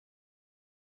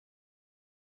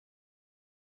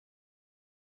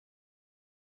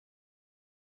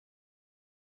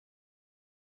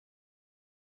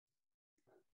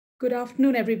Good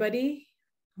afternoon, everybody.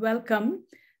 Welcome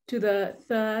to the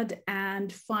third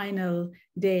and final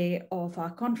day of our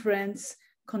conference,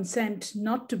 Consent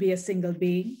Not to Be a Single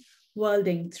Being,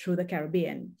 Worlding Through the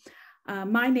Caribbean.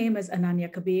 My name is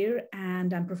Ananya Kabir,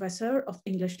 and I'm Professor of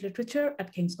English Literature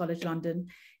at King's College London.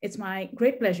 It's my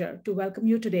great pleasure to welcome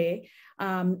you today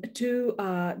to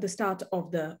the start of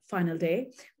the final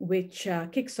day, which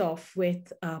kicks off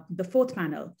with the fourth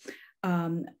panel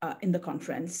in the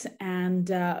conference. And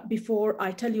before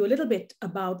I tell you a little bit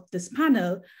about this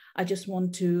panel, I just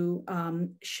want to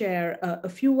share a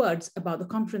few words about the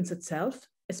conference itself,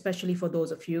 especially for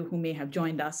those of you who may have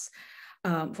joined us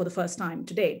for the first time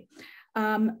today.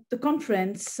 The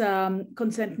conference,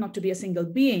 Consent Not to Be a Single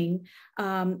Being,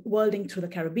 Worlding Through the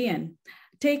Caribbean,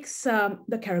 takes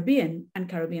the Caribbean and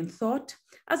Caribbean thought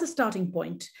as a starting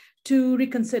point to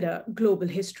reconsider global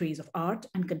histories of art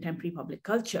and contemporary public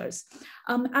cultures.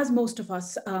 As most of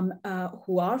us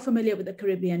who are familiar with the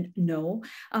Caribbean know,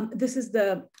 this is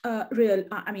the real,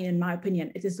 in my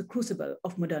opinion, it is the crucible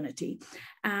of modernity.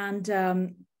 And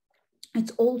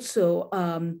it's also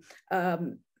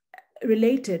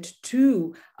related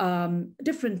to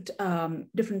different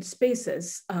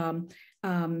spaces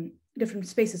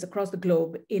across the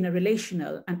globe in a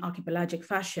relational and archipelagic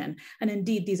fashion. And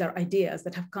indeed, these are ideas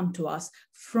that have come to us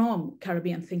from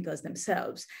Caribbean thinkers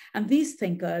themselves. And these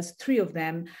thinkers, three of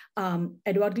them,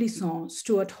 Édouard Glissant,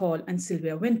 Stuart Hall, and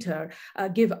Sylvia Wynter,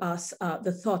 give us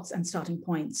the thoughts and starting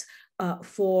points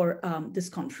for this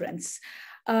conference.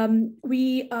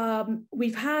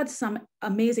 We've had some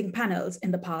amazing panels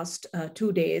in the past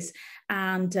 2 days,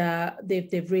 and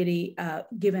they've really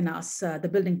given us the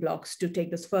building blocks to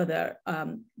take this further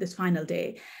this final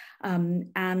day.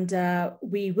 And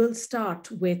we will start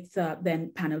with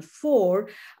then panel 4,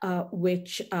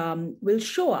 which will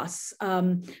show us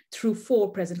through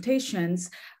 4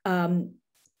 presentations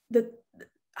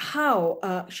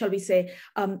how, shall we say,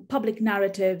 public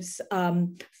narratives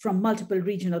from multiple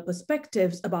regional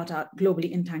perspectives about our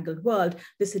globally entangled world.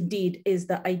 This indeed is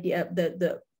the idea,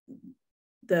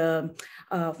 the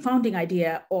founding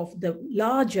idea of the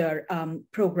larger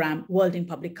program, Worlding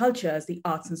Public Cultures, the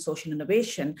Arts and Social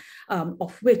Innovation,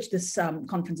 of which this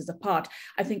conference is a part.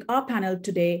 I think our panel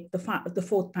today, the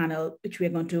fourth panel, which we are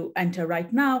going to enter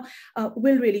right now,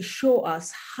 will really show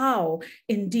us how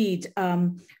indeed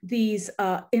these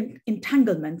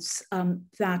entanglements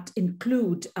that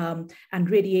include and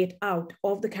radiate out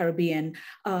of the Caribbean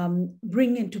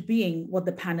bring into being what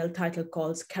the panel title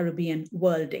calls Caribbean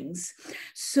Worldings.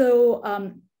 So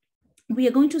we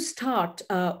are going to start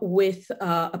with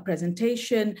a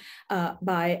presentation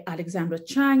by Alexandra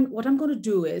Chang. What I'm going to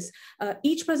do is,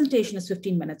 each presentation is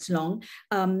 15 minutes long,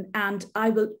 and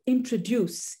I will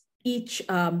introduce each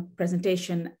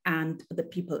presentation and the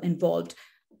people involved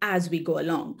as we go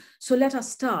along. So let us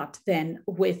start then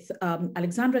with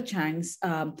Alexandra Chang's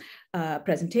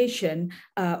presentation,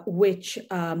 which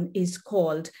is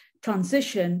called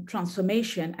Transition,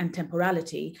 Transformation, and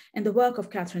Temporality, in the work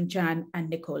of Catherine Chan and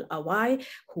Nicole Awai,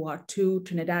 who are 2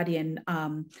 Trinidadian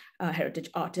heritage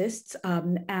artists.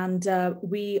 And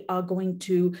we are going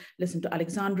to listen to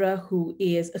Alexandra, who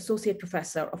is Associate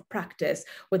Professor of Practice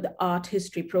with the Art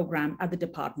History Program at the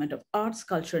Department of Arts,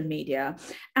 Culture, and Media,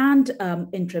 and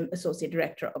Interim Associate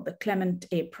Director of the Clement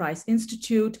A. Price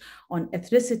Institute on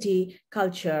Ethnicity,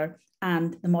 Culture,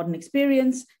 and the Modern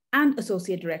Experience, and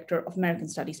Associate Director of American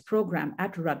Studies Program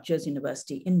at Rutgers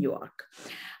University in Newark.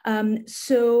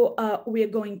 So we are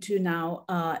going to now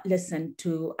listen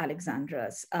to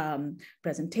Alexandra's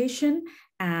presentation,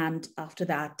 and after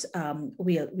that,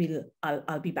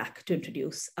 I'll be back to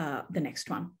introduce the next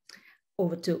one.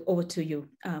 Over to you,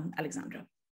 Alexandra.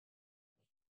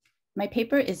 My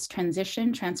paper is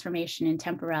Transition, Transformation, and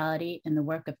Temporality in the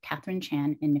work of Catherine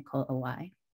Chan and Nicole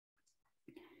Awai.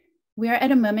 We are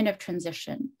at a moment of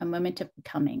transition, a moment of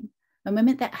becoming, a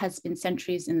moment that has been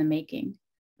centuries in the making,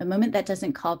 a moment that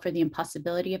doesn't call for the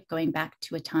impossibility of going back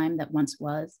to a time that once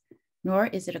was, nor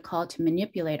is it a call to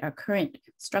manipulate our current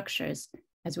structures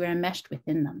as we are enmeshed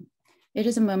within them. It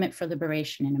is a moment for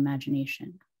liberation and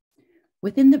imagination.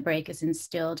 Within the break is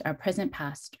instilled our present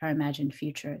past, our imagined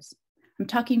futures. I'm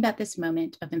talking about this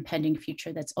moment of impending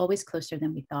future that's always closer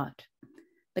than we thought.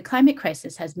 The climate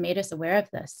crisis has made us aware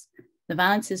of this. The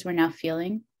violences we're now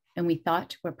feeling, and we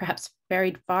thought were perhaps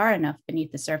buried far enough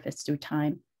beneath the surface through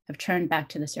time, have turned back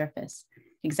to the surface,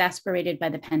 exasperated by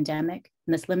the pandemic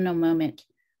and this liminal moment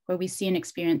where we see and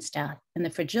experience death and the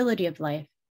fragility of life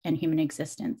and human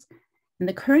existence. And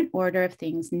the current order of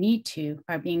things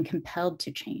are being compelled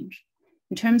to change.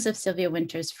 In terms of Sylvia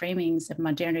Wynter's framings of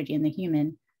modernity and the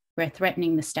human, we're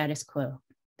threatening the status quo,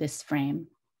 this frame.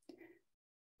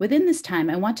 Within this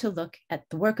time, I want to look at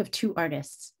the work of two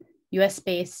artists,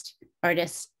 US-based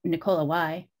artist Nicola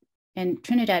Y and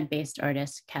Trinidad-based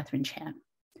artist Catherine Chan.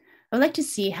 I would like to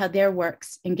see how their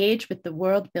works engage with the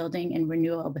world building and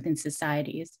renewal within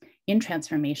societies in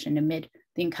transformation amid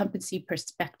the incumbency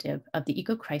perspective of the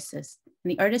eco-crisis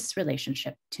and the artist's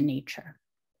relationship to nature.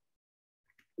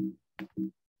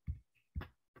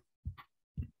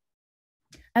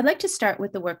 I'd like to start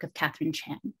with the work of Catherine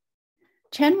Chan.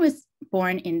 Chan was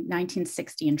born in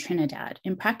 1960 in Trinidad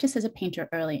and practiced as a painter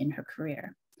early in her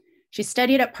career. She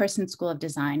studied at Parsons School of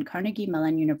Design, Carnegie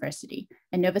Mellon University,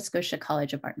 and Nova Scotia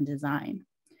College of Art and Design.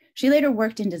 She later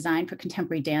worked in design for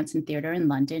contemporary dance and theater in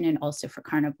London and also for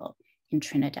Carnival in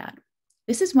Trinidad.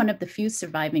 This is one of the few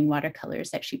surviving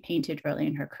watercolors that she painted early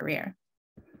in her career.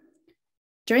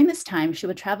 During this time, she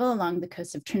would travel along the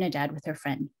coast of Trinidad with her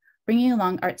friend, bringing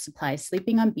along art supplies,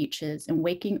 sleeping on beaches, and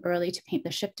waking early to paint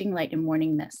the shifting light and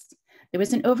morning mist. There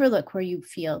was an overlook where you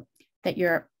feel that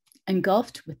you're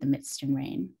engulfed with the mist and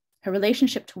rain. Her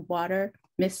relationship to water,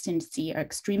 mist, and sea are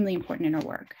extremely important in her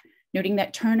work, noting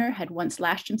that Turner had once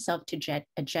lashed himself to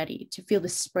a jetty to feel the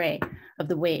spray of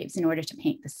the waves in order to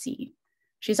paint the sea.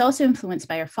 She's also influenced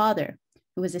by her father,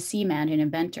 who was a seaman and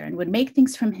inventor and would make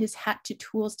things from his hat to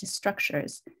tools to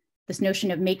structures, this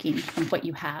notion of making from what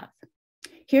you have.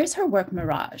 Here's her work,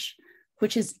 Mirage,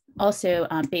 which is also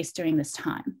based during this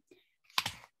time.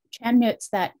 Chan notes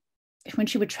that when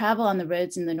she would travel on the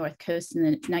roads in the North Coast in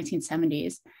the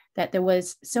 1970s, that there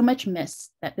was so much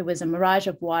mist that there was a mirage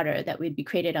of water that would be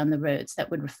created on the roads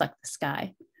that would reflect the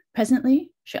sky.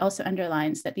 Presently, she also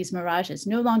underlines that these mirages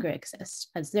no longer exist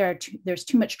as there's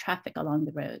too much traffic along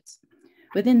the roads.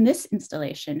 Within this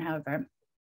installation, however,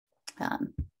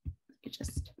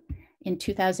 in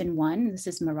 2001, this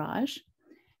is Mirage.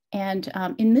 And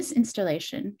in this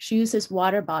installation, she uses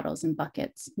water bottles and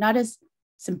buckets, not as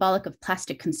symbolic of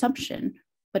plastic consumption,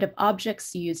 but of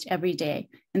objects used every day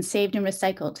and saved and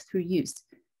recycled through use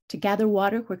to gather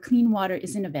water where clean water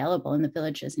isn't available in the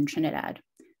villages in Trinidad.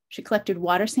 She collected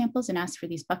water samples and asked for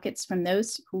these buckets from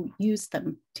those who used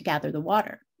them to gather the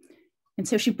water. And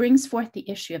so she brings forth the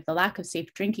issue of the lack of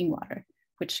safe drinking water,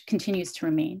 which continues to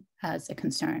remain as a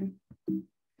concern.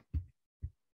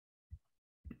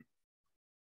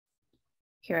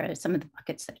 Here are some of the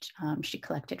buckets that she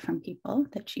collected from people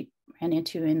that she ran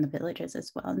into in the villages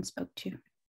as well and spoke to.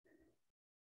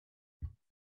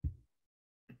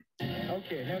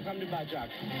 Okay, here come the bajack.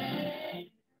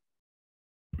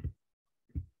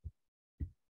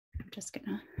 I'm just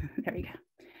gonna, there we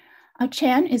go.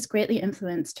 Chan is greatly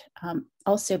influenced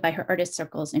also by her artist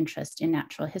circle's interest in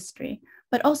natural history,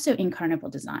 but also in carnival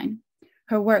design.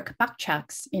 Her work,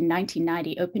 Bakchaks, in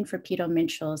 1990 opened for Peter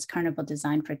Minshall's carnival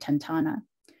design for Tantana.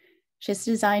 She has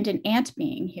designed an ant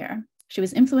being here. She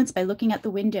was influenced by looking at the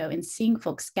window and seeing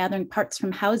folks gathering parts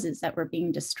from houses that were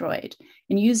being destroyed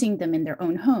and using them in their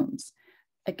own homes.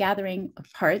 A gathering of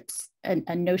parts,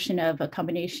 a notion of a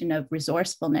combination of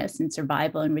resourcefulness and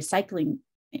survival and recycling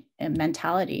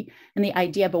mentality, and the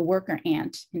idea of a worker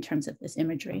ant in terms of this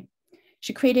imagery.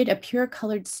 She created a pure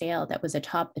colored sail that was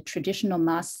atop a traditional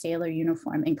masked sailor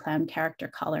uniform and clown character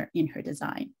collar in her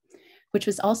design, which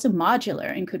was also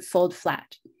modular and could fold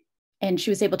flat. And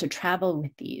she was able to travel with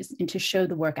these and to show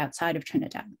the work outside of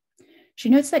Trinidad. She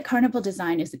notes that carnival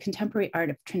design is the contemporary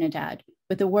art of Trinidad,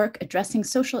 with the work addressing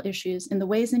social issues and the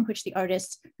ways in which the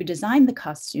artists who designed the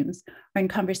costumes are in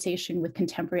conversation with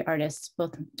contemporary artists,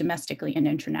 both domestically and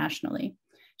internationally.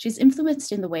 She's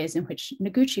influenced in the ways in which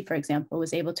Noguchi, for example,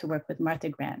 was able to work with Martha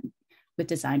Grant with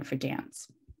design for dance.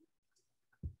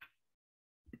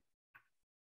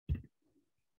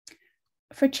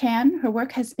 For Chan, her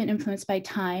work has been influenced by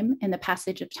time and the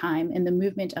passage of time and the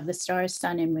movement of the stars,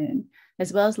 sun, and moon,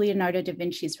 as well as Leonardo da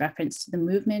Vinci's reference to the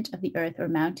movement of the earth or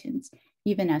mountains,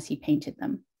 even as he painted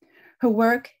them. Her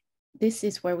work, This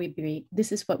Is Where We Breathe,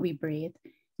 This Is What We Breathe,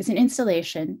 is an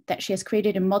installation that she has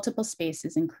created in multiple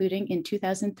spaces, including in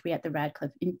 2003 at the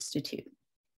Radcliffe Institute,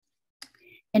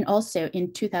 and also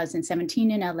in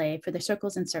 2017 in LA for the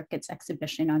Circles and Circuits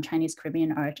exhibition on Chinese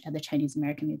Caribbean art at the Chinese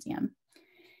American Museum.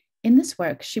 In this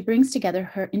work, she brings together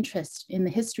her interest in the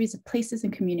histories of places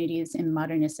and communities in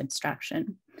modernist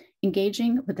abstraction,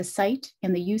 engaging with the site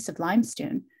and the use of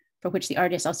limestone, for which the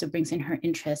artist also brings in her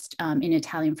interest in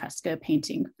Italian fresco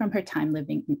painting from her time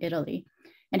living in Italy,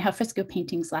 and how fresco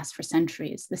paintings last for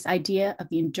centuries, this idea of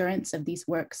the endurance of these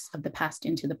works of the past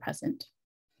into the present.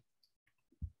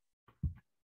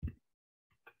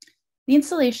 The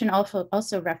installation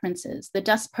also references the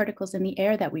dust particles in the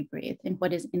air that we breathe and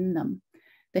what is in them.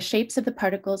 The shapes of the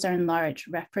particles are enlarged,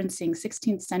 referencing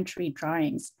 16th century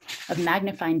drawings of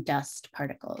magnifying dust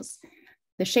particles.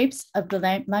 The shapes of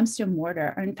the limestone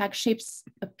mortar are in fact shapes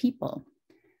of people,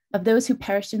 of those who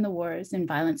perished in the wars and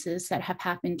violences that have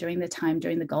happened during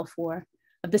the Gulf War,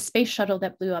 of the space shuttle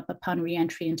that blew up upon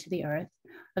re-entry into the earth,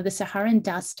 of the Saharan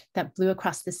dust that blew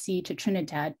across the sea to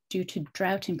Trinidad due to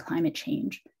drought and climate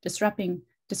change, disrupting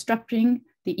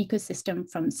the ecosystem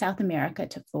from South America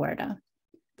to Florida.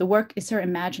 The work is her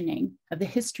imagining of the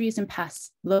histories and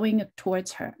pasts blowing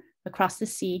towards her across the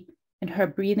sea and her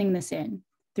breathing this in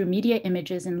through media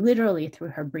images and literally through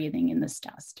her breathing in this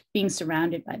dust, being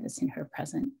surrounded by this in her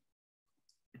present.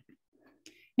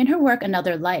 In her work,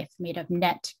 Another Life, made of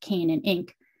net, cane, and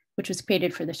ink, which was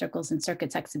created for the Circles and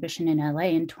Circuits exhibition in LA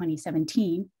in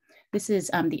 2017, this is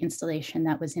the installation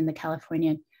that was in the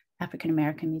California African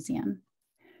American Museum.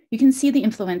 You can see the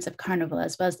influence of carnival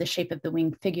as well as the shape of the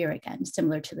winged figure again,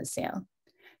 similar to the sail.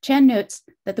 Chan notes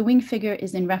that the winged figure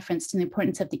is in reference to the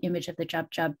importance of the image of the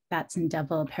Jub, bats and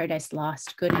devil, paradise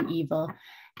lost, good and evil,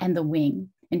 and the wing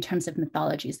in terms of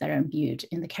mythologies that are imbued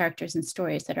in the characters and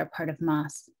stories that are part of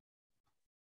Mas.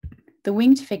 The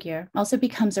winged figure also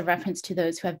becomes a reference to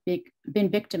those who have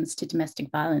been victims to domestic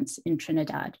violence in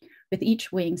Trinidad, with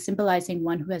each wing symbolizing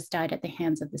one who has died at the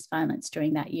hands of this violence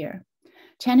during that year.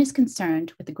 Chan is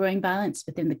concerned with the growing violence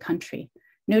within the country,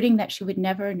 noting that she would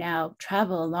never now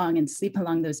travel along and sleep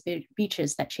along those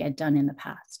beaches that she had done in the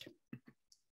past.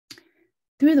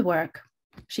 Through the work,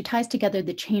 she ties together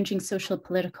the changing social,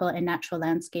 political, and natural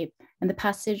landscape and the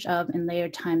passage of and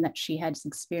layered time that she had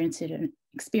experienced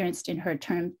in her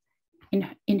time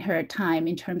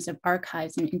in terms of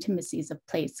archives and intimacies of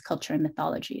place, culture, and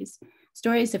mythologies,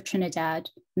 stories of Trinidad,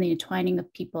 and the entwining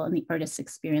of people and the artist's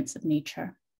experience of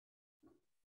nature.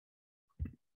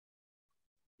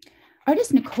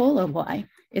 Artist Nicole Owai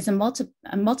is a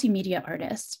multimedia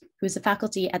artist who is a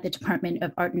faculty at the Department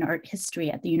of Art and Art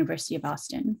History at the University of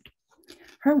Boston.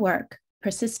 Her work,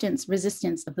 Persistence,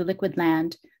 Resistance of the Liquid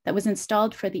Land, that was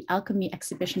installed for the Alchemy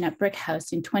exhibition at Brick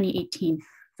House in 2018,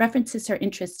 references her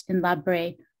interest in La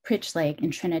Brea, Pritch Lake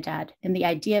in Trinidad, and the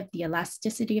idea of the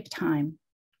elasticity of time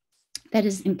that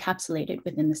is encapsulated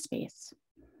within the space.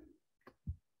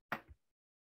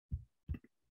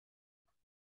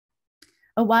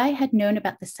 Owai had known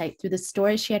about the site through the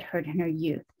stories she had heard in her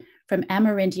youth from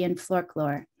Amerindian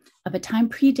folklore of a time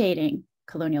predating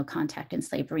colonial contact and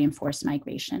slavery and forced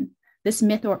migration. This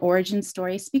myth or origin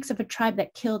story speaks of a tribe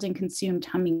that killed and consumed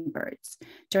hummingbirds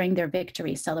during their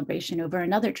victory celebration over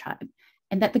another tribe,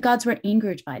 and that the gods were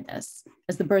angered by this,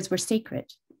 as the birds were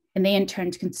sacred, and they in turn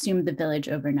consumed the village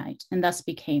overnight, and thus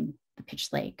became the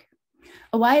Pritch Lake.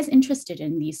 Owai is interested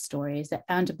in these stories that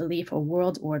found a belief or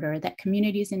world order that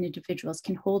communities and individuals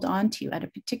can hold on to at a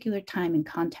particular time and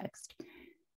context.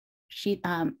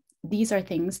 These are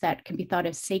things that can be thought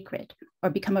of sacred or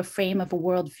become a frame of a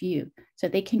worldview so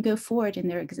they can go forward in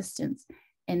their existence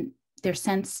and their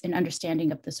sense and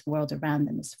understanding of this world around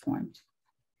them is formed.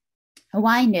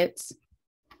 Owai notes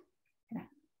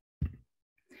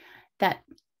that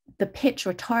the pitch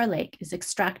or tar lake is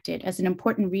extracted as an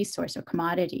important resource or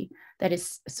commodity that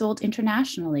is sold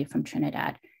internationally from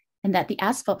Trinidad, and that the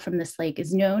asphalt from this lake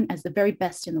is known as the very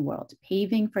best in the world,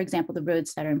 paving, for example, the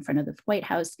roads that are in front of the White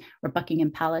House or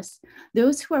Buckingham Palace.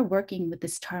 Those who are working with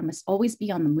this tar must always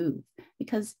be on the move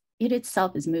because it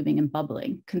itself is moving and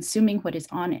bubbling, consuming what is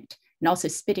on it, and also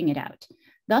spitting it out.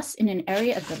 Thus, in an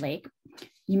area of the lake,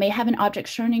 you may have an object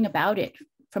churning about it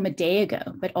from a day ago,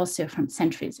 but also from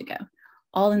centuries ago,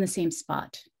 all in the same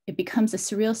spot. It becomes a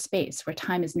surreal space where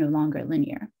time is no longer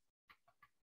linear.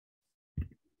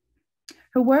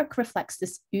 Her work reflects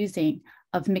this oozing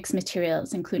of mixed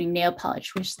materials, including nail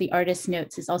polish, which the artist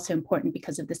notes is also important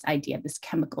because of this idea of this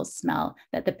chemical smell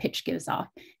that the pitch gives off,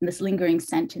 and this lingering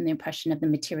scent and the impression of the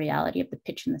materiality of the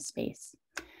pitch in the space.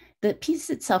 The piece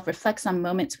itself reflects on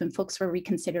moments when folks were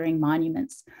reconsidering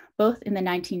monuments, both in the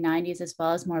 1990s as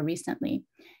well as more recently,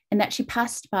 and that she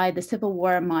passed by the Civil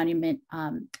War monument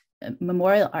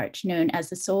memorial arch known as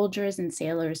the Soldiers and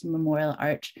Sailors Memorial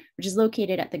Arch, which is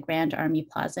located at the Grand Army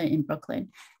Plaza in Brooklyn,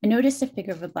 and noticed a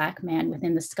figure of a Black man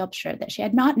within the sculpture that she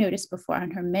had not noticed before on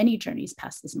her many journeys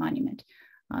past this monument.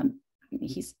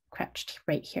 He's crouched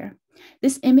right here.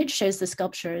 This image shows the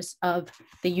sculptures of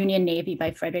the Union Navy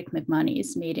by Frederick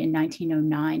McMonnies made in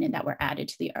 1909 and that were added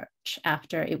to the arch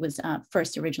after it was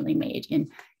first originally made in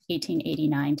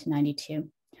 1889 to 92.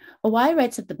 Owai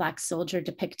writes of the Black soldier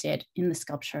depicted in the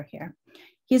sculpture here.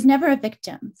 He is never a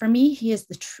victim. For me, he is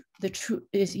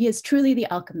he is truly the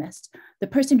alchemist, the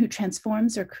person who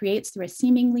transforms or creates through a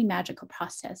seemingly magical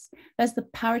process that has the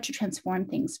power to transform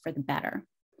things for the better.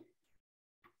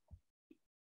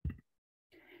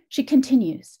 She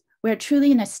continues, We are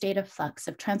truly in a state of flux,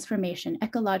 of transformation,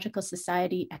 ecological,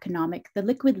 society, economic. The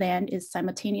liquid land is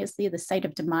simultaneously the site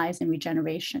of demise and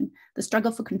regeneration. The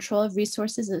struggle for control of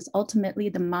resources is ultimately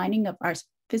the mining of our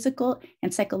physical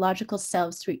and psychological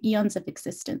selves through eons of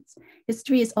existence.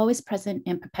 History is always present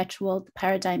and perpetual. The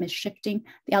paradigm is shifting.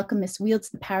 The alchemist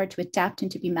wields the power to adapt and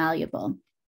to be malleable.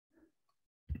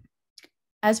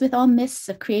 As with all myths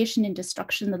of creation and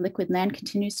destruction, the liquid land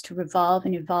continues to revolve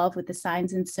and evolve with the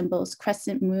signs and symbols,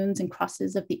 crescent moons and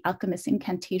crosses of the alchemist's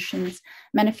incantations,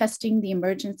 manifesting the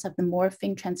emergence of the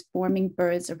morphing, transforming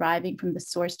birds arriving from the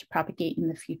source to propagate in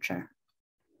the future.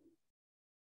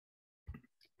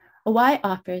 Awai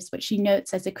offers what she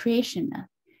notes as a creation myth.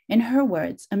 In her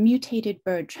words, a mutated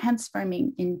bird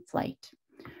transforming in flight.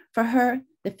 For her,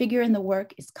 the figure in the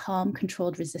work is calm,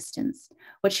 controlled resistance,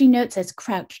 what she notes as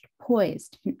crouched,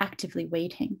 poised, and actively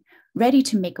waiting, ready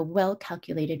to make a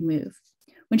well-calculated move.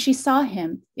 When she saw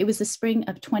him, it was the spring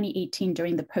of 2018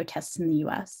 during the protests in the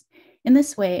US. In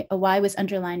this way, Awai was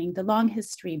underlining the long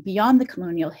history beyond the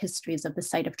colonial histories of the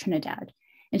site of Trinidad,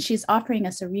 and she's offering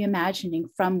us a reimagining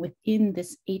from within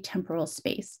this atemporal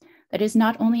space that is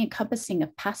not only encompassing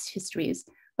of past histories,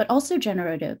 but also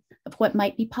generative of what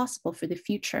might be possible for the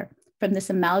future from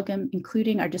this amalgam,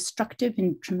 including our destructive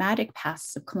and traumatic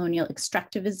pasts of colonial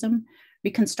extractivism,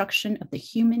 reconstruction of the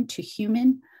human to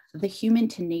human, of the human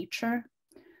to nature.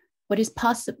 What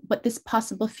this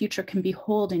possible future can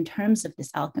behold in terms of this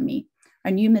alchemy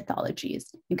are new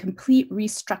mythologies and complete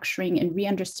restructuring and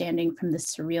re-understanding from the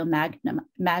surreal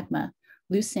magma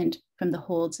loosened from the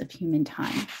holds of human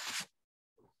time.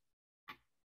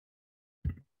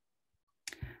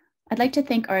 I'd like to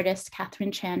thank artists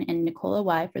Catherine Chan and Nicole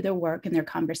Awai for their work and their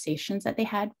conversations that they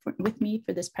had with me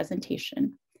for this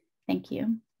presentation. Thank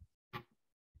you.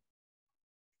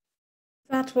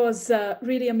 That was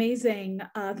really amazing.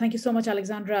 Thank you so much,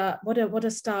 Alexandra. What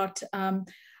a start.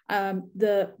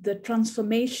 The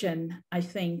transformation, I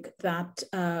think, that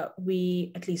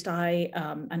we, at least I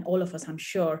and all of us, I'm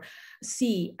sure,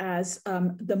 see as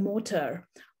the motor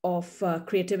of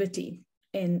creativity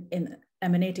in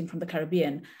emanating from the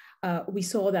Caribbean. We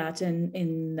saw that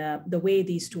in the way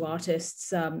these two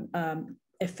artists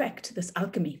affect this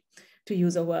alchemy, to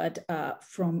use a word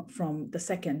from the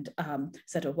second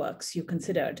set of works you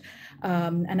considered,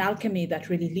 an alchemy that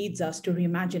really leads us to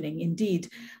reimagining, indeed,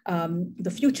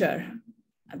 the future,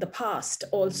 the past,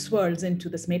 all swirls into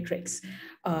this matrix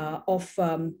of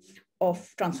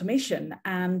transformation.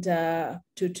 And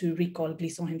to recall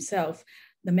Glissant himself,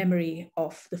 the memory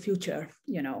of the future,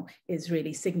 is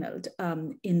really signaled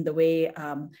in the way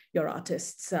your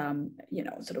artists,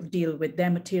 sort of deal with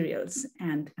their materials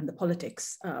and the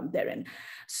politics therein.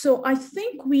 So I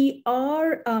think we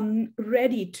are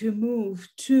ready to move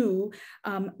to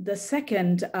the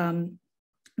second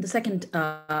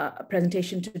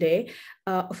presentation today.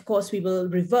 Of course, we will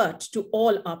revert to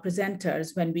all our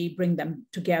presenters when we bring them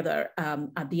together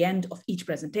at the end of each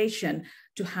presentation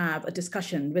to have a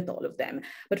discussion with all of them.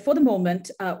 But for the moment,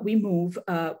 we move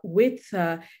with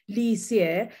Li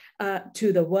Xie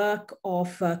to the work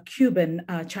of Cuban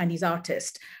Chinese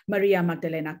artist, Maria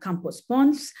Magdalena Campos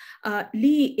Pons.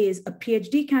 Li is a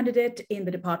PhD candidate in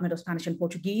the Department of Spanish and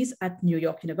Portuguese at New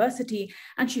York University,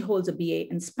 and she holds a BA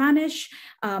in Spanish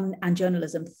and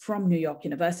journalism from New York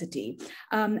University.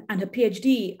 And her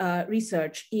PhD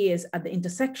research is at the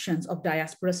intersections of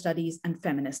diaspora studies and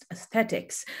feminist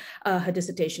aesthetics. Her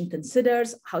dissertation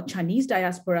considers how Chinese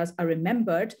diasporas are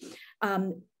remembered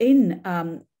in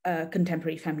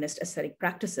contemporary feminist aesthetic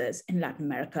practices in Latin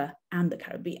America and the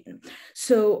Caribbean.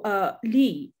 So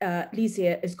Li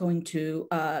Xie is going to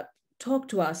talk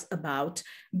to us about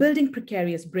building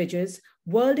precarious bridges,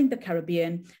 worlding the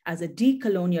Caribbean as a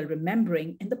decolonial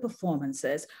remembering in the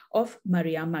performances of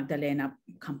Maria Magdalena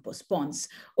Campos Pons.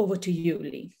 Over to you,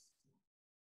 Li.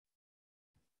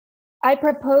 I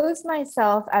propose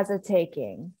myself as a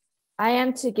taking. I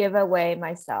am to give away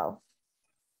myself.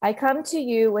 I come to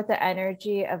you with the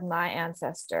energy of my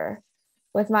ancestor,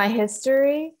 with my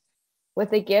history, with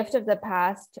the gift of the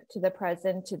past to the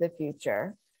present to the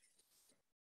future.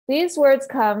 These words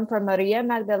come from Maria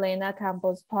Magdalena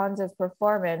Campos Pons'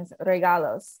 performance,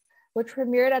 Regalos, which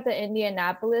premiered at the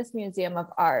Indianapolis Museum of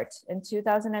Art in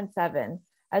 2007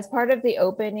 as part of the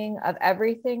opening of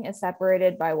Everything is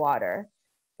Separated by Water,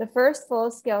 the first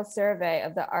full-scale survey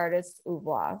of the artist's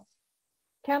oeuvre.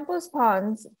 Campos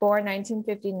Pons, born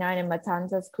 1959 in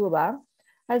Matanzas, Cuba,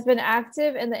 has been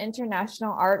active in the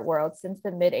international art world since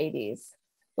the mid-80s,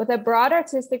 with a broad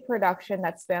artistic production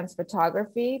that spans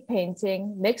photography,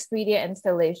 painting, mixed media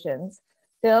installations,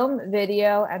 film,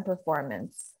 video, and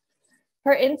performance.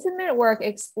 Her intimate work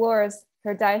explores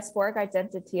her diasporic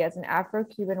identity as an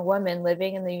Afro-Cuban woman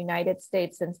living in the United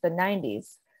States since the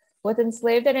 90s, with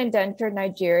enslaved and indentured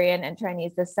Nigerian and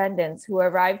Chinese descendants who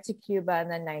arrived to Cuba in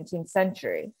the 19th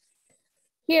century.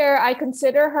 Here, I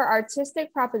consider her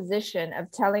artistic proposition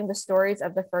of telling the stories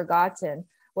of the forgotten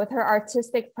with her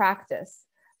artistic practice,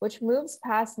 which moves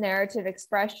past narrative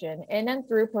expression in and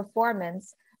through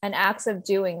performance and acts of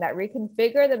doing that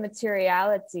reconfigure the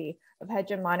materiality of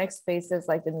hegemonic spaces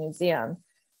like the museum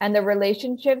and the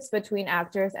relationships between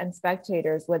actors and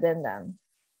spectators within them.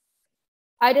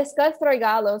 I discussed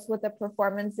regalos with the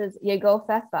performances Llegó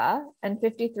Fefa and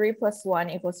 53 + 1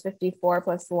 = 54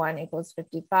 + 1 =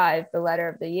 55, the letter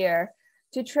of the year,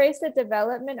 to trace the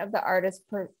development of the artist's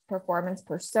performance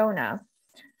persona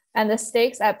and the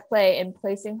stakes at play in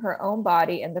placing her own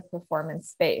body in the performance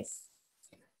space.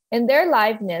 In their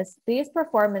liveness, these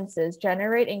performances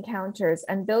generate encounters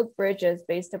and build bridges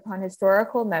based upon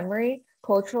historical memory,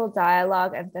 cultural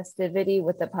dialogue, and festivity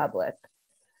with the public.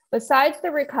 Besides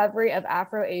the recovery of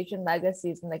Afro-Asian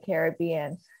legacies in the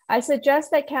Caribbean, I suggest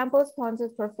that Campos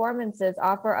Ponce's performances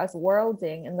offer us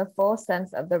worlding in the full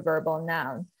sense of the verbal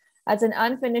noun, as an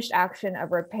unfinished action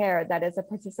of repair that is a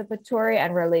participatory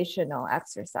and relational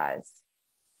exercise.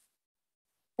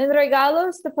 In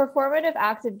Regalos, the performative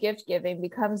act of gift giving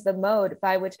becomes the mode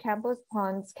by which Campos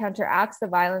Ponce counteracts the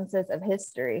violences of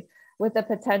history with the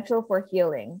potential for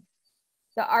healing.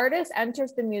 The artist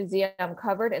enters the museum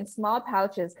covered in small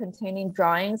pouches containing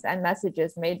drawings and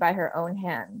messages made by her own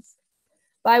hands.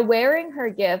 By wearing her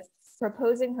gifts,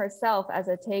 proposing herself as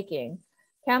a taking,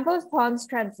 Campos Ponce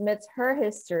transmits her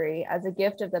history as a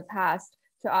gift of the past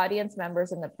to audience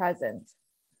members in the present.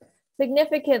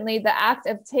 Significantly, the act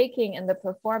of taking in the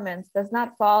performance does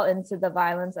not fall into the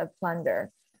violence of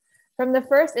plunder. From the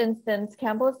first instance,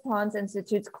 Campos Ponce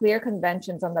institutes clear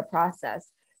conventions on the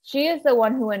process. She is the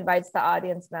one who invites the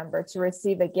audience member to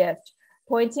receive a gift,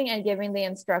 pointing and giving the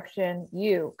instruction,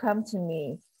 "You, come to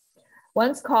me."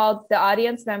 Once called, the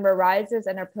audience member rises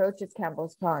and approaches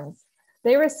Campos Ponce.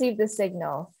 They receive the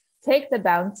signal, "Take the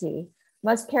bounty,"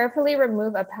 must carefully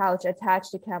remove a pouch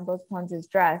attached to Campos Ponce's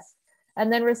dress,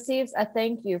 and then receives a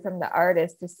thank you from the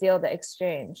artist to seal the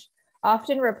exchange,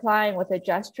 often replying with a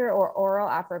gesture or oral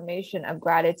affirmation of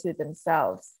gratitude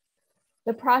themselves.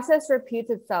 The process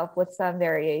repeats itself with some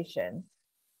variation.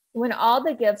 When all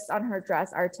the gifts on her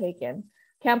dress are taken,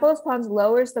 Campos Ponce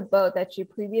lowers the boat that she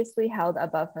previously held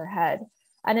above her head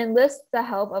and enlists the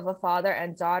help of a father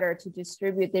and daughter to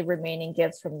distribute the remaining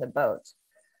gifts from the boat.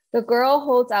 The girl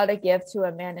holds out a gift to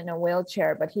a man in a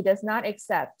wheelchair, but he does not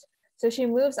accept, so she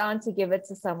moves on to give it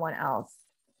to someone else.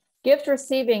 Gift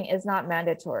receiving is not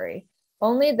mandatory.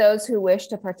 Only those who wish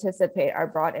to participate are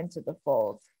brought into the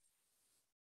fold.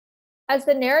 As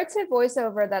the narrative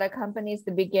voiceover that accompanies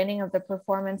the beginning of the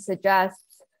performance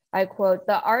suggests, I quote,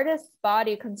 "The artist's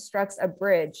body constructs a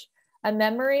bridge, a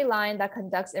memory line that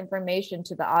conducts information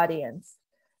to the audience.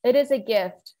 It is a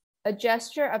gift, a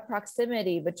gesture of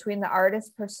proximity between the artist's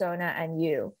persona and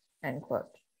you," end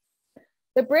quote.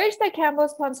 The bridge that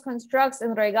Campos Ponce constructs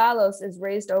in Regalos is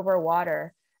raised over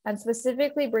water and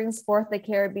specifically brings forth the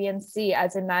Caribbean Sea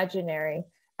as imaginary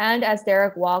and, as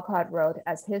Derek Walcott wrote,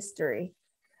 as history.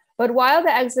 But while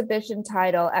the exhibition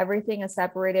title, "Everything is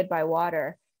Separated by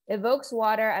Water," evokes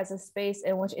water as a space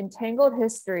in which entangled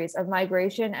histories of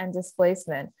migration and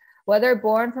displacement, whether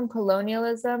born from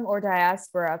colonialism or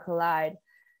diaspora, collide,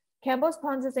 Campos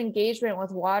Ponce's engagement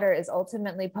with water is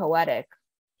ultimately poetic.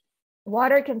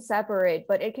 Water can separate,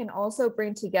 but it can also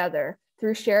bring together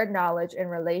through shared knowledge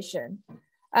and relation.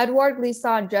 Édouard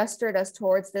Glissant gestured us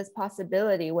towards this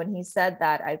possibility when he said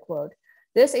that, I quote,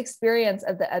 "This experience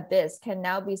of the abyss can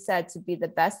now be said to be the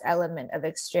best element of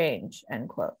exchange," end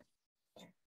quote.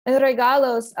 In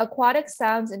Regalos, aquatic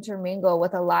sounds intermingle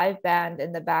with a live band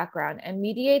in the background and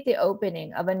mediate the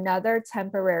opening of another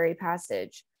temporary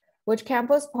passage, which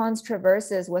Campos Ponce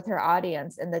traverses with her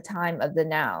audience in the time of the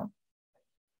now.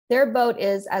 Their boat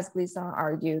is, as Glissant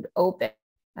argued, open,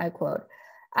 I quote,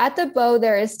 "At the bow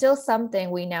there is still something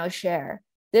we now share,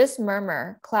 this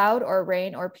murmur, cloud or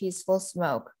rain or peaceful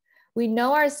smoke. We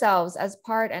know ourselves as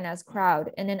part and as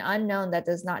crowd in an unknown that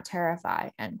does not terrify,"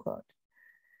 end quote.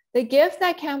 The gift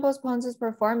that Campos Ponce's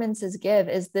performances give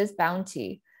is this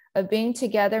bounty of being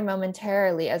together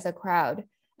momentarily as a crowd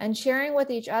and sharing with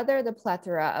each other the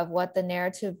plethora of what the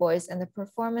narrative voice and the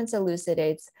performance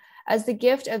elucidates as the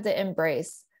gift of the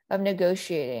embrace, of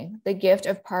negotiating, the gift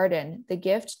of pardon, the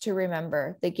gift to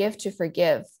remember, the gift to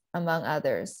forgive, among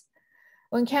others.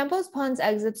 When Campos Ponce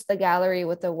exits the gallery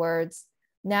with the words,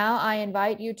 "Now I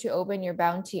invite you to open your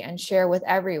bounty and share with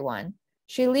everyone,"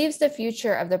 she leaves the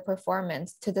future of the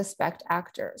performance to the spect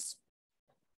actors.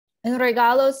 In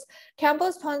Regalos,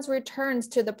 Campos Pons returns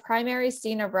to the primary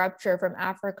scene of rupture from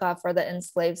Africa for the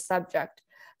enslaved subject,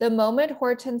 the moment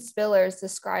Horton Spillers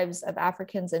describes of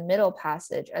Africans in Middle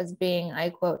Passage as being,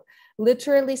 I quote,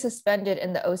 literally suspended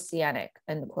in the oceanic,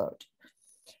 end quote.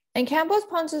 And Campos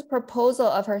Pons' proposal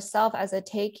of herself as a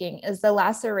taking is the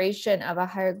laceration of a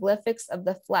hieroglyphics of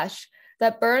the flesh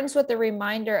that burns with the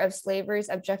reminder of slavery's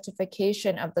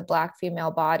objectification of the Black female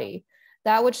body.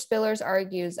 That which Spillers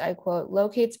argues, I quote,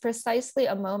 locates precisely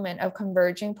a moment of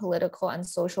converging political and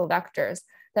social vectors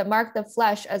that mark the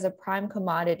flesh as a prime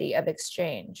commodity of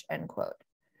exchange, end quote.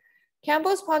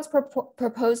 Campos Pons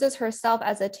proposes herself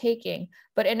as a taking,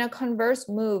 but in a converse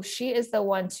move, she is the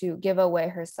one to give away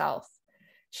herself.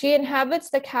 She inhabits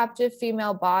the captive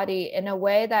female body in a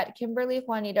way that Kimberly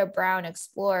Juanita Brown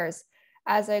explores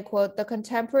as, I quote, the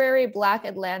contemporary Black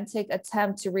Atlantic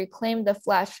attempt to reclaim the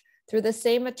flesh through the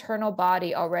same eternal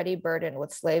body already burdened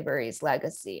with slavery's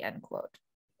legacy, end quote.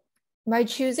 By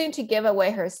choosing to give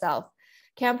away herself,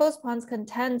 Campos Pons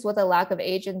contends with a lack of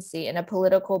agency in a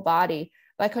political body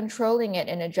by controlling it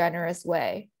in a generous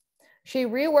way. She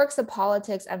reworks the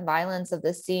politics and violence of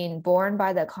the scene born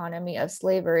by the economy of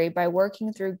slavery by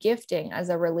working through gifting as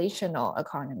a relational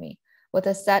economy with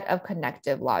a set of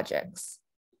connective logics.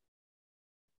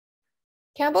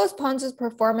 Campos Pons'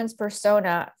 performance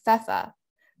persona, Fefa,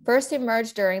 first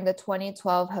emerged during the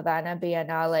 2012 Havana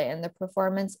Biennale in the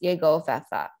performance Llegó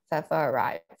Fefa, Fefa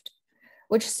Arrived,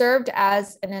 which served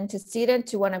as an antecedent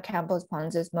to one of Campos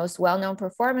Pons' most well-known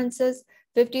performances,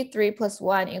 53 +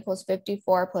 1 =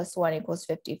 54 + 1 =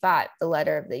 55, the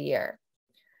letter of the year.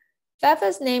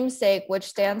 Fefa's namesake, which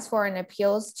stands for and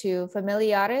appeals to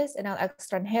familiares en el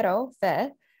extranjero,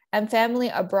 fe, and family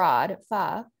abroad,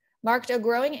 fa, marked a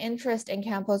growing interest in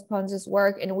Campos Pons'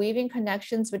 work in weaving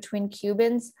connections between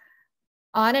Cubans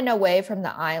on and away from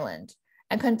the island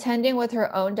and contending with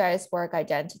her own diasporic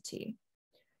identity.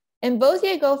 In both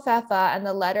Llegó Fefa and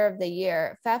the letter of the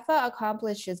year, Fefa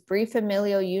accomplishes brief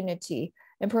familial unity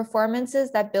in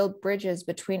performances that build bridges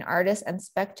between artists and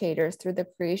spectators through the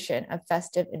creation of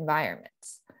festive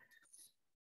environments.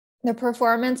 The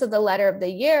performance of the letter of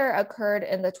the year occurred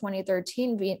in the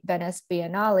 2013 Venice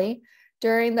Biennale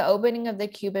during the opening of the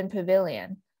Cuban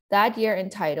Pavilion, that year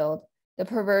entitled The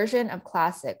Perversion of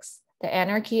Classics, the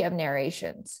Anarchy of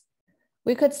Narrations.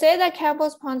 We could say that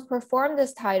Campos Pons performed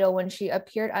this title when she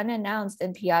appeared unannounced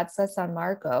in Piazza San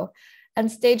Marco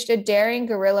and staged a daring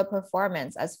guerrilla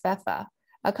performance as Fefa,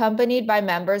 accompanied by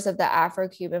members of the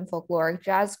Afro-Cuban folkloric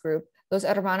jazz group, Los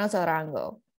Hermanos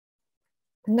Arango.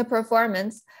 In the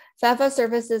performance, Fefa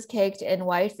surfaces caked in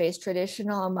whiteface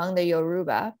traditional among the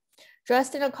Yoruba,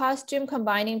 dressed in a costume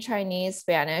combining Chinese,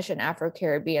 Spanish, and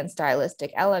Afro-Caribbean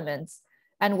stylistic elements,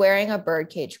 and wearing a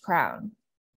birdcage crown.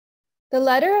 The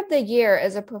letter of the year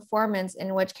is a performance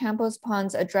in which Campos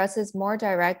Pons addresses more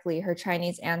directly her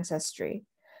Chinese ancestry.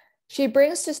 She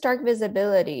brings to stark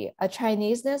visibility a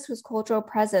Chineseness whose cultural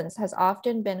presence has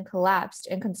often been collapsed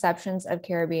in conceptions of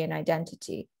Caribbean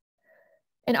identity.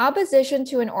 In opposition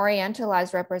to an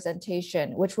Orientalized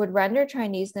representation, which would render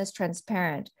Chineseness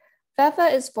transparent,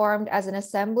 Fefa is formed as an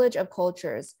assemblage of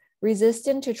cultures,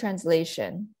 resistant to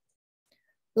translation.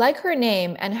 Like her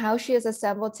name and how she is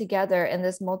assembled together in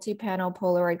this multi-panel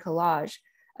Polaroid collage,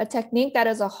 a technique that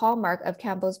is a hallmark of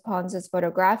Campos Pons'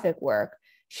 photographic work,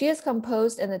 she is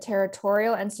composed in the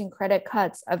territorial and syncretic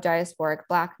cuts of diasporic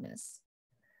Blackness.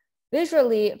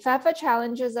 Visually, Fefa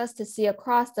challenges us to see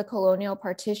across the colonial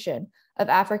partition of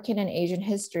African and Asian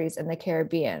histories in the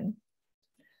Caribbean.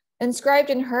 Inscribed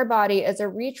in her body is a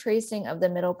retracing of the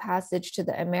Middle Passage to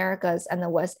the Americas and the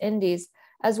West Indies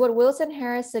as what Wilson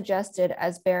Harris suggested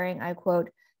as bearing, I quote,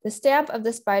 the stamp of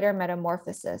the spider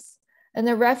metamorphosis, and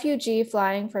the refugee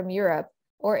flying from Europe,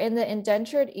 or in the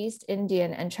indentured East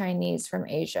Indian and Chinese from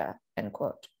Asia, end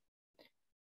quote.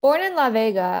 Born in La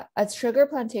Vega, a sugar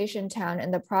plantation town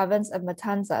in the province of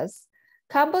Matanzas,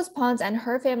 Campos Pons and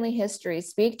her family history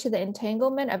speak to the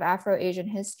entanglement of Afro-Asian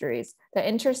histories that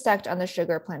intersect on the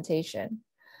sugar plantation.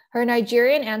 Her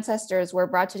Nigerian ancestors were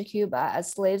brought to Cuba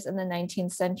as slaves in the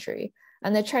 19th century,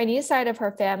 and the Chinese side of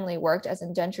her family worked as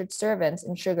indentured servants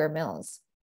in sugar mills.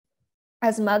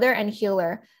 As mother and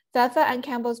healer, Fefa and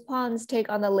Campos Pons take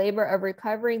on the labor of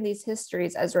recovering these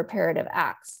histories as reparative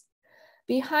acts.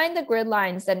 Behind the grid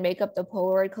lines that make up the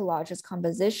Polaroid collage's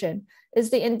composition is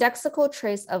the indexical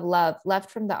trace of love left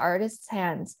from the artist's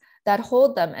hands that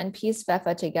hold them and piece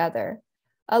Fefa together.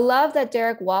 A love that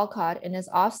Derek Walcott, in his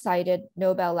oft-cited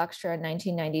Nobel lecture in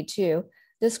 1992,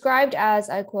 described as,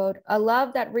 I quote, a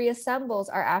love that reassembles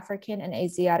our African and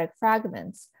Asiatic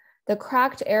fragments, the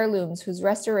cracked heirlooms whose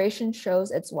restoration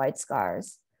shows its white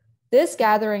scars. This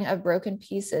gathering of broken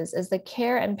pieces is the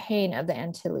care and pain of the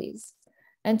Antilles.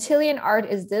 Antillean art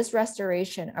is this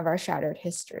restoration of our shattered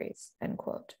histories, end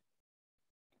quote.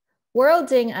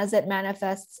 Worlding, as it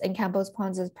manifests in Campos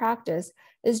Pons' practice,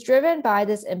 is driven by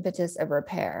this impetus of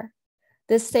repair.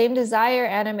 This same desire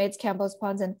animates Campos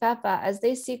Pons and Fefa as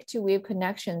they seek to weave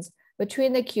connections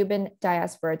between the Cuban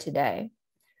diaspora today.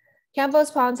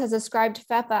 Campos Pons has ascribed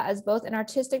Fefa as both an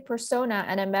artistic persona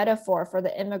and a metaphor for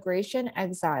the immigration,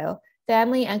 exile,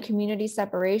 family, and community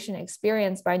separation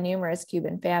experienced by numerous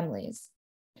Cuban families.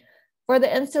 For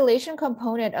the installation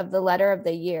component of the Letter of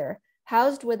the Year,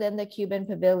 housed within the Cuban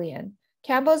Pavilion,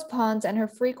 Campos Pons and her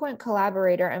frequent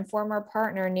collaborator and former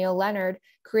partner, Neil Leonard,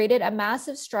 created a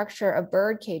massive structure of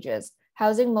bird cages,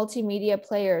 housing multimedia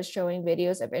players showing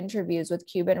videos of interviews with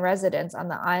Cuban residents on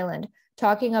the island,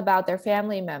 talking about their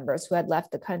family members who had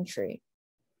left the country.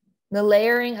 The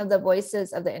layering of the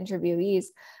voices of the interviewees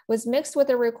was mixed with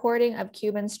a recording of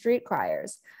Cuban street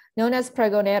criers, known as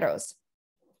pregoneros,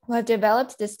 who have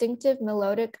developed distinctive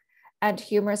melodic and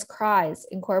humorous cries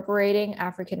incorporating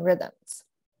African rhythms.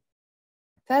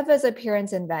 Fefa's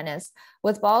appearance in Venice,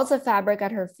 with balls of fabric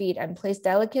at her feet and placed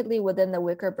delicately within the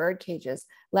wicker bird cages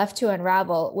left to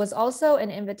unravel, was also an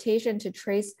invitation to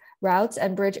trace routes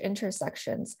and bridge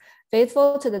intersections,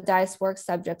 faithful to the diasporic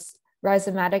subject's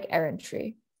rhizomatic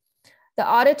errantry. The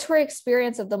auditory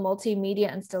experience of the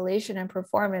multimedia installation and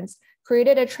performance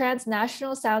created a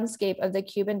transnational soundscape of the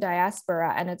Cuban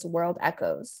diaspora and its world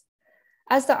echoes.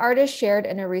 As the artist shared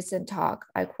in a recent talk,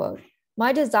 I quote,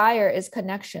 "My desire is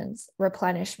connections,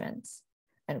 replenishments,"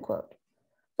 end quote.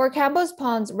 For Campos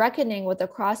Pons, reckoning with the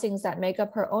crossings that make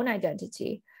up her own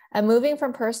identity and moving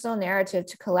from personal narrative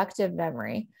to collective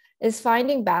memory is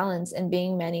finding balance in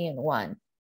being many in one.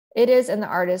 It is, in the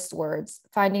artist's words,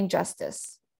 finding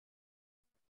justice.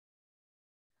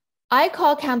 I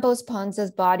call Campos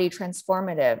Pons' body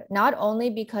transformative, not only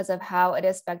because of how it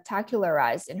is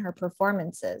spectacularized in her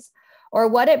performances, or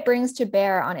what it brings to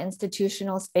bear on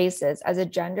institutional spaces as a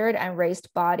gendered and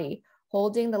raced body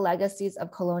holding the legacies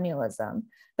of colonialism,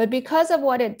 but because of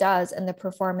what it does in the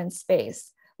performance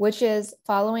space, which is,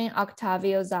 following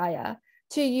Octavio Zaya,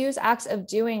 to use acts of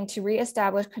doing to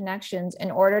reestablish connections in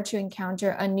order to encounter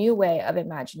a new way of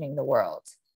imagining the world.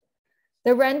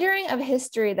 The rendering of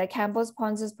history that Campos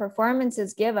Pons'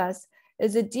 performances give us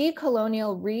is a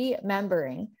decolonial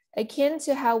remembering, akin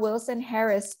to how Wilson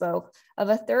Harris spoke of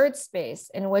a third space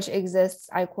in which exists,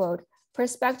 I quote,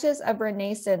 "perspectives of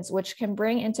renaissance which can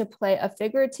bring into play a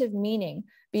figurative meaning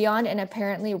beyond an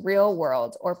apparently real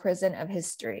world or prison of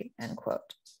history," end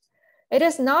quote. It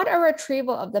is not a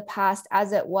retrieval of the past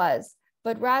as it was,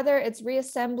 but rather its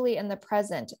reassembly in the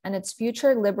present and its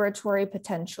future liberatory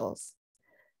potentials.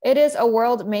 It is a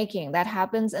world making that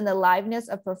happens in the liveness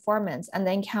of performance and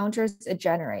the encounters it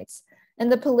generates, in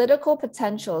the political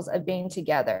potentials of being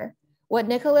together. What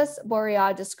Nicolas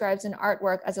Bourriaud describes in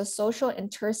artwork as a social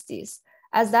interstice,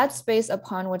 as that space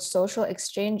upon which social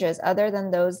exchanges other than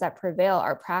those that prevail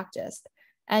are practiced,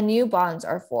 and new bonds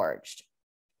are forged.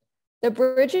 The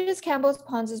bridges Campos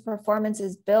Pons'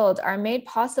 performances build are made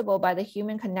possible by the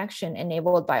human connection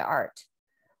enabled by art.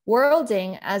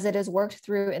 Worlding, as it is worked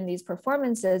through in these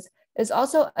performances, is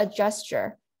also a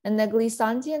gesture in the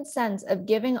Glissantian sense of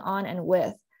giving on and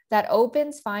with that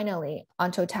opens finally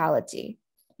on totality,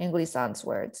 in Glissant's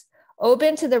words,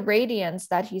 open to the radiance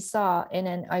that he saw in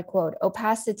an, I quote,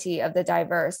 opacity of the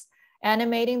diverse,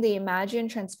 animating the imagined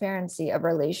transparency of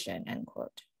relation, end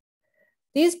quote.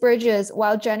 These bridges,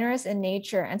 while generous in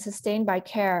nature and sustained by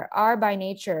care, are by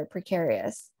nature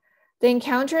precarious. The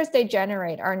encounters they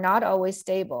generate are not always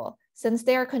stable, since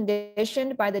they are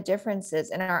conditioned by the differences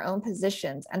in our own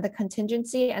positions and the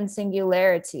contingency and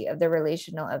singularity of the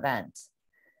relational event.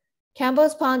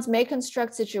 Campos Pons may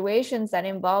construct situations that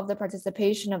involve the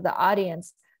participation of the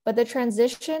audience, but the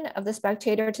transition of the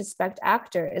spectator to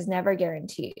spectator is never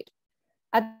guaranteed.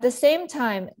 At the same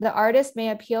time, the artist may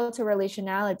appeal to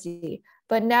relationality,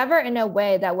 but never in a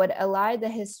way that would elide the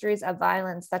histories of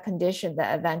violence that condition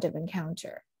the event of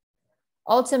encounter.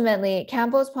 Ultimately,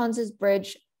 Campos Pons'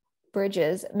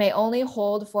 bridges may only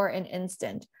hold for an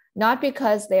instant, not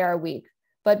because they are weak,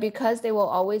 but because they will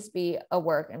always be a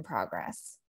work in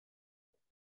progress.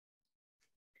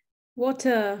 What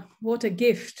a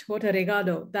gift, what a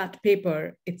regalo that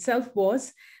paper itself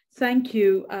was. Thank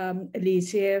you,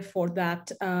 Alicia, for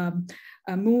that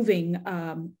moving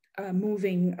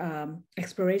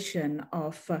exploration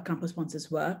of Campos Pons'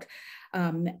 work.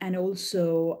 And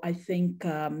also, I think,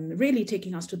 really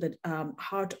taking us to the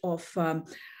heart of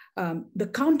the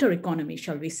counter economy,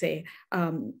 shall we say,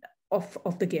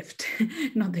 of the gift,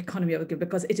 not the economy of the gift,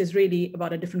 because it is really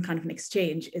about a different kind of an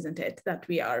exchange, isn't it? That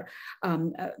we are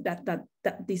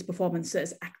that these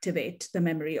performances activate the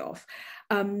memory of.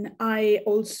 I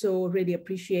also really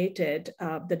appreciated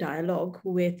the dialogue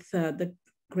with the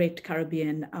great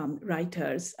Caribbean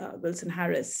writers, Wilson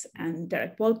Harris and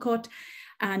Derek Walcott.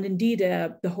 And indeed,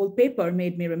 the whole paper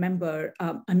made me remember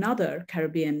another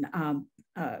Caribbean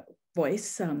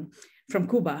voice from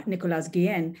Cuba, Nicolás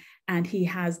Guillén, and he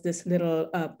has this little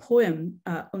poem,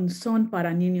 Un son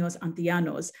para niños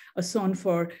antillanos, a song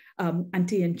for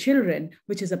Antillean children,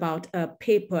 which is about a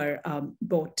paper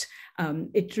boat.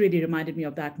 It really reminded me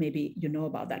of that. Maybe you know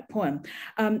about that poem.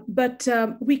 But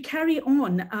we carry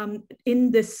on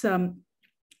in this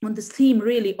on this theme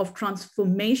really of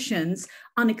transformations,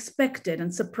 unexpected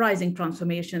and surprising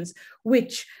transformations,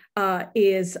 which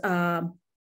is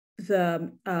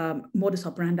the modus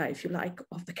operandi, if you like,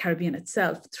 of the Caribbean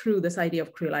itself through this idea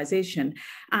of creolization.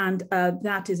 And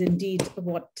that is indeed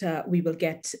what we will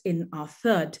get in our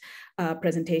third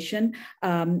presentation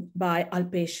by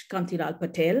Alpesh Kantilal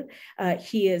Patel.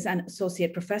 He is an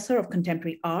associate professor of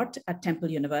contemporary art at Temple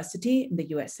University in the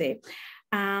USA,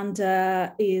 and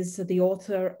is the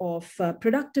author of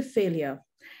Productive Failure,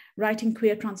 Writing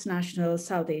Queer Transnational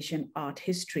South Asian Art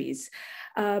Histories.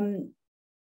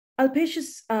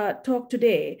 Alpesh's talk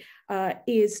today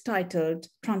is titled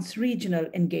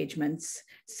Transregional Engagements,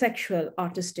 Sexual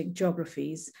Artistic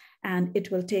Geographies, and it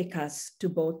will take us to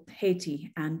both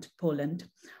Haiti and Poland.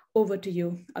 Over to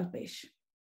you, Alpesh.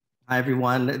 Hi,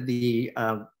 everyone. The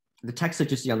text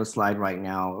that you see on the slide right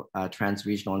now,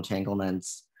 Transregional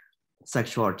Entanglements,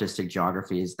 Sexual Artistic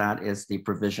Geographies, that is the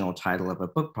provisional title of a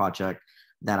book project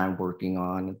that I'm working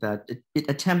on, that it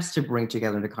attempts to bring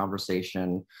together into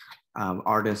conversation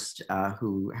artists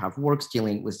who have works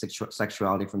dealing with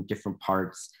sexuality from different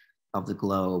parts of the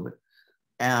globe.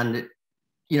 And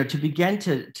to begin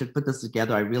to put this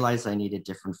together, I realized I needed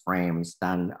different frames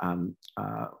than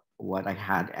what I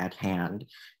had at hand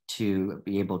to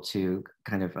be able to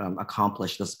kind of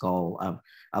accomplish this goal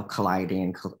of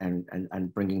colliding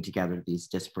and bringing together these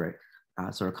disparate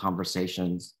sort of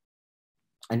conversations.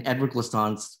 And Édouard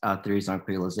Glissant's theories on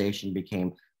creolization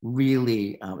became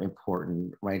really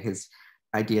important, right? His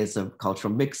ideas of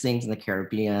cultural mixings in the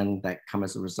Caribbean that come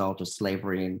as a result of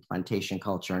slavery and plantation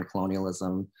culture and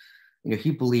colonialism. He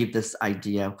believed this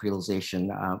idea of creolization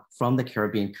from the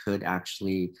Caribbean could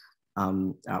actually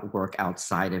work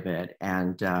outside of it.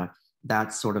 And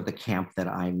that's sort of the camp that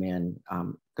I'm in.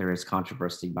 There is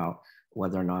controversy about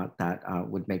whether or not that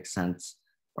would make sense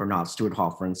or not. Stuart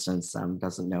Hall, for instance,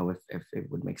 doesn't know if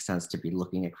it would make sense to be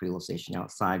looking at creolization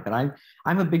outside, but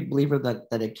I'm a big believer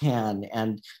that it can.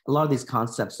 And a lot of these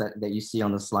concepts that you see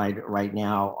on the slide right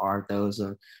now are those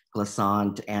of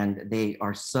Glissant, and they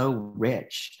are so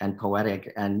rich and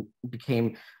poetic and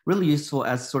became really useful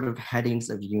as sort of headings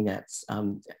of units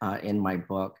in my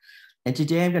book. And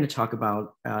today I'm going to talk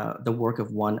about the work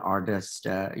of one artist,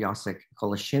 Jacek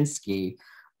Koleszyński,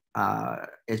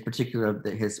 in particular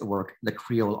his work, The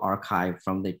Creole Archive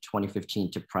from the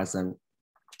 2015 to present,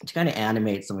 to kind of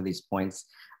animate some of these points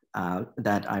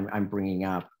that I'm bringing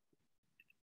up.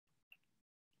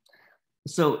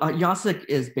 So Jacek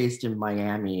is based in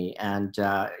Miami, and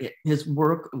his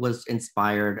work was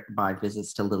inspired by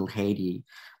visits to Little Haiti,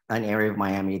 an area of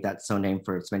Miami that's so named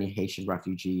for its many Haitian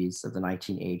refugees of the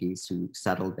 1980s who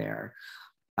settled there.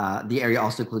 The area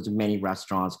also includes many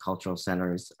restaurants, cultural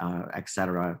centers,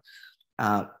 etc.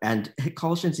 And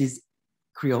Koleszyński's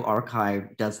Creole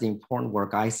Archive does the important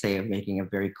work, I say, of making a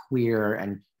very queer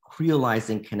and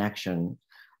creolizing connection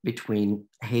between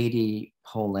Haiti,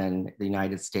 Poland, the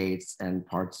United States, and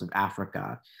parts of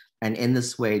Africa. And in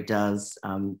this way does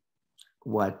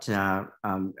what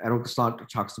Édouard Glissant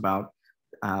talks about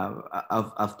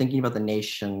of thinking about the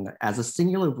nation as a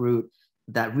singular root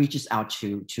that reaches out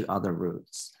to other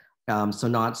roots. So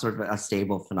not sort of a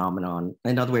stable phenomenon.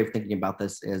 Another way of thinking about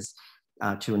this is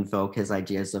to invoke his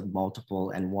ideas of multiple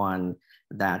and one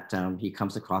that he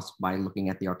comes across by looking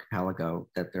at the archipelago,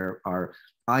 that there are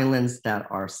islands that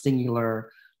are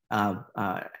singular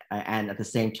and at the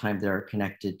same time they're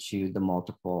connected to the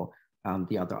multiple,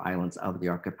 the other islands of the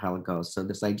archipelago. So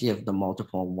this idea of the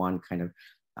multiple and one kind of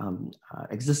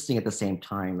existing at the same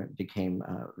time became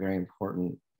very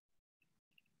important.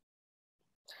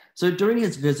 So during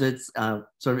his visits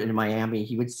sort of in Miami,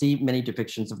 he would see many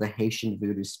depictions of the Haitian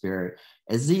voodoo spirit,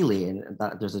 Azili, and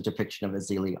there's a depiction of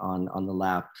Azili on the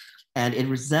left. And it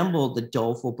resembled the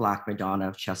doleful Black Madonna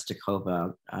of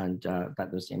Czestochowa, and that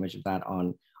there's the image of that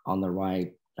on the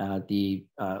right. The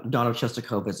Madonna of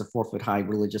Czestochowa is a 4-foot-high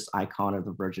religious icon of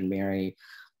the Virgin Mary,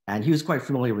 And he was quite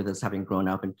familiar with this, having grown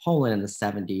up in Poland in the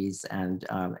 70s and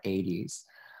 80s.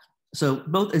 So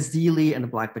both Azili and the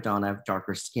Black Madonna have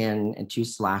darker skin and 2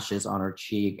 slashes on her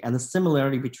cheek, and the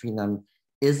similarity between them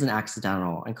isn't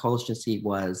accidental, and Koleshinsky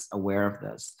was aware of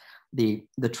this. The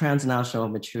transnational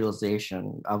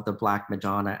materialization of the Black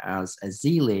Madonna as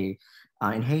Azili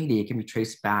in Haiti can be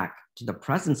traced back to the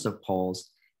presence of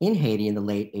Poles in Haiti in the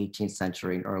late 18th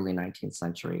century and early 19th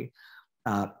century.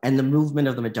 And the movement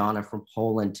of the Madonna from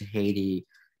Poland to Haiti,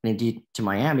 and indeed to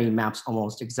Miami, maps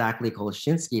almost exactly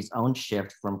Koleshinsky's own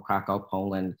shift from Krakow,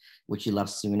 Poland, which he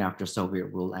left soon after Soviet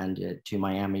rule ended, to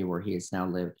Miami, where he has now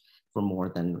lived for more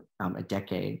than a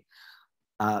decade.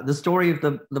 The story of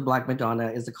the Black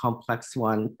Madonna is a complex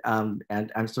one,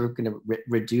 and I'm sort of going to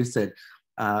reduce it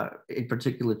in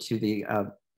particular to the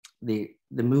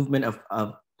movement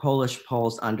of Polish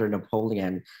Poles under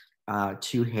Napoleon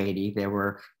to Haiti. They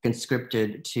were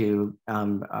conscripted to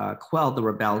quell the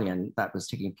rebellion that was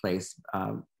taking place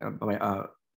by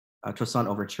Toussaint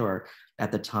Overture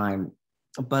at the time.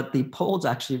 But the Poles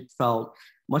actually felt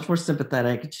much more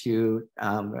sympathetic to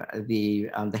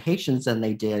the Haitians than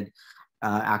they did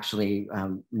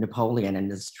Napoleon and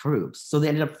his troops. So they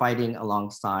ended up fighting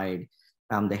alongside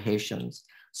the Haitians.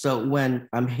 So when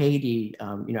Haiti,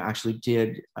 actually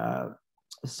did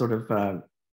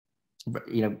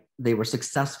they were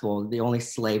successful, the only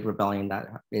slave rebellion that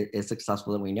is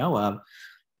successful that we know of,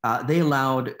 they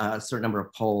allowed a certain number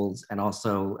of Poles and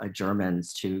also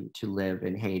Germans to live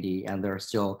in Haiti. And there are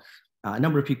still a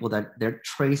number of people that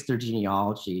trace their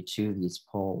genealogy to these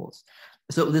Poles.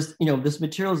 So this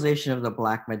materialization of the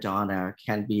Black Madonna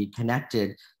can be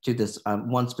connected to this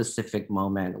one specific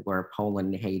moment where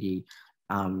Poland and Haiti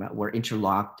were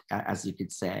interlocked, as you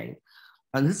could say.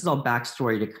 And this is all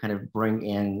backstory to kind of bring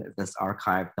in this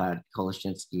archive that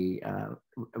Koleshinsky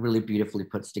really beautifully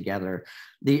puts together.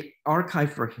 The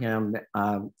archive for him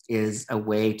is a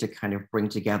way to kind of bring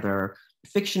together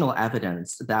fictional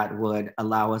evidence that would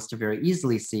allow us to very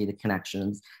easily see the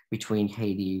connections between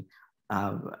Haiti,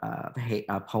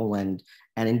 Poland,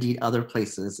 and indeed other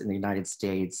places in the United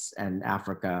States and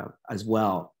Africa as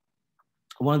well.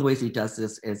 One of the ways he does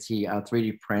this is he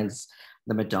 3D prints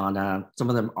the Madonna.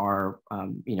 Some of them are,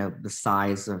 the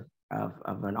size of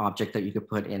an object that you could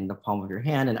put in the palm of your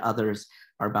hand, and others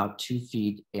are about 2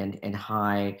 feet in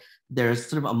high. There's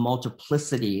sort of a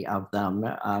multiplicity of them.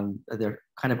 They're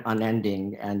kind of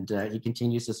unending, and he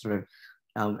continues to sort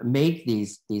of make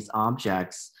these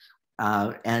objects.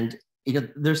 And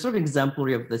they're sort of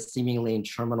exemplary of the seemingly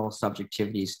interminable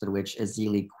subjectivities through which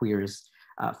Azili queers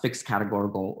fixed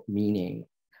categorical meaning.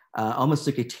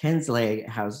 Omosuke Tinsley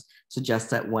suggests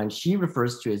that when she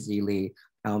refers to Azili,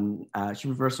 she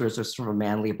refers to her as a sort of a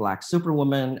manly Black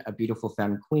superwoman, a beautiful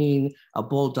femme queen, a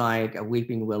bull dyke, a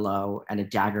weeping willow, and a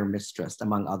dagger mistress,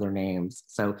 among other names.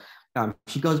 So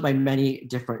she goes by many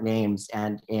different names,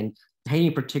 and in Haiti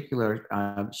in particular,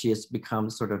 she has become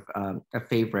sort of a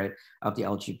favorite of the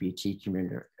LGBT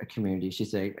community.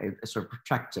 She's a sort of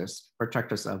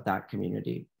protectress of that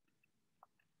community.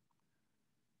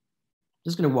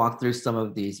 Just going to walk through some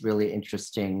of these really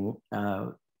interesting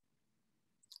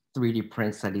 3D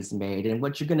prints that he's made. And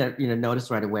what you're going to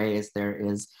notice right away is there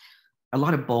is a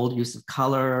lot of bold use of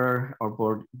color,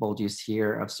 or bold use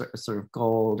here of sort of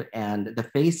gold, and the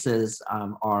faces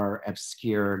are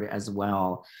obscured as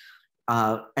well.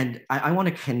 And I want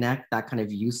to connect that kind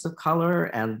of use of color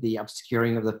and the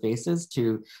obscuring of the faces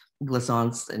to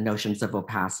Glissant's notions of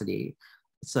opacity.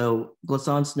 So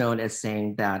Glissant's known as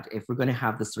saying that if we're going to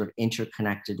have this sort of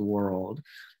interconnected world,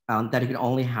 that it can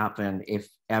only happen if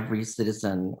every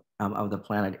citizen of the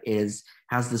planet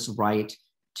has this right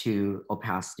to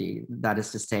opacity. That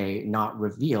is to say, not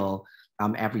reveal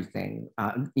everything.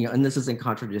 And this is in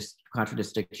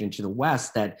contradistinction to the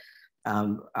West, that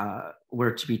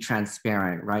we're to be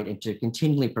transparent, right, and to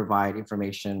continually provide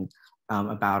information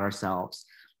about ourselves.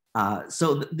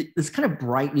 So this kind of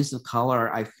bright use of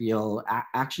color, I feel,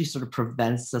 actually sort of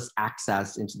prevents us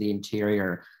access into the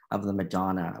interior of the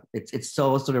Madonna. It's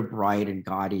so sort of bright and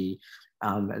gaudy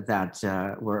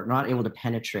that we're not able to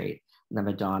penetrate the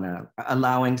Madonna,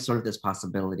 allowing sort of this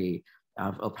possibility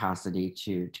of opacity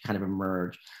to kind of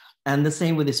emerge. And the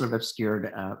same with these sort of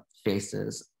obscured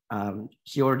faces.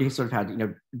 She already sort of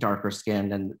had, darker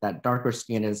skin, and that darker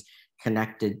skin is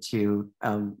connected to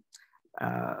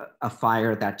a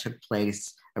fire that took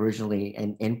place originally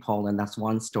in Poland. That's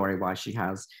one story why she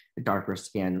has a darker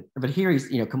skin. But here he's,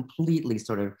 completely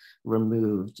sort of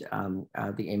removed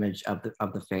the image of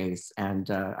the face. And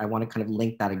I want to kind of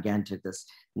link that again to this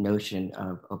notion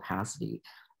of opacity.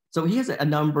 So he has a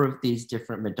number of these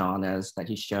different Madonnas that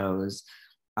he shows.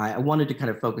 I wanted to kind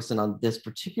of focus in on this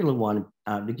particular one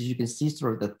because you can see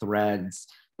sort of the threads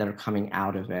that are coming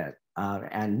out of it.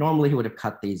 And normally he would have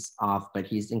cut these off, but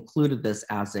he's included this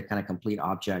as a kind of complete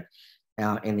object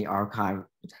in the archive.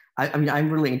 I mean, I'm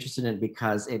really interested in it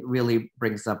because it really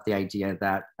brings up the idea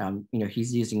that,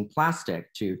 he's using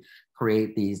plastic to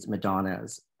create these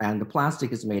Madonnas. And the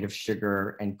plastic is made of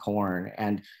sugar and corn.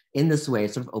 And in this way,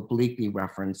 it sort of obliquely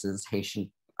references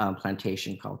Haitian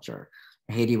plantation culture.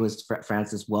 Haiti was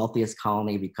France's wealthiest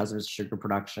colony because of its sugar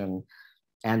production.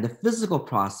 And the physical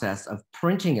process of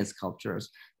printing its cultures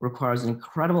requires an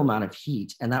incredible amount of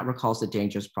heat. And that recalls the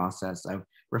dangerous process of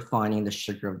refining the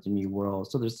sugar of the New World.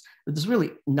 So there's this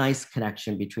really nice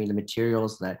connection between the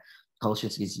materials that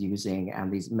cultures he's using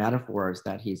and these metaphors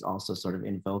that he's also sort of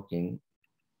invoking.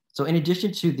 So in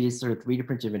addition to these sort of 3D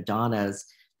printed Madonnas,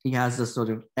 he has this sort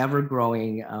of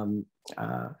ever-growing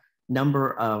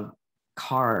number of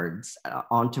cards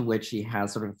onto which he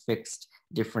has sort of fixed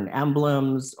different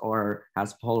emblems or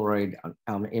has Polaroid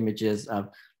images of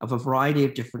a variety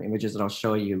of different images that I'll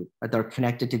show you that are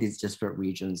connected to these disparate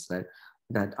regions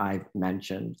that I've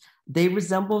mentioned. They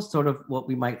resemble sort of what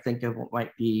we might think of what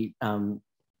might be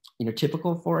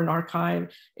typical for an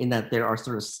archive, in that there are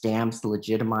sort of stamps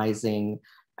legitimizing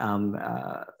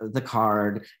the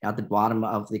card. At the bottom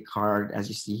of the card, as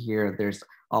you see here, there's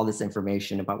all this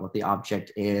information about what the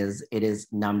object is. It is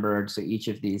numbered, so each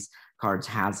of these cards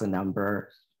has a number.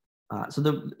 So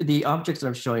the objects that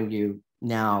I'm showing you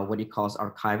now, what he calls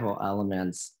archival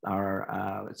elements,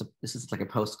 are, this is like a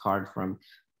postcard from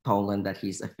Poland that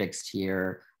he's affixed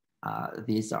here.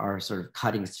 These are sort of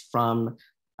cuttings from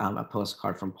a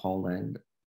postcard from Poland.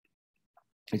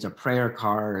 These are prayer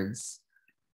cards,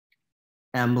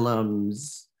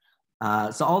 emblems.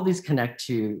 So all these connect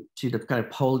to the kind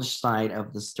of Polish side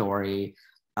of the story.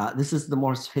 This is the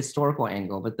more historical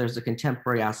angle, but there's a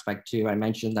contemporary aspect too. I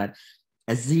mentioned that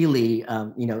Azili,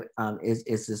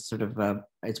 is this sort of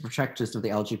it's a protectress of the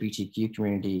LGBTQ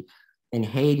community in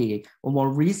Haiti. Well,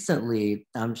 more recently,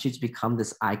 she's become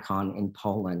this icon in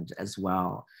Poland as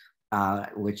well,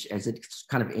 which is a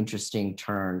kind of interesting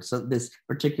turn. So this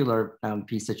particular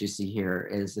piece that you see here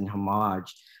is in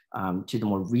homage to the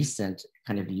more recent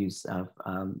kind of use of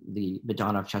the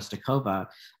Madonna of Czestochowa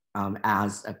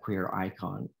as a queer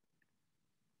icon.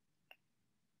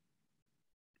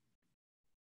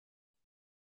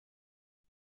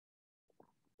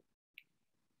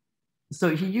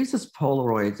 So he uses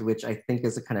Polaroids, which I think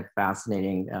is a kind of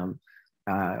fascinating,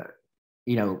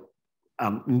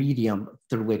 medium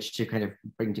through which to kind of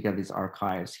bring together these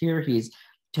archives. Here he's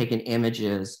taken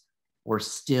images or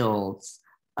stills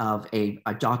of a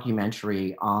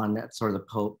documentary on sort of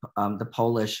the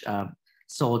Polish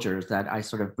soldiers that I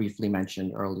sort of briefly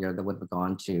mentioned earlier that would have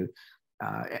gone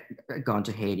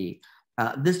to Haiti.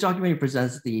 This documentary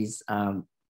presents these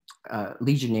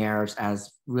legionnaires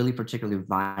as really particularly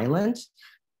violent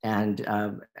and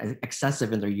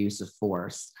excessive in their use of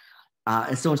force.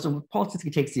 And so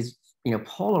Polsky takes these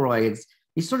Polaroids,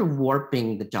 he's sort of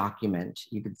warping the document,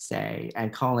 you could say,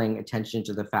 and calling attention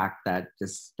to the fact that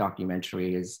this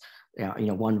documentary is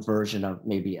one version of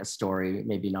maybe a story,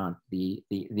 maybe not the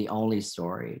only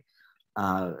story.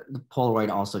 The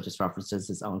Polaroid also just references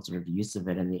his own sort of use of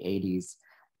it in the 80s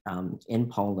in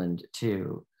Poland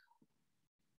too.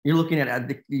 You're looking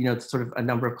at sort of a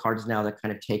number of cards now that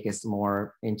kind of take us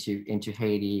more into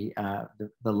Haiti.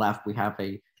 The left, we have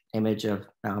a image of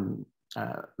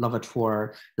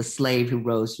Louverture, the slave who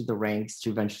rose through the ranks to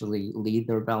eventually lead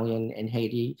the rebellion in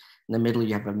Haiti. In the middle,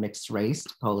 you have a mixed race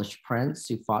Polish prince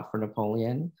who fought for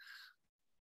Napoleon.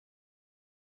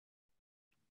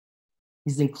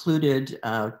 He's included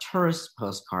tourist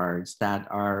postcards that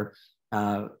are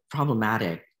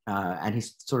problematic, and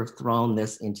he's sort of thrown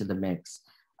this into the mix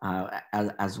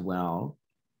as well.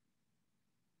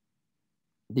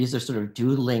 These are sort of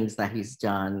doodlings that he's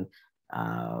done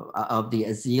of the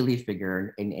Azili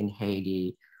figure in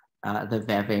Haiti, the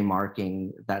Veve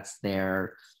marking that's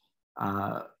there.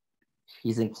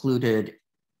 He's included,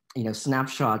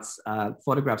 snapshots,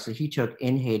 photographs that he took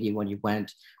in Haiti when he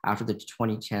went after the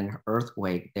 2010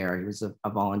 earthquake there. He was a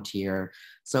volunteer.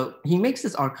 So he makes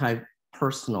this archive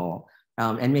personal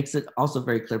and makes it also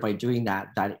very clear by doing that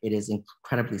it is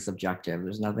incredibly subjective.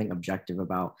 There's nothing objective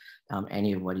about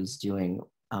any of what he's doing.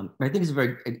 I think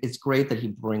it's great that he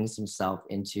brings himself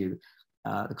into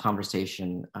the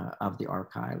conversation of the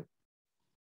archive.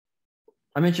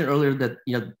 I mentioned earlier that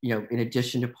in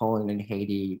addition to Poland and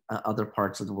Haiti, other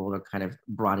parts of the world are kind of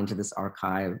brought into this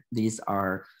archive. These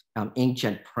are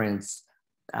inkjet prints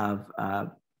of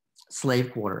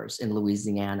slave quarters in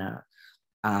Louisiana.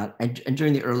 And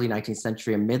during the early 19th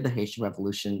century, amid the Haitian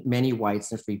Revolution, many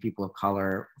whites and free people of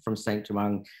color from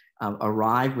Saint-Domingue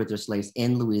arrived with their slaves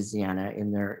in Louisiana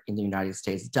in the United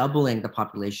States, doubling the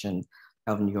population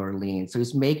of New Orleans. So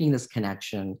he's making this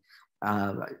connection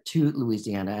to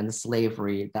Louisiana and the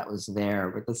slavery that was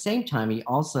there. But at the same time, he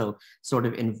also sort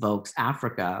of invokes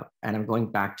Africa. And I'm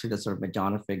going back to the sort of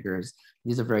Madonna figures.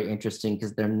 These are very interesting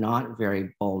because they're not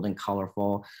very bold and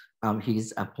colorful.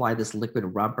 He's applied this liquid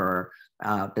rubber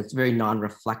that's very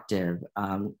non-reflective.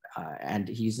 And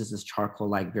he uses this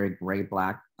charcoal-like, very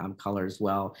gray-black color as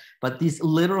well. But these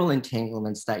literal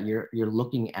entanglements that you're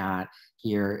looking at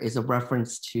here is a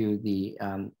reference to the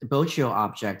Boccio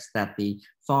objects that the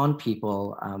Fon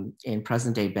people in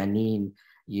present-day Benin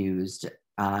used.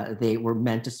 They were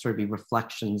meant to sort of be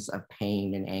reflections of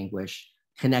pain and anguish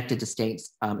connected to state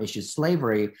issues,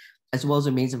 slavery, as well as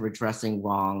a means of redressing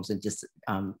wrongs and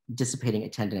dissipating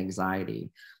attendant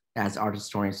anxiety, as art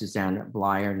historian Suzanne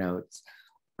Blyer notes.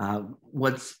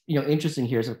 What's interesting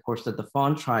here is, of course, that the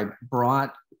Fon tribe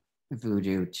brought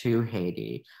voodoo to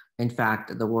Haiti. In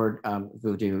fact, the word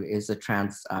voodoo is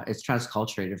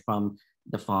transculturated from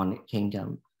the Fon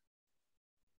kingdom.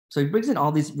 So he brings in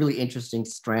all these really interesting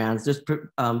strands. There's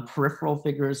peripheral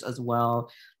figures as well,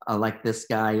 like this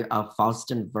guy,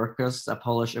 Faustin Verkus, a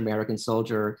Polish-American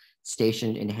soldier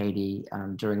stationed in Haiti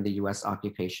during the US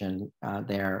occupation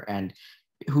there, and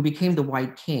who became the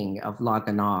White King of La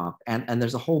Gonave. And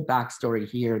there's a whole backstory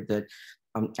here that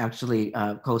actually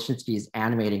Koleshinsky is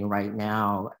animating right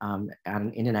now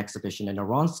in an exhibition in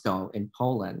Oronsko in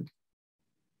Poland.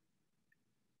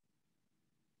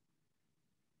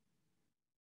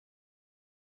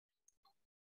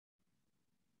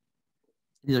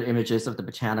 These are images of the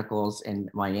botanicals in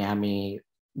Miami,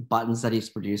 buttons that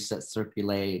he's produced that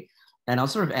circulate. And I'll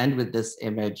sort of end with this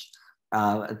image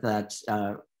that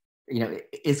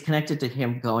is connected to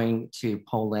him going to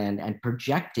Poland and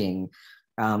projecting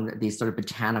these sort of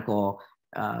botanical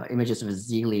images of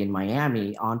Azili in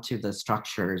Miami onto the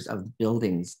structures of the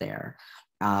buildings there.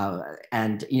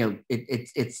 And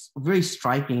it's very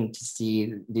striking to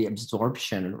see the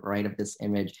absorption, right, of this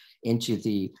image into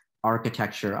the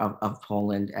architecture of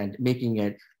Poland, and making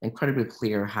it incredibly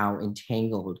clear how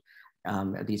entangled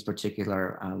these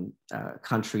particular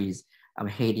countries,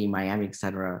 Haiti, Miami, et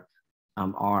cetera,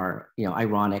 are,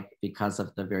 ironic because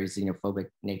of the very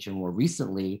xenophobic nature more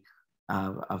recently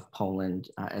of Poland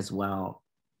as well.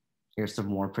 Here's some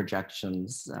more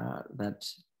projections that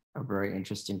are very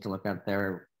interesting to look at.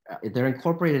 They're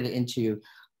incorporated into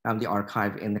the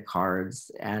archive in the cards.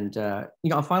 And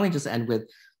I'll finally just end with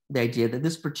the idea that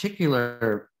this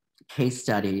particular case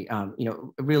study,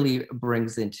 really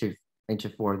brings into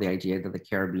fore the idea that the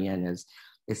Caribbean is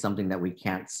something that we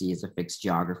can't see as a fixed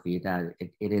geography, that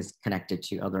it is connected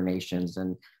to other nations,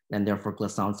 and therefore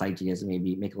Glissant's ideas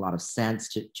maybe make a lot of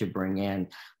sense to bring in.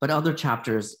 But other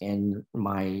chapters in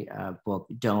my book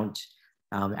don't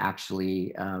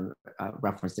actually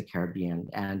reference the Caribbean,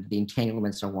 and the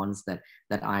entanglements are ones that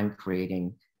I'm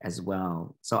creating as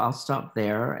well. So I'll stop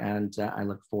there, and I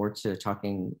look forward to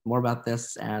talking more about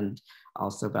this and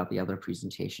also about the other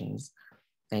presentations.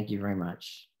 Thank you very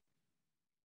much.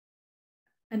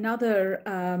 Another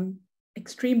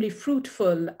extremely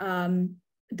fruitful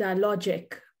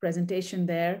dialogic presentation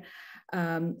there.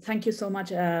 Thank you so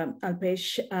much,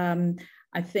 Alpesh.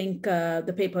 I think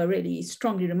the paper really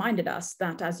strongly reminded us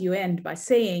that, as you end by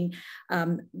saying,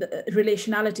 the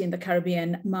relationality in the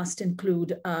Caribbean must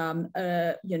include,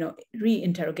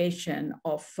 reinterrogation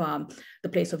of the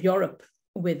place of Europe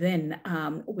within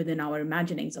our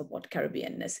imaginings of what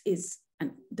Caribbeanness is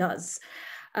and does.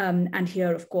 And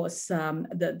here, of course,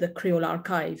 the Creole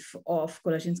archive of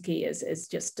Koleshinsky is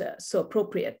just so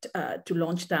appropriate to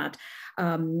launch that,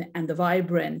 and the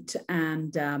vibrant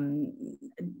and,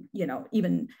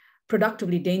 even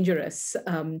productively dangerous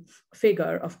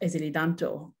figure of Ezili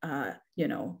Danto,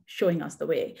 showing us the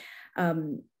way.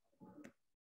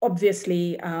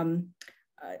 Obviously,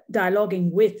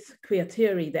 dialoguing with queer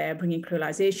theory there, bringing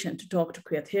creolization to talk to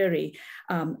queer theory,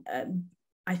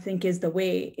 I think is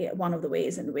one of the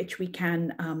ways in which we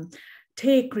can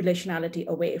take relationality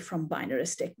away from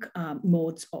binaristic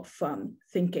modes of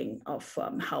thinking of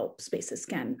how spaces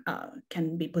can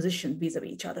be positioned vis-a-vis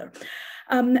each other.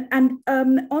 And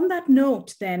on that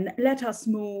note, then, let us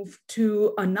move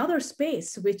to another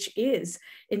space, which is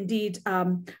indeed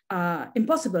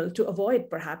impossible to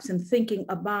avoid, perhaps, in thinking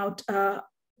about a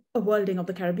worlding of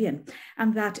the Caribbean,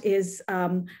 and that is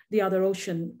the other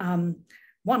ocean,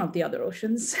 one of the other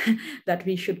oceans that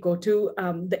we should go to,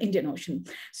 the Indian Ocean.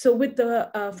 So with the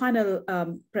final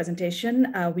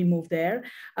presentation, we move there.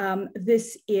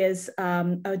 This is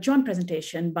a joint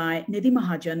presentation by Nidhi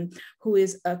Mahajan, who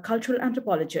is a cultural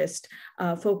anthropologist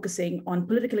focusing on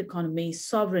political economy,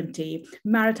 sovereignty,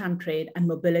 maritime trade, and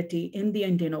mobility in the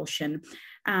Indian Ocean.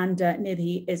 And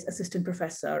Nidhi is assistant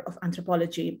professor of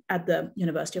anthropology at the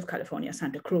University of California,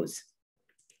 Santa Cruz.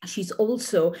 She's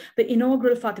also the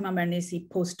inaugural Fatima Mernissi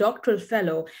postdoctoral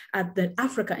fellow at the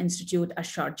Africa Institute at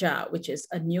Sharjah, which is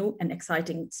a new and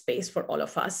exciting space for all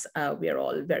of us. We are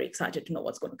all very excited to know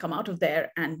what's going to come out of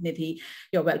there. And Nidhi,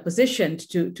 you're well positioned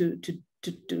to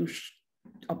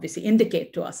obviously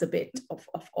indicate to us a bit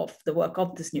of the work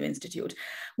of this new institute.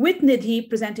 With Nidhi,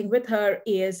 presenting with her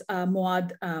is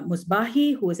Moad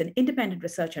Musbahi, who is an independent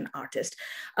researcher and artist,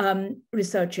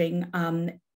 researching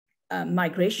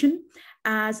migration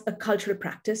as a cultural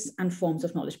practice and forms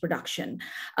of knowledge production.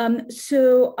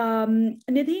 Nidhi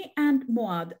and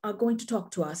Moad are going to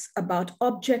talk to us about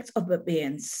objects of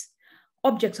abeyance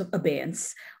on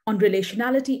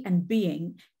relationality and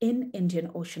being in Indian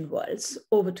Ocean worlds.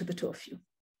 Over to the two of you.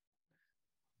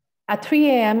 At 3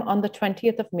 a.m. on the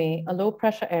 20th of May, a low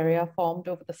pressure area formed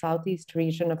over the southeast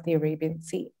region of the Arabian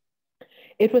Sea.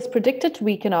 It was predicted to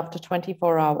weaken after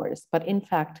 24 hours, but in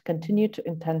fact continued to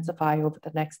intensify over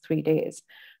the next 3 days,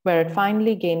 where it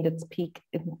finally gained its peak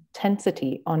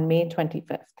intensity on May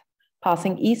 25th,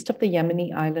 passing east of the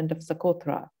Yemeni island of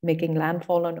Socotra, making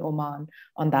landfall on Oman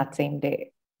on that same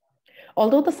day.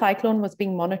 Although the cyclone was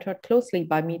being monitored closely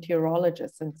by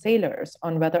meteorologists and sailors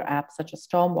on weather apps such as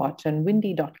Stormwatch and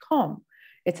windy.com,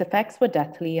 its effects were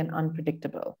deathly and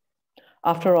unpredictable.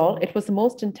 After all, it was the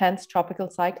most intense tropical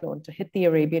cyclone to hit the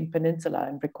Arabian Peninsula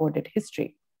in recorded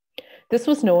history. This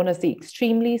was known as the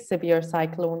extremely severe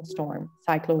cyclone storm,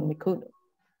 Cyclone Mikunu.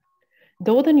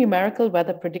 Though the numerical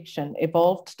weather prediction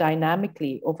evolved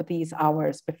dynamically over these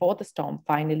hours before the storm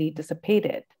finally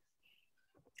dissipated,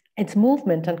 its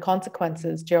movement and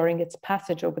consequences during its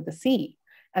passage over the sea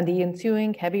and the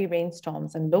ensuing heavy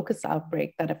rainstorms and locust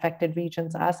outbreak that affected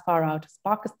regions as far out as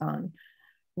Pakistan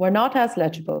were not as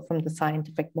legible from the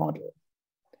scientific model.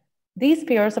 These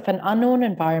fears of an unknown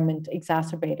environment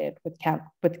exacerbated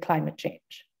with climate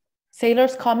change.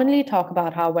 Sailors commonly talk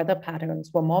about how weather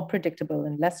patterns were more predictable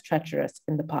and less treacherous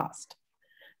in the past.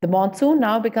 The monsoon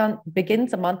now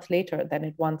begins a month later than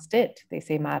it once did, they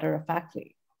say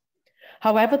matter-of-factly.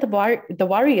 However, the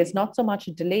worry is not so much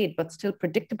a delayed but still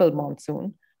predictable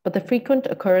monsoon, but the frequent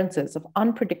occurrences of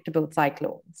unpredictable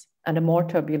cyclones and a more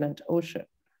turbulent ocean.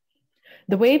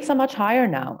 The waves are much higher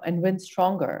now and wind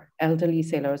stronger, elderly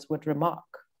sailors would remark.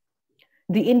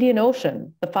 The Indian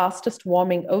Ocean, the fastest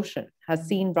warming ocean, has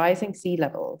seen rising sea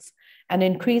levels and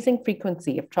increasing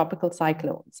frequency of tropical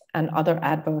cyclones and other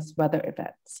adverse weather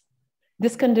events.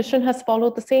 This condition has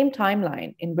followed the same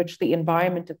timeline in which the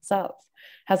environment itself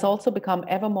has also become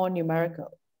ever more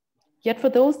numerical. Yet for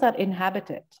those that inhabit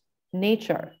it,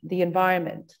 nature, the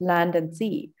environment, land and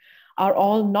sea are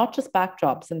all not just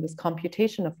backdrops in this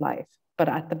computation of life, but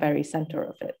at the very center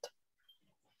of it.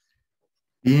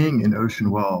 Being in ocean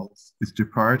worlds is to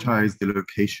prioritize the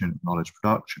location of knowledge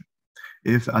production.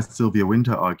 If, as Sylvia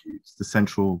Wynter argues, the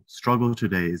central struggle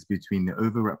today is between the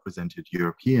overrepresented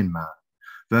European man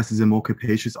versus a more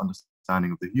capacious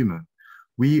understanding of the human,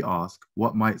 we ask,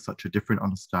 what might such a different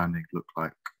understanding look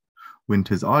like?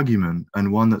 Wynter's argument,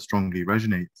 and one that strongly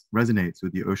resonates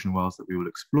with the ocean worlds that we will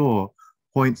explore,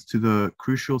 points to the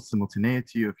crucial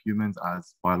simultaneity of humans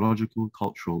as biological,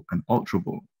 cultural, and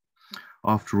alterable.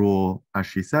 After all, as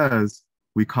she says,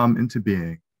 we come into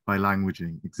being by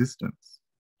languaging existence.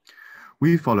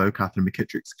 We follow Catherine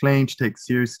McKittrick's claim to take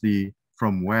seriously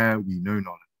from where we know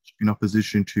knowledge in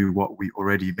opposition to what we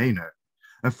already may know,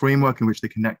 a framework in which the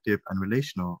connective and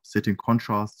relational sit in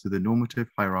contrast to the normative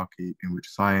hierarchy in which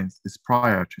science is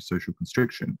prior to social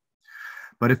constriction.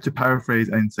 But if to paraphrase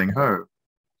Aung San Suu Kyi,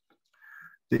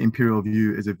 the imperial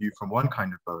view is a view from one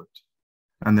kind of boat,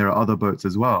 and there are other boats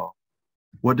as well.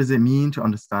 What does it mean to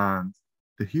understand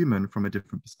the human from a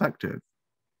different perspective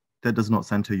that does not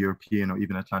center European or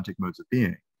even Atlantic modes of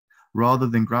being, rather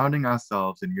than grounding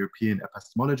ourselves in European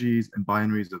epistemologies and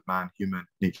binaries of man, human,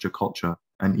 nature, culture,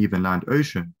 and even land,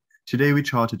 ocean? Today we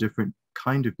chart a different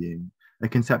kind of being, a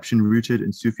conception rooted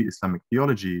in Sufi Islamic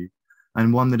theology,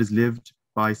 and one that is lived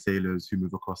by sailors who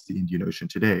move across the Indian Ocean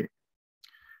today.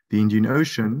 The Indian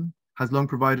Ocean has long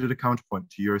provided a counterpoint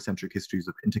to Eurocentric histories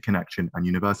of interconnection and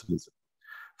universalism.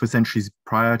 For centuries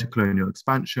prior to colonial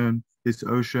expansion, this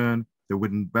ocean, the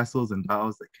wooden vessels and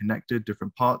dhows that connected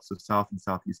different parts of South and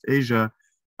Southeast Asia,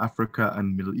 Africa,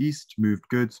 and Middle East, moved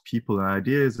goods, people, and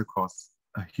ideas across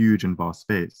a huge and vast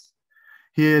space.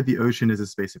 Here, the ocean is a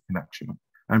space of connection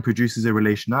and produces a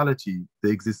relationality that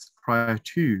exists prior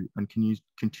to and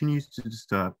continues to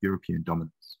disturb European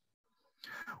dominance.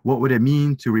 What would it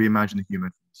mean to reimagine the human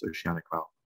from this oceanic realm?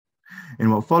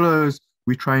 In what follows,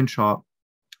 we try and chart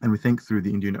and we think through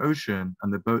the Indian Ocean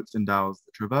and the boats and dhows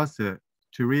that traverse it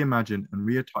to reimagine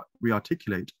and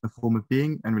rearticulate a form of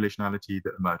being and relationality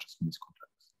that emerges from this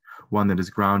context, one that is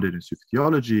grounded in Sufi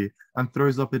theology and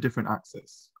throws up a different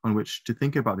axis on which to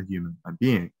think about the human and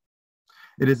being.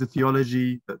 It is a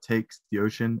theology that takes the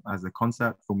ocean as a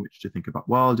concept from which to think about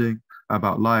worlding,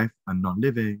 about life and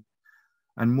non-living,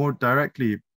 and more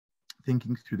directly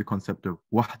thinking through the concept of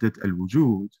wahdat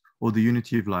al-wujud, or the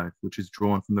unity of life, which is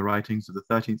drawn from the writings of the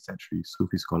 13th century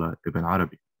Sufi scholar Ibn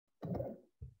Arabi.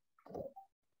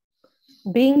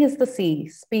 Being is the sea,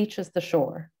 speech is the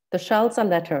shore. The shells are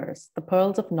letters, the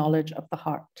pearls of knowledge of the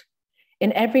heart.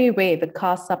 In every wave, it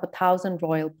casts up 1,000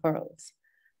 royal pearls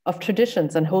of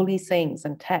traditions and holy sayings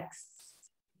and texts.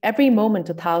 Every moment,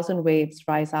 1,000 waves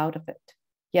rise out of it,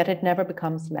 yet it never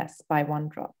becomes less by one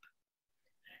drop.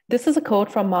 This is a quote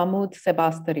from Mahmud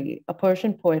Sebastari, a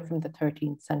Persian poet from the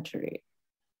 13th century.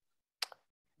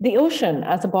 The ocean,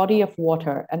 as a body of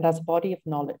water and as a body of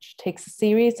knowledge, takes a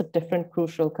series of different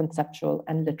crucial conceptual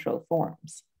and literal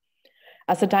forms.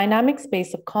 As a dynamic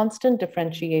space of constant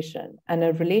differentiation and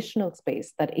a relational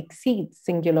space that exceeds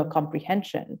singular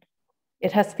comprehension,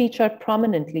 it has featured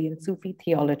prominently in Sufi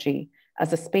theology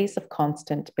as a space of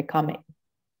constant becoming.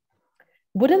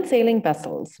 Wooden sailing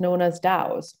vessels, known as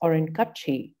dhows, or in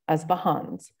Kutchi as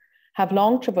vahans, have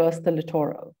long traversed the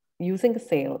littoral, using a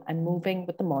sail and moving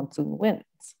with the monsoon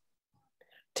winds.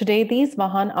 Today, these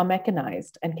vahan are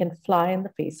mechanized and can fly in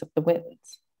the face of the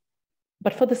winds.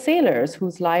 But for the sailors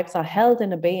whose lives are held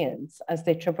in abeyance as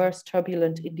they traverse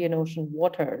turbulent Indian Ocean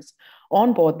waters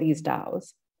on board these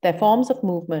dhows, their forms of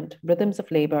movement, rhythms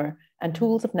of labor, and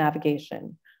tools of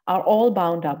navigation are all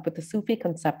bound up with the Sufi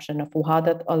conception of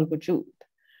wahadat al-wujud,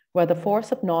 where the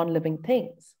force of non-living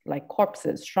things, like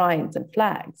corpses, shrines, and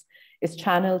flags, is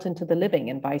channeled into the living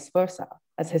and vice versa,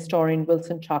 as historian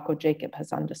Wilson Chaco Jacob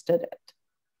has understood it.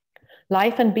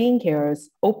 Life and being here is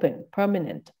open,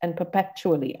 permanent, and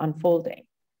perpetually unfolding,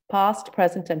 past,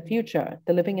 present, and future,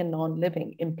 the living and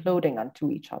non-living imploding onto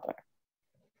each other.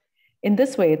 In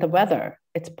this way, the weather,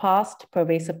 its past,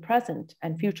 pervasive present,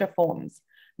 and future forms,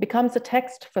 becomes a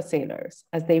text for sailors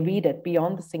as they read it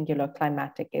beyond the singular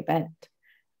climatic event.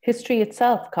 History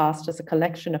itself cast as a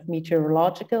collection of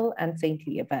meteorological and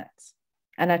saintly events.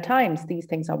 And at times, these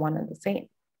things are one and the same.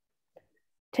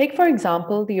 Take, for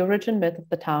example, the origin myth of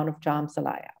the town of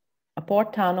Jamsalaya, a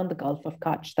port town on the Gulf of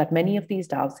Kutch that many of these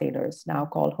dhow sailors now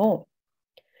call home.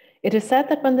 It is said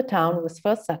that when the town was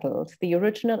first settled, the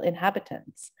original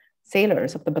inhabitants,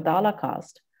 sailors of the Badala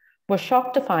caste, were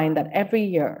shocked to find that every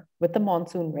year, with the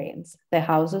monsoon rains, their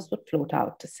houses would float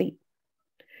out to sea.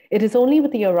 It is only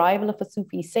with the arrival of a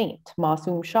Sufi saint,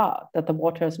 Masoom Shah, that the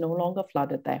waters no longer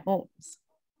flooded their homes.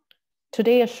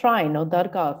 Today, a shrine or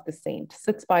dargah of the saint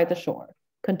sits by the shore,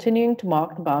 continuing to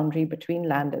mark the boundary between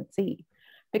land and sea,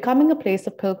 becoming a place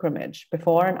of pilgrimage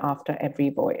before and after every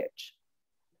voyage.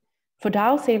 For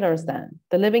dhow sailors then,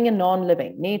 the living and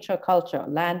non-living, nature, culture,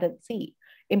 land and sea,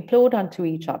 implode onto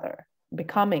each other,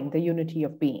 becoming the unity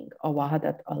of being, or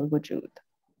wahadat al-wujud.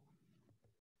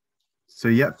 So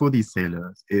yet for these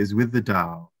sailors, it is with the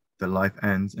dhow that life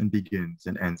ends and begins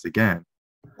and ends again.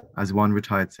 As one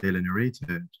retired sailor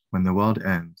narrated, when the world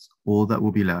ends, all that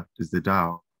will be left is the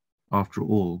dhow. After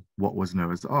all, what was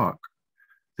Noah's Ark?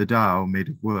 The dhow, made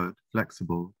of wood,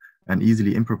 flexible, and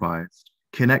easily improvised,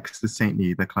 connects the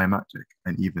saintly, the climatic,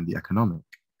 and even the economic.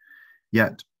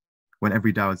 Yet, when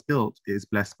every dhow is built, it is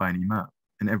blessed by an imam,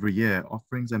 and every year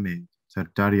offerings are made to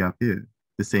Darya Pir,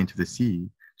 the saint of the sea,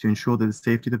 to ensure that the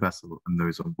safety of the vessel and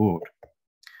those on board.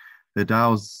 The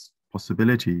dhow's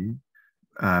possibility,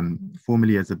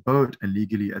 formally as a boat and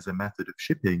legally as a method of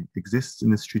shipping, exists in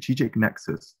the strategic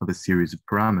nexus of a series of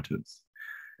parameters.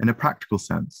 In a practical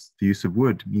sense, the use of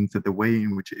wood means that the way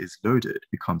in which it is loaded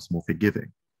becomes more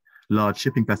forgiving. Large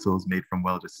shipping vessels made from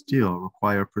welded steel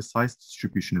require a precise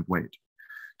distribution of weight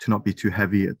to not be too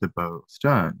heavy at the bow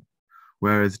stern,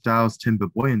 whereas dhow's timber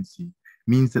buoyancy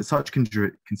means that such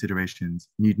considerations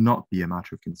need not be a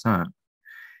matter of concern.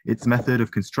 Its method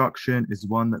of construction is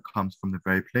one that comes from the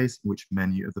very place in which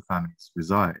many of the families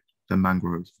reside, the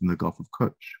mangroves from the Gulf of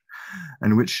Kutch,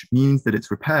 and which means that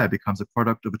its repair becomes a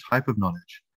product of a type of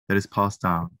knowledge that is passed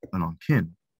down along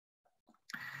kin.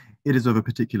 It is of a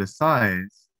particular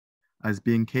size, as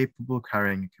being capable of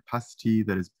carrying a capacity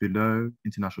that is below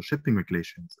international shipping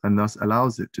regulations and thus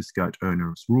allows it to skirt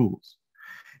onerous rules.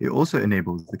 It also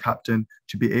enables the captain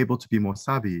to be able to be more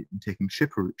savvy in taking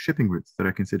shipping routes that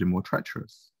are considered more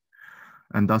treacherous,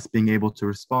 and thus being able to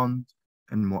respond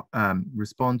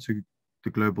to the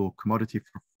global commodity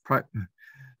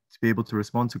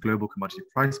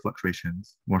price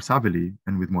fluctuations more savvily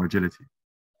and with more agility.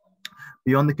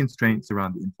 Beyond the constraints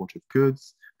around the import of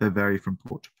goods that vary from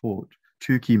port to port,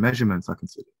 two key measurements are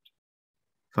considered.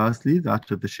 Firstly, that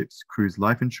of the ship's crew's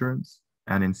life insurance,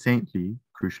 and in saintly,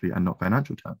 crucially and not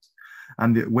financial terms,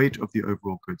 and the weight of the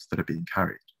overall goods that are being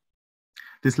carried.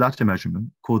 This latter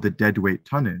measurement, called the deadweight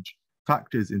tonnage,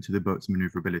 factors into the boat's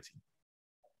maneuverability.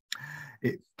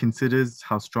 It considers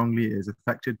how strongly it is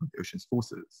affected by the ocean's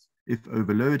forces. If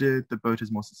overloaded, the boat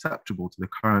is more susceptible to the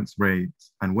currents,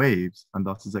 rains, and waves, and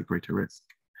thus is at greater risk.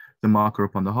 The marker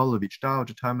upon the hull of each dhow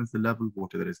determines the level of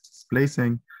water that is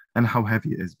displacing and how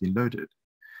heavy it is being loaded.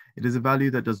 It is a value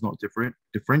that does not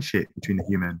differentiate between the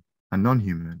human and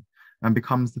non-human, and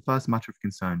becomes the first matter of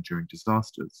concern during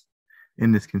disasters.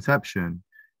 In this conception,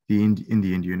 in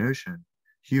the Indian Ocean,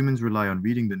 humans rely on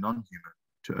reading the non-human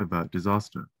to avert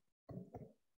disaster.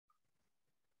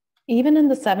 Even in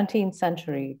the 17th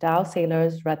century, dhow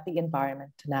sailors read the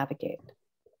environment to navigate.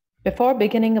 Before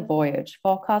beginning a voyage,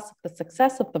 forecasts of the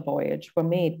success of the voyage were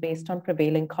made based on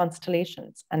prevailing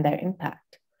constellations and their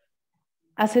impact.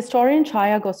 As historian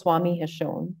Chaya Goswami has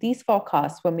shown, these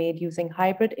forecasts were made using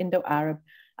hybrid Indo-Arab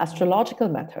astrological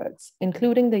methods,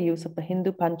 including the use of the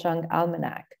Hindu Panchang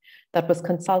almanac that was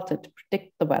consulted to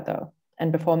predict the weather,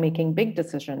 and before making big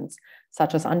decisions,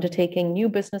 such as undertaking new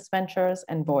business ventures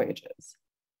and voyages.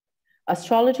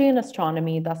 Astrology and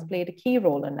astronomy thus played a key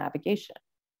role in navigation.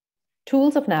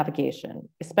 Tools of navigation,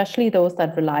 especially those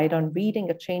that relied on reading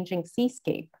a changing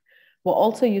seascape, were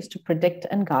also used to predict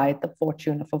and guide the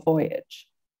fortune of a voyage.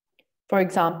 For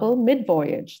example,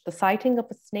 mid-voyage, the sighting of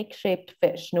a snake-shaped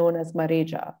fish known as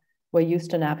mareja were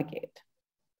used to navigate.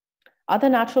 Other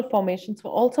natural formations were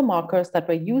also markers that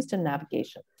were used in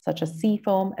navigation, such as sea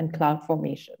foam and cloud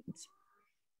formations.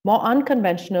 More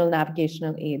unconventional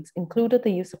navigational aids included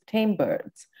the use of tame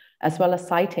birds, as well as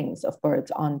sightings of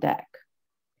birds on deck.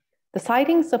 The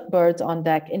sightings of birds on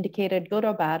deck indicated good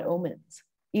or bad omens,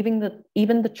 even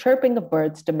the chirping of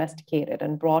birds domesticated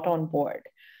and brought on board,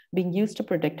 being used to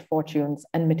predict fortunes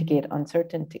and mitigate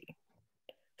uncertainty.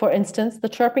 For instance, the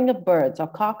chirping of birds or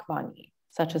kakvani,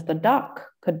 such as the duck,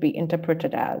 could be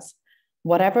interpreted as,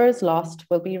 whatever is lost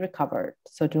will be recovered,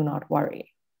 so do not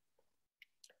worry.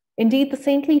 Indeed, the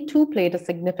saintly too played a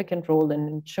significant role in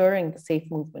ensuring the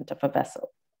safe movement of a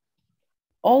vessel.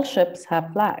 All ships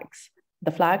have flags,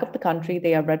 the flag of the country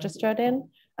they are registered in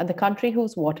and the country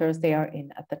whose waters they are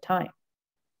in at the time.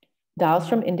 Dhows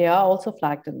from India are also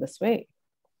flagged in this way,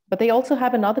 but they also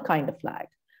have another kind of flag,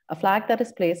 a flag that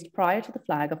is placed prior to the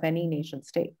flag of any nation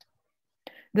state.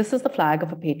 This is the flag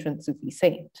of a patron Sufi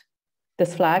saint.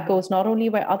 This flag goes not only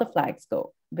where other flags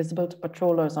go, visible to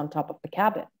patrollers on top of the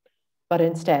cabin, but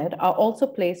instead are also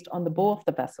placed on the bow of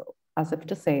the vessel, as if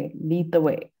to say, lead the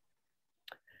way.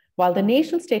 While the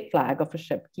nation state flag of a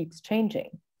ship keeps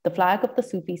changing, the flag of the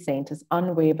Sufi saint is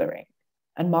unwavering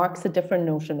and marks a different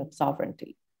notion of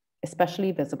sovereignty,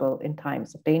 especially visible in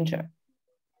times of danger.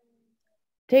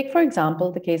 Take, for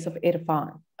example, the case of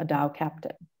Irfan, a dhow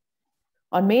captain.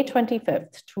 On May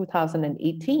 25th,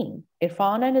 2018,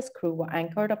 Irfan and his crew were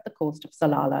anchored off the coast of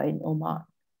Salalah in Oman.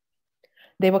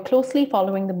 They were closely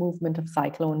following the movement of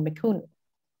Cyclone Mikunu.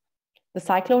 The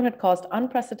cyclone had caused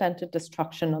unprecedented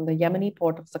destruction on the Yemeni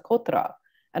port of Socotra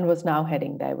and was now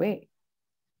heading their way.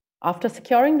 After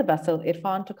securing the vessel,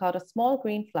 Irfan took out a small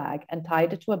green flag and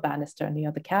tied it to a banister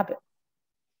near the cabin.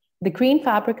 The green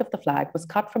fabric of the flag was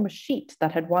cut from a sheet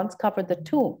that had once covered the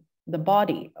tomb, the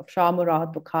body of Shah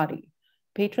Murad Bukhari,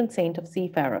 patron saint of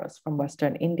seafarers from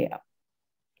Western India.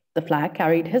 The flag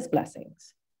carried his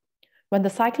blessings. When the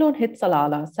cyclone hit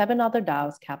Salalah, 7 other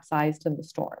dhows capsized in the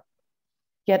storm.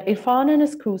 Yet Irfan and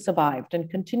his crew survived and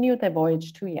continued their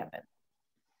voyage to Yemen.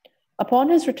 Upon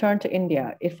his return to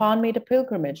India, Irfan made a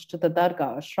pilgrimage to the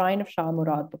Dargah, shrine of Shah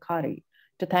Murad Bukhari,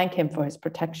 to thank him for his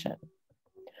protection.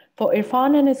 For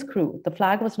Irfan and his crew, the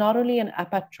flag was not only an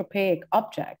apotropaic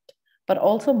object, but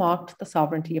also marked the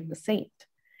sovereignty of the saint,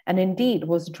 and indeed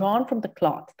was drawn from the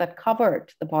cloth that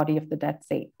covered the body of the dead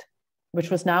saint,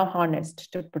 which was now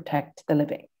harnessed to protect the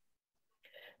living.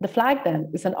 The flag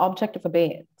then is an object of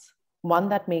abeyance, one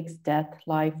that makes death,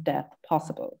 life, death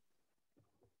possible.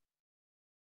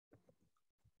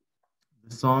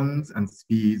 The songs and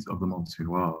speeds of the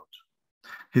monsoon world.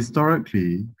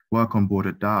 Historically, work on board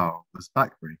a dhow was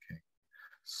backbreaking.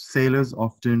 Sailors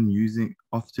often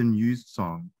used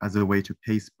song as a way to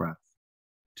pace breath,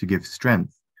 to give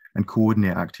strength and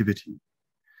coordinate activity.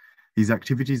 These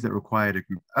activities that required a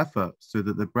group effort so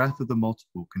that the breath of the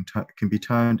multiple can be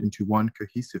turned into one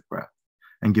cohesive breath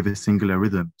and give a singular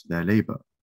rhythm to their labor.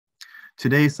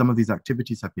 Today, some of these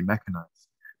activities have been mechanized,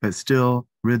 but still,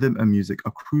 rhythm and music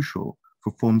are crucial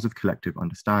for forms of collective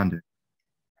understanding.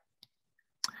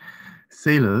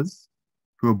 Sailors,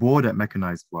 who are bored at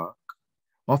mechanized work,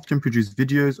 often produce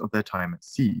videos of their time at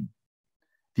sea.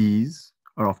 These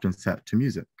are often set to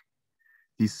music.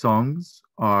 These songs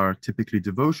are typically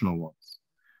devotional ones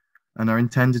and are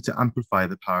intended to amplify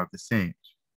the power of the saint,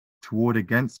 to ward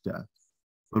against death,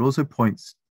 but also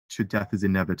points to death's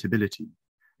inevitability,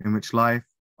 in which life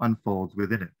unfolds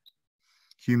within it,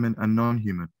 human and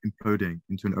non-human imploding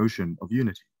into an ocean of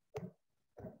unity.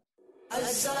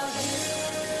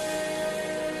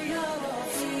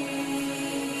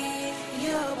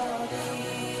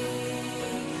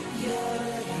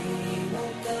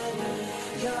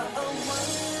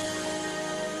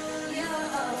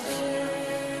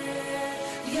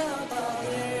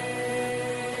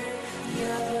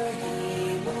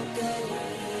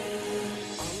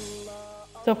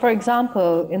 So for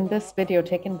example, in this video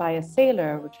taken by a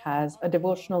sailor, which has a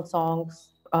devotional song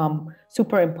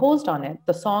superimposed on it,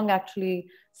 the song actually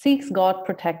seeks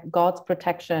God's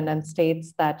protection and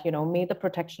states that, may the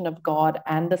protection of God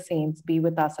and the saints be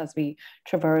with us as we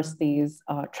traverse these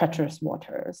treacherous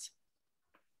waters.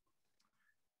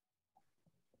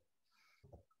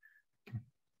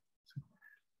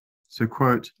 So,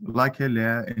 quote, like a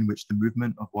lyre in which the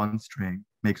movement of one string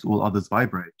makes all others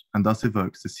vibrate and thus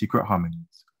evokes the secret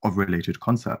harmonies of related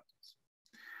concepts.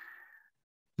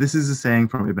 This is a saying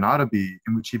from Ibn Arabi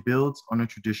in which he builds on a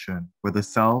tradition where the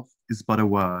self is but a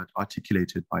word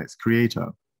articulated by its creator.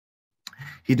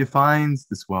 He defines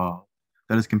this world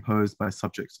that is composed by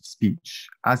subjects of speech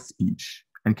as speech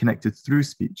and connected through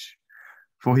speech,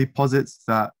 for he posits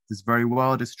that this very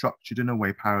world is structured in a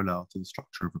way parallel to the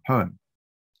structure of a poem.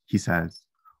 He says,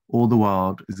 all the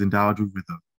world is endowed with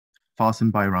rhythm,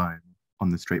 fastened by rhyme on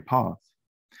the straight path.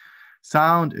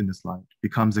 Sound in this light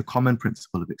becomes a common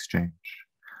principle of exchange,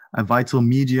 a vital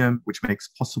medium which makes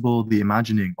possible the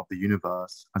imagining of the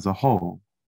universe as a whole,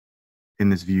 in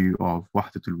this view of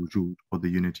wahdatul wujud, or the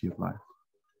unity of life.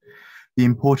 The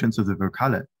importance of the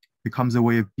vocalic becomes a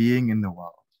way of being in the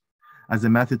world, as a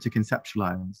method to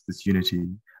conceptualize this unity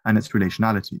and its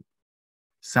relationality.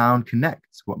 Sound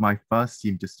connects what might first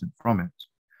seem distant from it,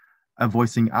 a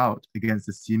voicing out against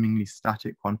the seemingly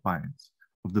static confines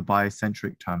of the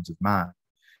biocentric terms of man,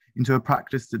 into a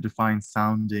practice that defines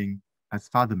sounding as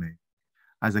fathoming,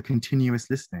 as a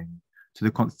continuous listening to the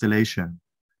constellation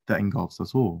that engulfs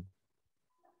us all.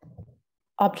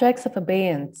 Objects of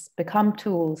abeyance become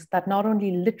tools that not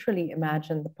only literally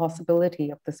imagine the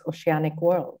possibility of this oceanic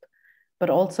world,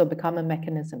 but also become a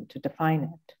mechanism to define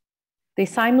it. They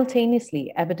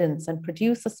simultaneously evidence and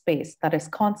produce a space that is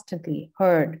constantly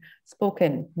heard,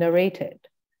 spoken, narrated.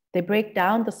 They break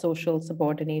down the social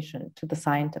subordination to the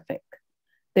scientific.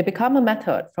 They become a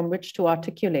method from which to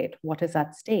articulate what is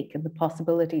at stake in the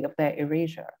possibility of their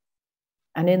erasure.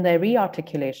 And in their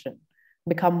rearticulation,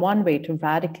 become one way to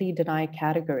radically deny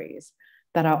categories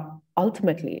that are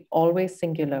ultimately always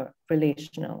singular,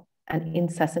 relational, and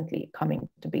incessantly coming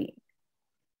to be.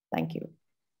 Thank you.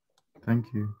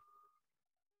 Thank you.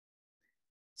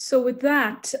 So with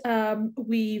that,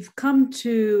 we've come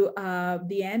to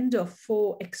the end of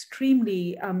 4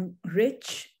 extremely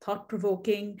rich,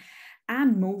 thought-provoking,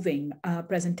 and moving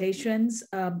presentations.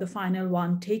 The final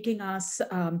one taking us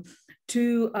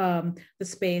to the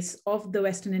space of the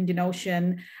Western Indian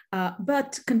Ocean,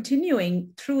 but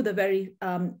continuing through the very,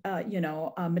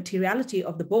 materiality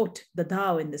of the boat, the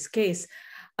dhow in this case,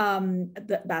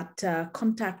 that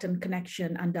contact and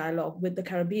connection and dialogue with the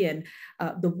Caribbean,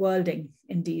 the worlding,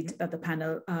 indeed, that the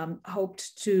panel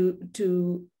hoped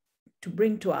to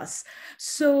bring to us.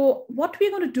 So what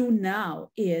we're going to do now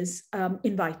is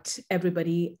invite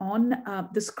everybody on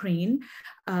the screen.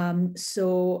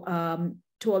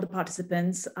 To all the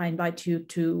participants, I invite you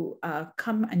to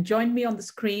come and join me on the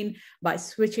screen by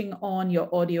switching on your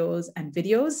audios and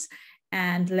videos,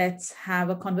 and let's have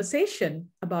a conversation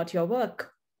about your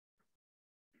work.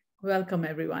 Welcome,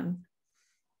 everyone.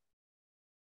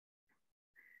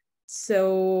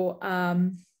 So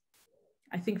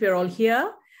I think we're all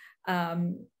here.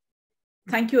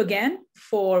 Thank you again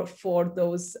for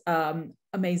those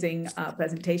amazing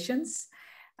presentations.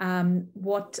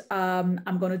 What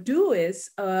I'm going to do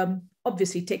is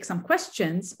obviously take some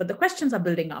questions, but the questions are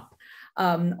building up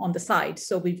on the side.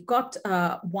 So we've got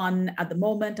one at the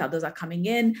moment, others are coming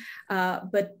in,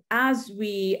 but as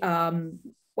we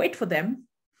wait for them,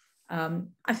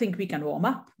 I think we can warm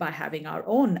up by having our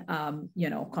own,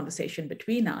 conversation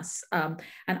between us. And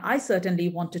I certainly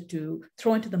wanted to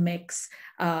throw into the mix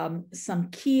some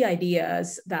key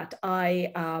ideas that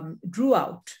I drew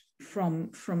out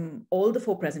from all the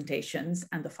 4 presentations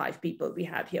and the 5 people we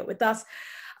have here with us.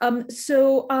 I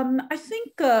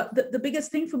think the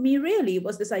biggest thing for me really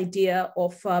was this idea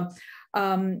of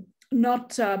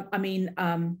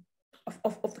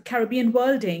of the Caribbean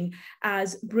worlding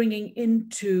as bringing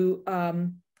into,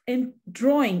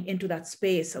 drawing into that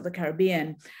space of the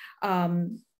Caribbean,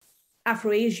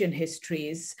 Afro-Asian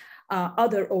histories,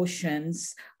 other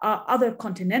oceans, other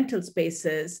continental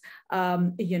spaces,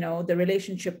 the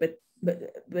relationship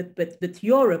with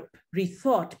Europe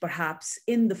rethought perhaps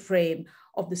in the frame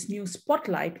of this new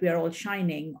spotlight we are all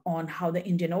shining on how the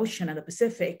Indian Ocean and the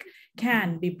Pacific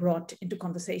can be brought into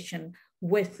conversation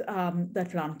with the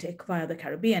Atlantic via the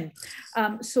Caribbean.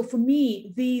 So for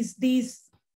me, these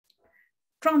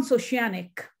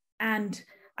transoceanic and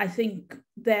I think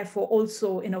therefore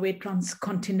also in a way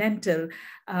transcontinental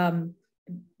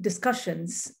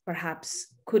discussions perhaps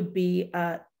could be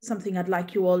something I'd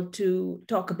like you all to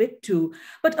talk a bit to.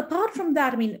 But apart from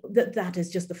that, I mean, that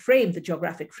is just the frame, the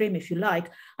geographic frame, if you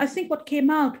like. I think what came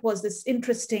out was this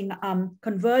interesting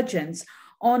convergence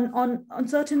on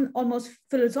certain almost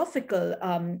philosophical,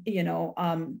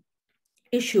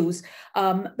 issues,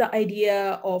 the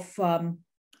idea of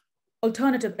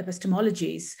alternative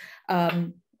epistemologies,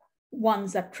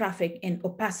 ones that traffic in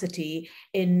opacity,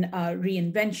 in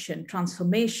reinvention,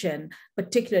 transformation,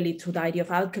 particularly through the idea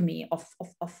of alchemy, of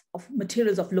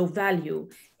materials of low value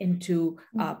into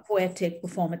poetic,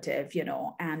 performative,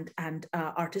 and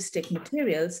artistic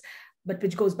materials, but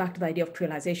which goes back to the idea of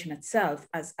realization itself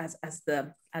as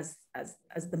the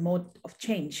mode of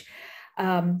change.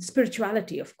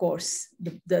 Spirituality, of course,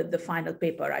 the final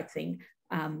paper, I think,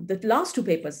 the last 2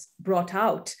 papers brought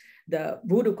out the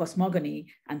voodoo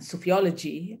cosmogony and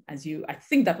Sophiology, I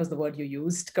think that was the word you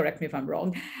used, correct me if I'm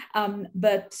wrong.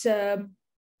 But the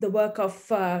work of,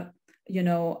 the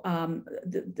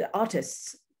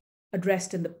artists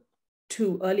addressed in the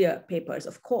 2 earlier papers,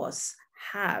 of course,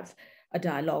 have a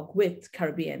dialogue with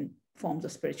Caribbean forms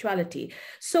of spirituality.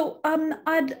 So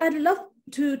I'd love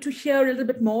to hear a little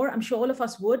bit more, I'm sure all of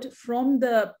us would, from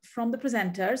the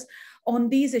presenters on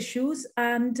these issues.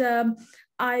 And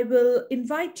I will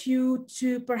invite you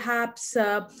to perhaps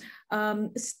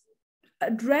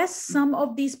address some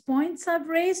of these points I've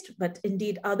raised, but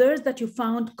indeed others that you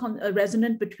found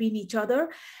resonant between each other.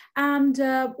 And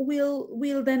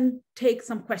we'll then take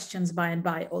some questions by and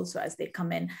by also as they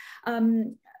come in.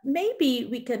 Maybe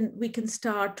we can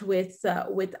start with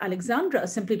Alexandra,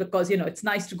 simply because it's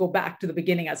nice to go back to the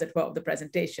beginning, as it were, of the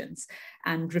presentations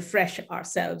and refresh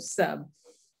ourselves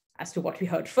as to what we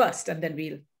heard first, and then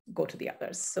we'll go to the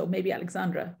others. So maybe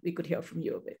Alexandra, we could hear from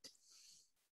you a bit.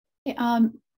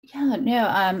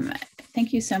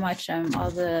 Thank you so much. All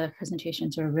the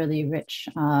presentations were really rich,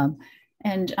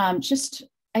 and just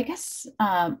I guess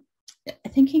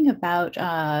thinking about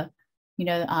I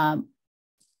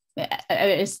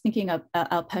was thinking of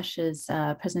Alpesh's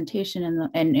presentation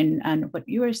and what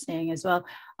you were saying as well,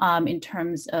 in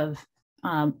terms of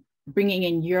bringing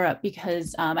in Europe,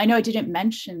 because I know I didn't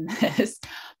mention this,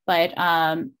 but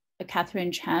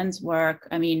Catherine Chan's work,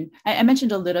 I mean, I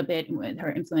mentioned a little bit with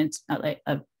her influence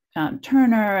of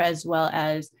Turner, as well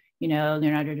as,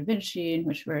 Leonardo da Vinci, in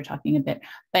which we were talking a bit,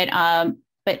 but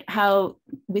how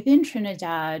within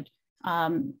Trinidad,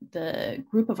 the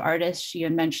group of artists she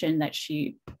had mentioned that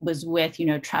she was with,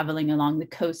 traveling along the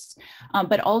coast,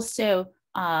 but also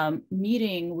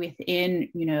meeting within,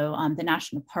 the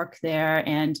national park there,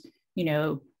 and,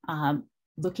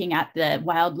 looking at the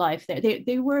wildlife there.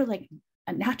 They were like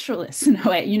a naturalist in a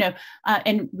way,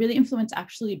 and really influenced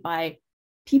actually by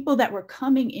people that were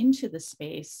coming into the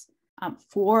space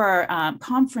for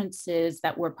conferences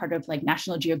that were part of like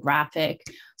National Geographic.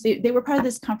 So they were part of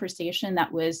this conversation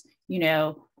that was,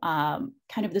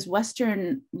 kind of this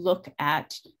Western look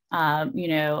at,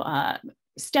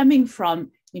 stemming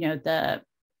from,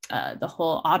 the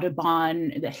whole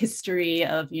Audubon, the history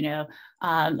of,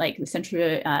 like the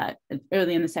century,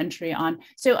 early in the century on.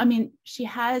 So, I mean, she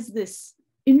has this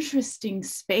interesting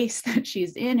space that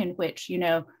she's in which,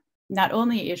 not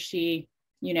only is she,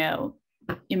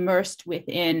 immersed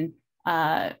within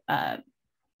the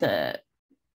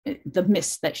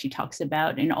myths that she talks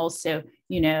about, and also,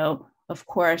 of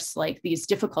course, like these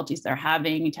difficulties they're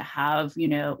having to have,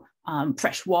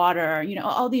 fresh water,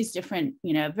 all these different,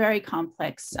 very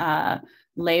complex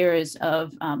layers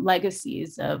of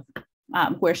legacies of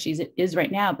where she is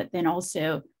right now, but then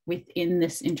also within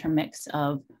this intermix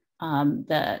of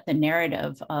the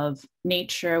narrative of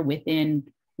nature within,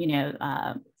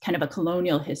 kind of a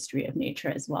colonial history of nature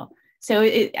as well. So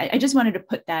I just wanted to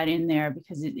put that in there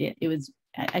because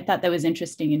I thought that was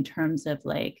interesting in terms of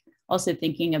like also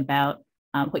thinking about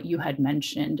what you had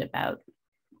mentioned about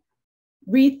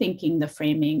rethinking the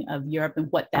framing of Europe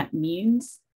and what that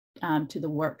means to the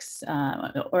works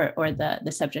or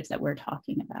the subjects that we're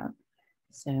talking about.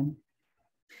 So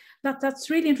that's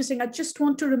really interesting. I just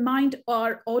want to remind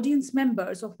our audience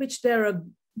members, of which there are a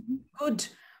good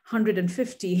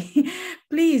 150,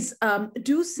 please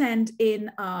do send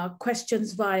in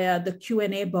questions via the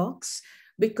Q&A box,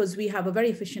 because we have a very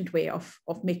efficient way of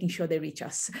making sure they reach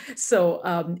us.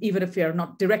 So even if you're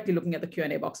not directly looking at the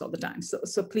Q&A box all the time.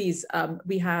 So please,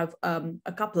 we have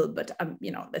a couple, but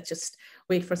let's just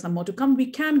wait for some more to come.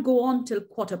 We can go on till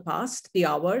 1/4 the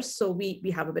hour, so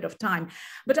we have a bit of time.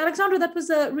 But Alexandra, that was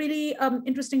a really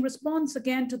interesting response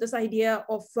again to this idea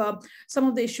of some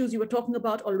of the issues you were talking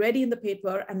about already in the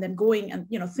paper, and then going and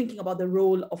thinking about the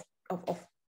role of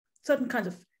certain kinds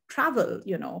of travel,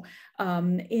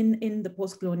 in the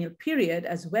post-colonial period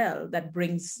as well, that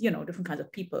brings, different kinds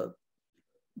of people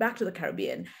back to the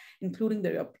Caribbean, including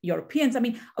the Europeans. I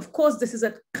mean, of course, this is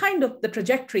a kind of the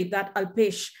trajectory that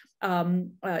Alpesh,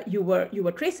 you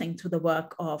were tracing to the work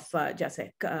of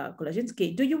Jacek Kulaczynski.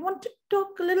 Do you want to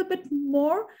talk a little bit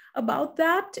more about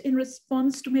that in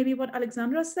response to maybe what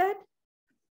Alexandra said?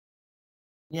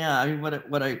 Yeah, I mean,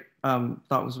 what I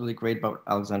thought was really great about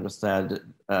Alexandra said,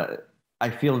 I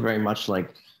feel very much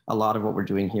like a lot of what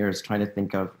we're doing here is trying to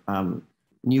think of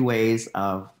new ways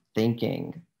of thinking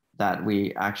that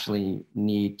we actually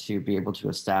need to be able to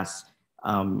assess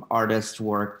artists'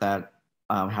 work that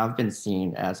have been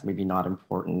seen as maybe not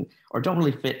important or don't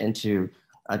really fit into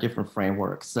a different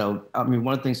framework. So, I mean,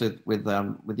 one of the things with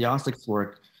Jacek's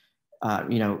work,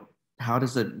 how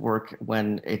does it work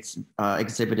when it's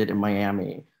exhibited in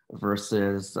Miami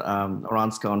versus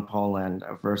Oransko in Poland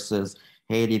versus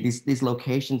Haiti? These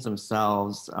locations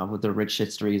themselves, with their rich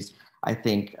histories, I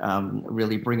think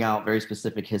really bring out very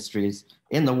specific histories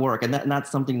in the work, and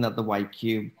that's something that the White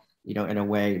Cube, in a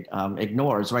way,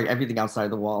 ignores. Right, everything outside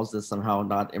the walls is somehow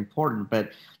not important,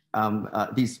 but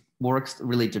these works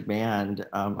really demand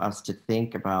us to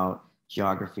think about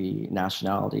geography,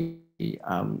 nationality,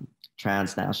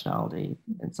 transnationality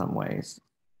in some ways.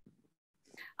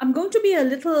 I'm going to be a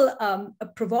little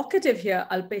provocative here,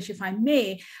 Alpesh, if I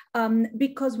may,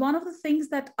 because one of the things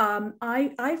that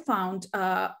I found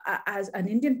as an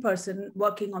Indian person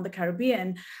working on the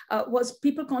Caribbean was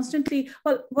people constantly,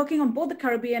 working on both the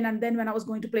Caribbean and then when I was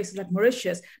going to places like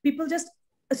Mauritius, people just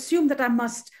assume that I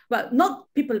must, not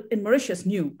people in Mauritius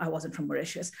knew I wasn't from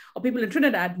Mauritius, or people in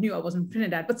Trinidad knew I wasn't from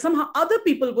Trinidad, but somehow other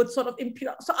people would sort of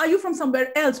impute, so are you from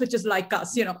somewhere else which is like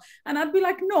us, And I'd be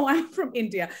like, no, I'm from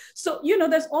India. So,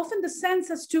 there's often the sense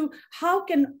as to how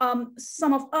can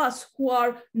some of us who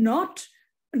are not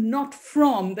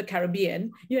from the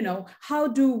Caribbean, how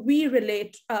do we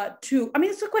relate to, I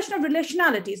mean, it's a question of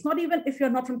relationality. It's not even if you're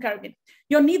not from Caribbean.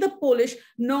 You're neither Polish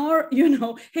nor,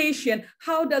 Haitian.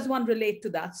 How does one relate to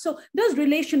that? So does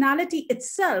relationality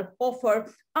itself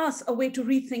offer us a way to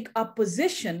rethink our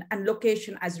position and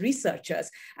location as researchers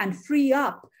and free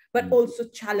up, but also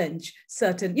challenge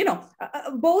certain,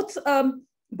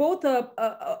 both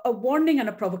a warning and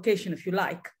a provocation, if you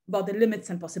like, about the limits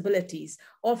and possibilities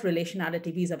of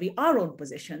relationality vis-a-vis our own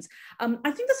positions.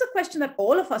 I think that's a question that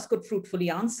all of us could fruitfully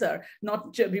answer.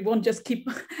 We won't just keep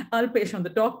Alpesh on the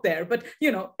dock there, but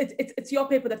it's your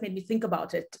paper that made me think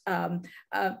about it.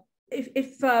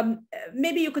 If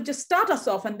maybe you could just start us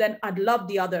off, and then I'd love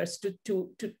the others to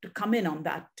come in on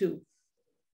that too.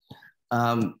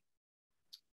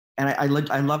 And I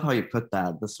love how you put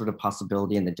that, the sort of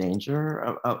possibility and the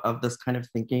danger of this kind of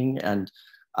thinking. And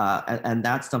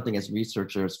that's something as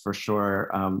researchers, for sure,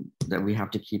 that we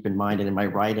have to keep in mind. And in my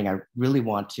writing, I really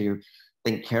want to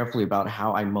think carefully about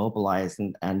how I mobilize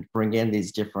and bring in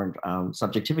these different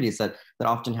subjectivities that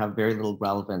often have very little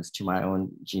relevance to my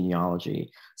own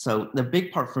genealogy. So the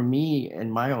big part for me in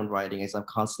my own writing is I'm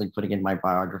constantly putting in my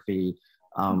biography,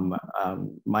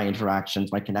 my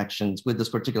interactions, my connections with this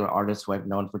particular artist who I've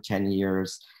known for 10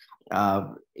 years.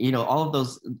 All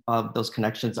of those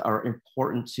connections are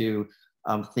important to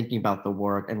thinking about the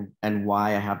work and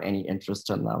why I have any interest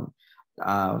in them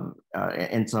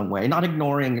in some way, not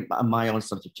ignoring my own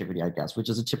subjectivity, I guess, which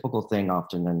is a typical thing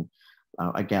often in,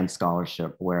 again,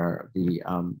 scholarship, where the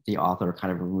author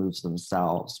kind of removes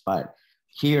themselves. But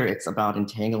here it's about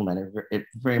entanglement. It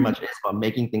very much is about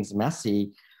making things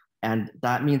messy. And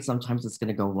that means sometimes it's going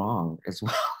to go wrong as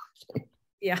well.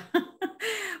 Yeah.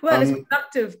 Well,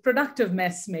 it's productive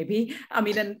mess, maybe. I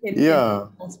mean, in a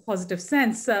positive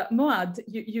sense. Moad,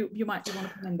 you might want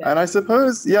to comment there. And I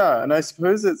suppose,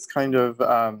 it's kind of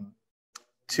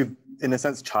to, in a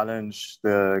sense, challenge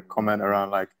the comment around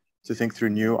like to think through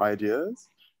new ideas.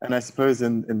 And I suppose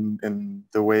in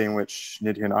the way in which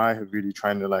Nidhi and I have really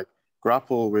trying to like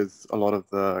grapple with a lot of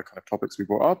the kind of topics we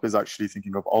brought up is actually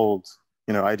thinking of old,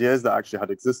 ideas that actually had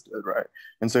existed, right?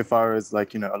 And so far as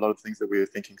like, a lot of things that we were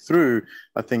thinking through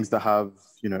are things that have,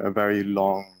 a very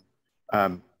long,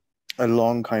 a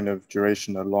long kind of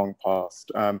duration, a long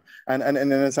past. And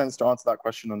in a sense, to answer that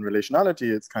question on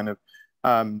relationality, it's kind of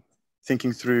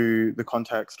thinking through the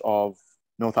context of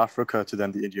North Africa to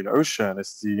then the Indian Ocean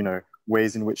as the,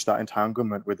 ways in which that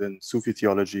entanglement within Sufi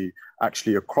theology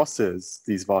actually crosses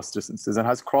these vast distances and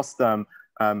has crossed them,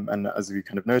 and as we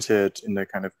kind of noted, in the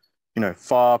kind of,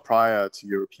 far prior to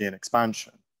European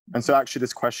expansion. And so actually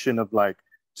this question of like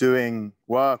doing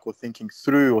work or thinking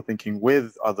through or thinking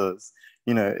with others,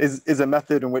 is a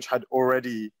method in which had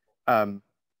already,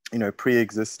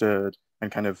 pre-existed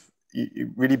and kind of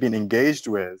really been engaged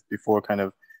with before kind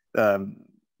of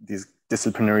these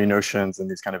disciplinary notions and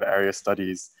these kind of area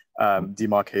studies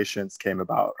demarcations came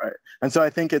about, right? And so I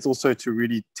think it's also to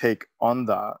really take on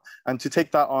that and to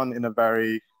take that on in a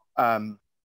very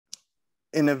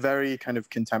kind of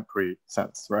contemporary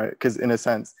sense, right? Because in a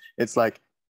sense, it's like,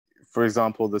 for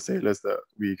example, the sailors that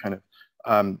we kind of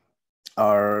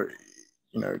are,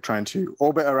 trying to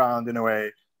orbit around in a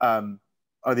way,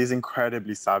 are these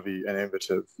incredibly savvy and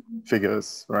innovative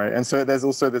figures, right? And so there's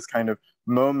also this kind of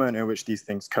moment in which these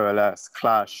things coalesce,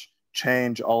 clash,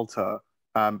 change, alter.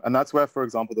 And that's where, for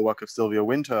example, the work of Sylvia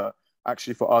Wynter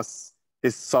actually for us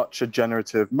is such a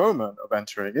generative moment of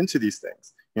entering into these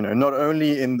things. Not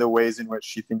only in the ways in which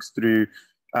she thinks through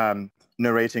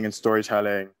narrating and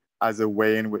storytelling as a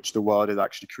way in which the world is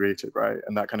actually created, right?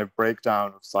 And that kind of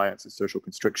breakdown of science and social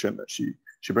constriction that she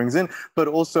brings in, but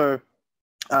also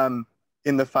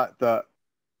in the fact that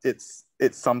it's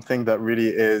something that really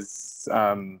is,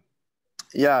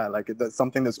 that's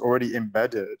something that's already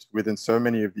embedded within so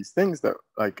many of these things that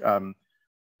like,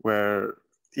 where,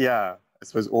 I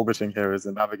suppose orbiting here is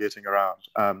navigating around.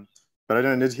 But I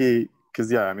don't know, Nidhi, because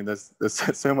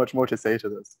there's so much more to say to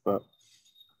this, but.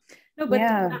 No, but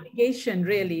navigation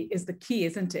really is the key,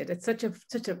 isn't it? It's such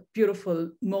a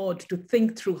beautiful mode to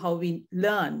think through how we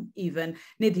learn. Even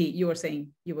Nidhi, you were saying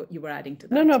you were adding to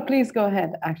that. No, please go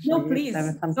ahead. Actually, no, please.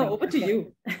 No, over to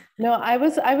you. No, I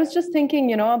was just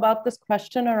thinking, about this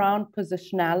question around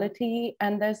positionality,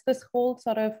 and there's this whole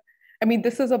sort of,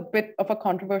 this is a bit of a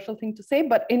controversial thing to say,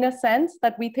 but in a sense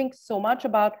that we think so much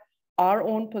about our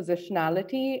own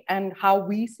positionality and how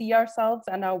we see ourselves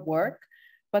and our work.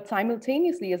 But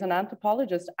simultaneously, as an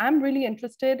anthropologist, I'm really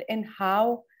interested in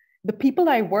how the people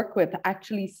I work with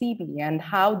actually see me and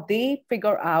how they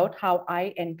figure out how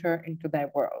I enter into their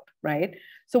world, right?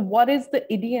 So what is the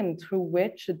idiom through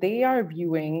which they are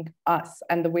viewing us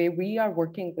and the way we are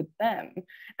working with them?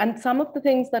 And some of the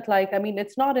things that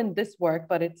it's not in this work,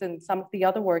 but it's in some of the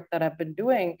other work that I've been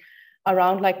doing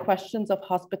around like questions of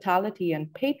hospitality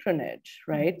and patronage,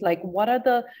 right? Like what are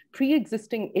the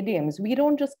pre-existing idioms? We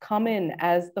don't just come in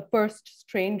as the first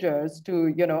strangers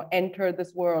to, enter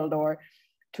this world or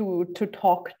to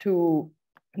talk to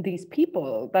these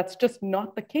people. That's just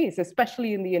not the case,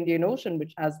 especially in the Indian Ocean,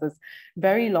 which has this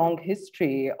very long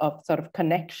history of sort of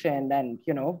connection and,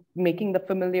 making the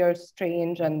familiar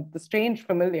strange and the strange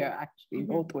familiar actually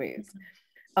both ways.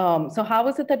 So how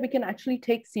is it that we can actually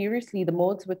take seriously the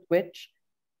modes with which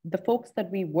the folks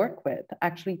that we work with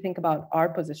actually think about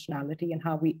our positionality and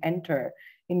how we enter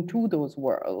into those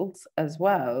worlds as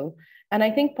well? And I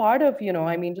think part of,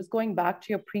 just going back to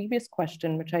your previous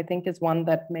question, which I think is one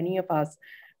that many of us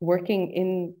working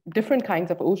in different kinds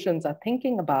of oceans are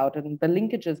thinking about, and the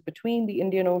linkages between the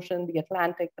Indian Ocean, the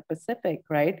Atlantic, the Pacific,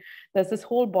 right? There's this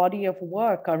whole body of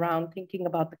work around thinking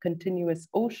about the continuous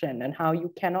ocean and how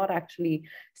you cannot actually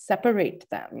separate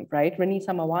them, right? Renee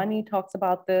Samawani talks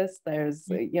about this. There's,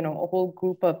 a whole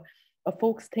group of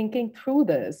folks thinking through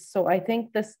this. So I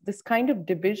think this kind of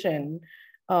division,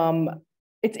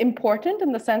 it's important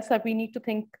in the sense that we need to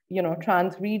think,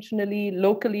 trans-regionally,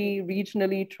 locally,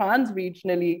 regionally,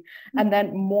 trans-regionally, and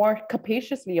then more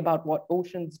capaciously about what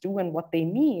oceans do and what they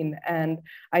mean. And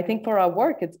I think for our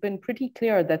work, it's been pretty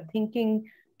clear that thinking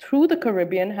through the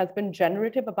Caribbean has been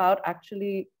generative about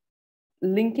actually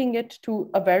linking it to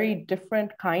a very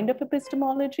different kind of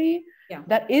epistemology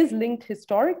that is linked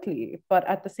historically, but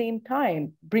at the same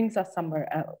time brings us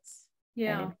somewhere else.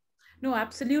 Yeah. Right? No,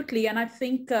 absolutely. And I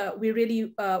think we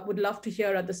really would love to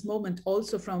hear at this moment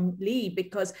also from Lee,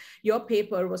 because your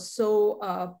paper was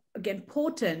so, again,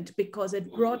 potent because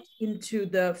it brought into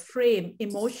the frame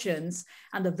emotions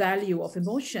and the value of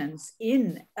emotions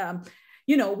in,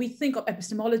 you know, we think of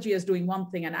epistemology as doing one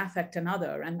thing and affect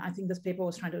another. And I think this paper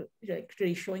was trying to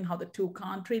really showing how the two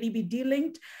can't really be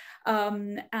delinked.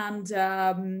 I'd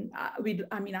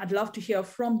love to hear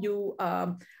from you,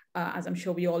 as I'm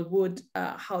sure we all would,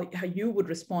 how you would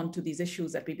respond to these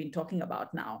issues that we've been talking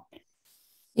about now.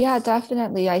 Yeah,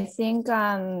 definitely. I think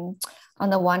on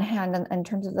the one hand, in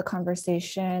terms of the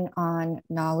conversation on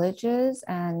knowledges,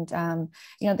 and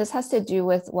you know, this has to do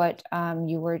with what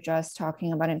you were just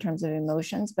talking about in terms of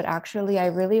emotions, but actually I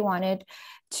really wanted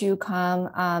to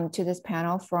come to this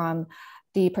panel from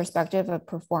the perspective of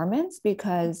performance,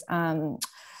 because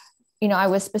you know, I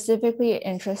was specifically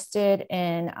interested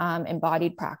in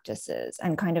embodied practices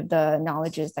and kind of the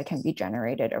knowledges that can be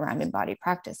generated around embodied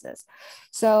practices.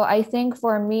 So I think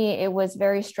for me, it was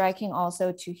very striking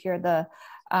also to hear the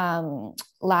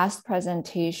last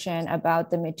presentation about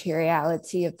the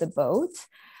materiality of the boat,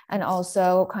 and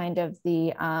also kind of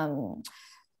the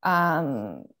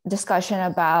discussion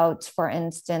about, for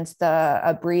instance,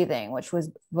 the breathing, which was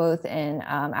both in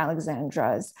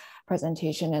Alexandra's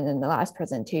presentation and in the last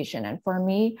presentation. And for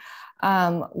me,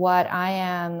 what I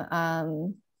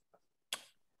am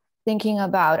thinking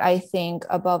about, I think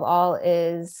above all,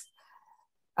 is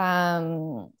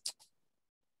how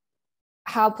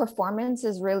performance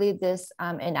is really this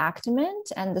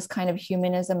enactment and this kind of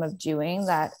humanism of doing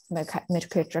that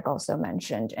McKittrick also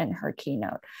mentioned in her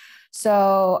keynote.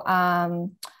 So I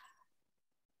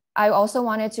also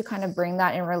wanted to kind of bring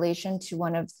that in relation to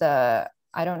one of the,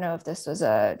 I don't know if this was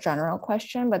a general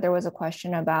question, but there was a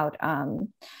question about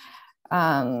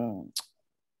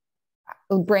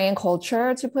bringing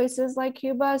culture to places like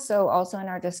Cuba. So also in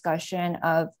our discussion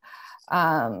of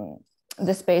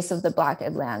the space of the Black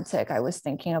Atlantic, I was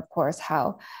thinking, of course,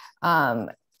 how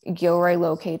Gilroy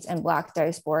locates in Black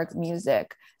diasporic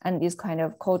music and these kind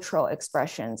of cultural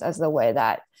expressions as the way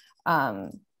that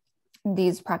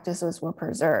these practices were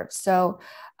preserved. So,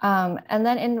 and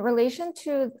then in relation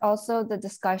to also the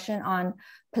discussion on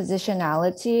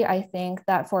positionality, I think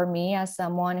that for me, as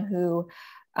someone who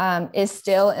is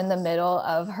still in the middle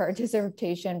of her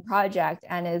dissertation project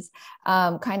and is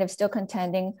kind of still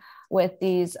contending with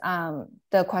these,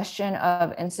 the question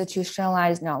of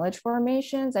institutionalized knowledge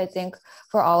formations, I think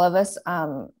for all of us,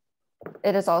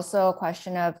 it is also a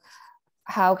question of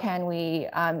how can we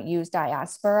use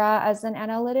diaspora as an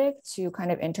analytic to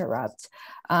kind of interrupt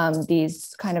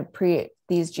these kind of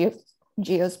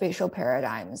geospatial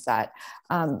paradigms that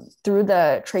through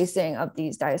the tracing of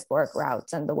these diasporic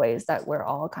routes and the ways that we're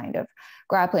all kind of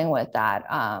grappling with that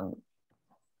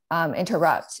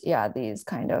interrupt, these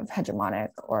kind of hegemonic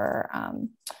or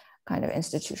kind of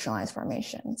institutionalized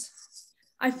formations.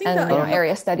 I think and that, you know,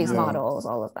 area studies models,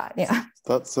 all of that. Yeah.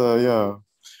 That's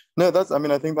No, that's, I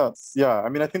mean, I think that's, I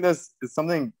mean, I think there's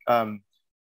something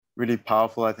really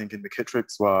powerful, I think, in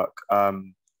McKittrick's work,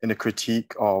 in a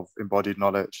critique of embodied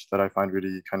knowledge that I find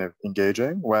really kind of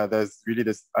engaging, where there's really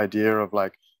this idea of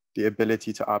like the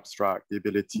ability to abstract, the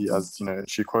ability, as, you know,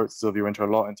 she quotes Sylvia Wynter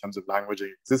a lot in terms of language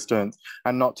existence,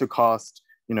 and not to cast,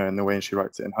 you know, in the way she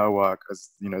writes it in her work,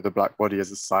 as, you know, the Black body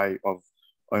as a site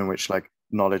in which like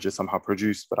knowledge is somehow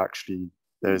produced, but actually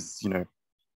there's, you know,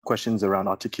 questions around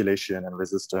articulation and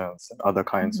resistance and other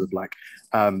kinds of like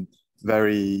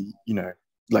very, you know,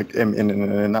 like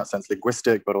in that sense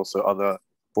linguistic, but also other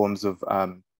forms of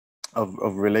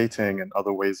relating and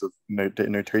other ways of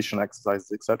notation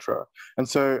exercises, etc. And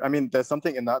so, I mean, there's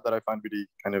something in that I find really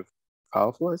kind of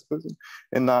powerful, I suppose,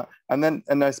 in that.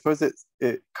 And I suppose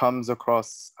it comes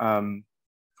across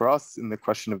for us in the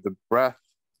question of the breath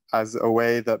as a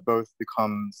way that both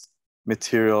becomes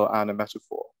material and a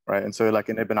metaphor, right? And so like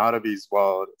in Ibn Arabi's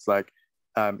world, it's like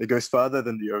it goes further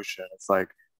than the ocean. It's like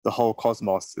the whole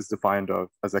cosmos is defined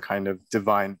as a kind of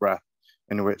divine breath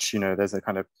in which, you know, there's a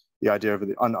kind of the idea of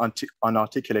the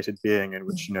unarticulated being in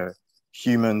which, you know,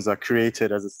 humans are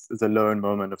created as a lone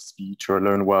moment of speech or a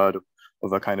lone word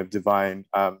of a kind of divine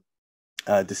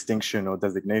distinction or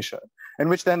designation, in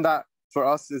which then that for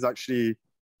us is actually,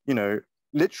 you know,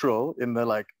 literal in the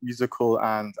like musical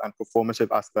and performative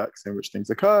aspects in which things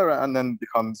occur, and then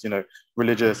becomes, you know,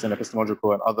 religious and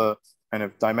epistemological and other kind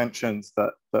of dimensions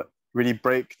that really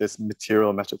break this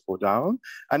material metaphor down.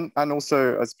 And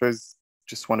also, I suppose,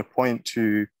 just want to point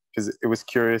to, because it was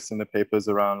curious in the papers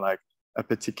around like a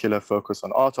particular focus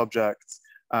on art objects,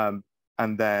 and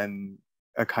then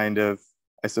a kind of,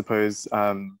 I suppose,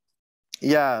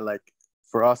 like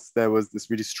for us, there was this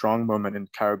really strong moment in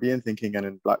Caribbean thinking and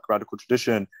in Black radical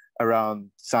tradition around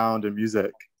sound and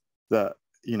music that,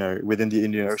 you know, within the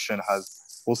Indian Ocean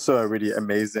has also a really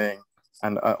amazing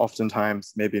and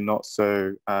oftentimes maybe not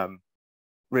so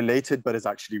related, but is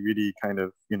actually really kind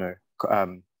of, you know,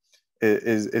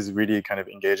 is really kind of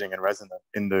engaging and resonant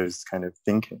in those kind of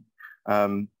thinking.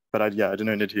 But I don't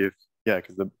know, Nidhi, if,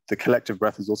 because the collective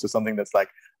breath is also something that's like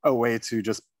a way to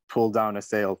just pull down a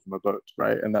sail from a boat,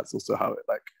 right? And that's also how it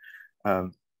like,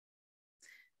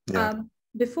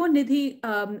 Before Nidhi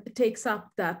takes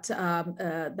up that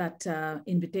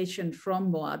invitation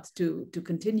from Moad to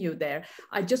continue there,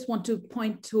 I just want to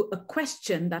point to a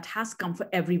question that has come for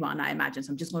everyone, I imagine.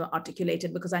 So I'm just going to articulate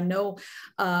it because I know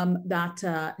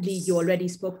that Lee, you already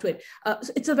spoke to it.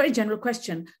 So it's a very general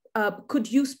question. Could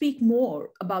you speak more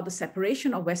about the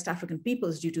separation of West African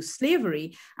peoples due to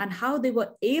slavery and how they were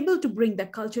able to bring their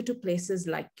culture to places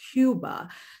like Cuba?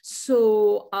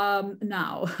 So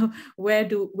now, where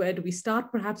do we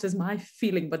start? Perhaps is my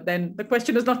feeling, but then the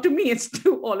question is not to me, it's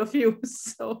to all of you.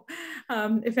 So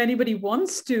if anybody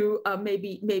wants to,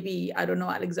 maybe, I don't know,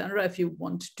 Alexandra, if you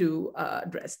want to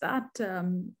address that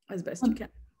as best you can.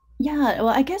 Yeah, well,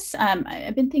 I guess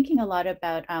I've been thinking a lot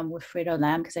about Wilfredo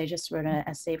Lam because I just wrote an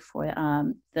essay for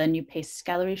the New Pace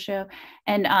Gallery show,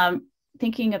 and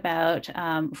thinking about,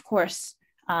 of course,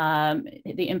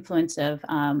 the influence of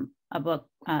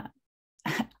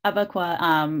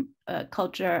Abakwa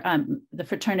culture, the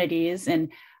fraternities,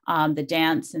 and the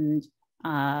dance and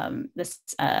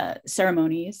the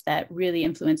ceremonies that really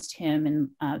influenced him, and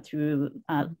through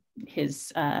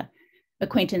his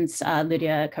acquaintance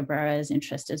Lydia Cabrera's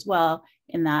interest as well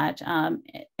in that,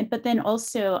 but then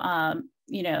also,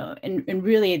 you know, and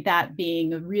really that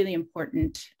being a really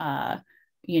important,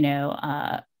 you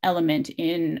know, element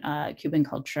in Cuban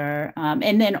culture,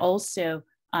 and then also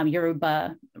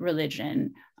Yoruba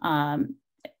religion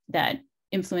that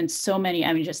influenced so many.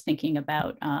 I mean, just thinking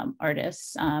about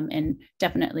artists, and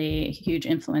definitely a huge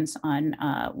influence on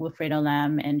Wilfredo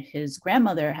Lam and his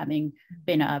grandmother having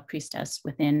been a priestess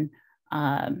within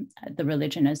the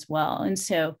religion as well. And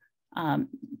so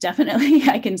definitely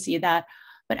I can see that.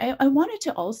 But I wanted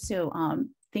to also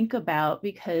think about,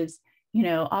 because, you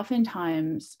know,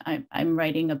 oftentimes I'm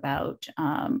writing about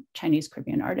Chinese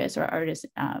Caribbean artists or artists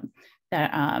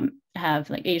that have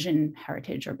like Asian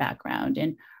heritage or background.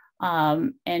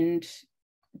 And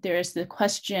there's the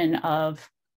question of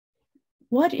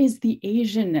what is the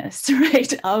Asianness,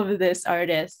 right, of this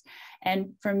artist?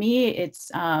 And for me, it's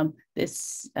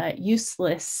this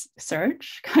useless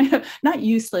search, kind of, not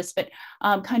useless, but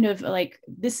kind of like,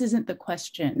 this isn't the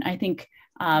question. I think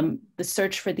the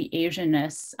search for the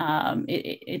Asianness,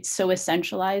 it's so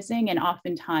essentializing, and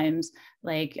oftentimes,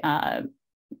 like,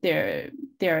 there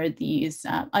are these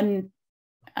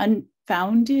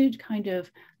unfounded kind of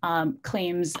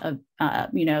claims of,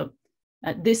 you know,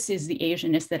 this is the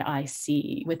Asianness that I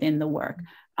see within the work.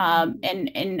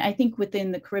 And I think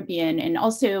within the Caribbean, and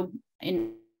also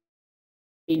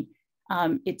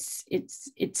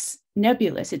it's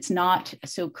nebulous. It's not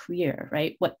so clear,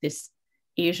 right, what this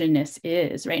Asianness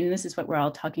is, right? And this is what we're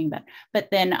all talking about. But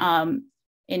then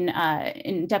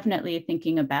in definitely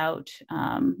thinking about,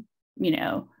 you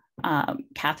know,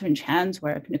 Catherine Chan's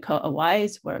work, Nicole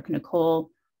Awai's work. Nicole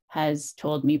has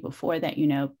told me before that, you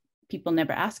know, people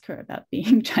never ask her about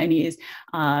being Chinese,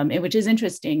 which is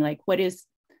interesting. Like, what is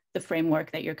the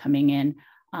framework that you're coming in,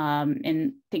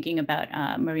 and thinking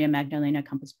about Maria Magdalena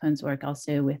Campos Pon's work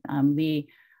also with Lee,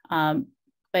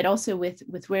 but also with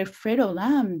Wilfredo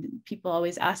Lam, people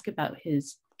always ask about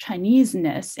his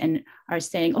Chineseness and are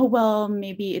saying, oh, well,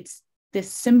 maybe it's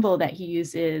this symbol that he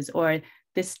uses, or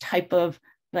this type of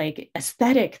like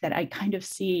aesthetic that I kind of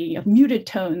see of muted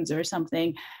tones or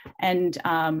something. And,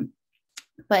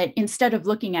 but instead of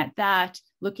looking at that,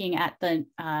 looking at the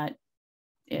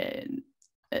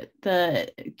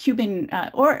Cuban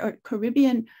or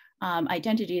Caribbean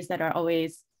identities that are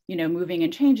always, you know, moving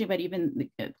and changing, but even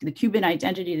the Cuban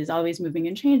identity is always moving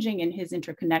and changing, and his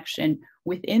interconnection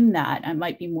within that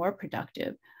might be more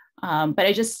productive. But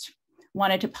I just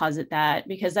wanted to posit that,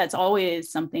 because that's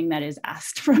always something that is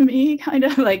asked from me, kind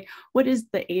of like, what is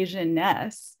the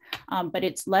Asianness? But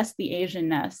it's less the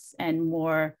Asianness and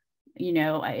more, you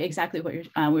know, exactly what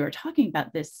we were talking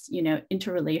about, this, you know,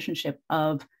 interrelationship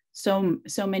of so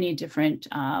many different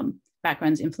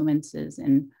backgrounds, influences,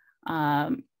 and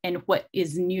what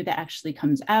is new that actually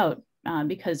comes out,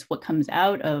 because what comes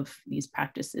out of these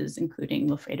practices, including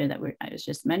Wilfredo that I was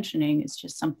just mentioning, is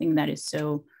just something that is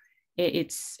so,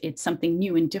 it's something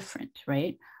new and different,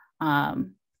 right?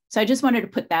 So I just wanted to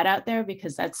put that out there,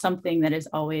 because that's something that is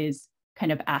always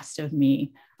kind of asked of me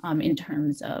in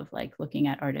terms of like looking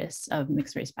at artists of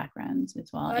mixed race backgrounds as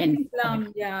well. I think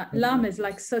Lam is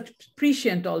like such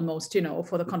prescient almost, you know,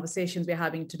 for the conversations we're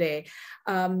having today.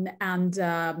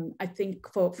 I think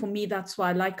for me, that's why,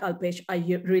 like Alpesh, I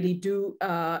really do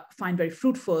find very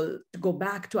fruitful to go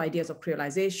back to ideas of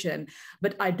creolization,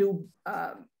 but I do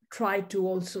try to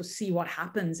also see what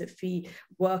happens if we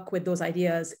work with those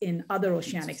ideas in other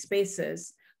oceanic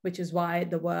spaces, which is why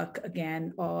the work, again,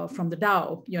 from the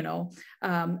Tao, you know,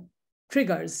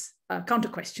 triggers counter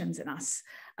questions in us.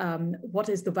 What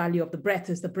is the value of the breath?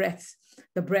 Is the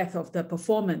breath of the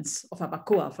performance of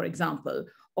Abakua, for example,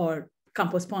 or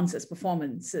Campos Ponce's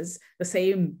performances, the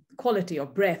same quality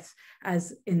of breath as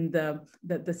in the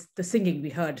singing we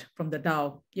heard from the Tao,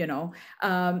 you know.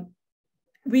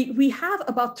 We have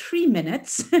about 3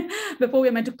 minutes before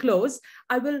we're meant to close.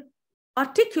 I will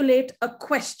articulate a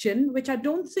question, which I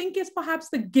don't think is perhaps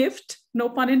the gift, no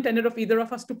pun intended, of either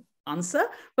of us to answer,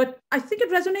 but I think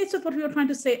it resonates with what we were trying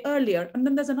to say earlier. And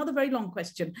then there's another very long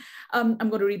question. I'm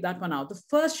going to read that one out. The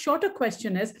first shorter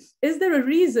question is there a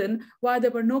reason why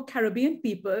there were no Caribbean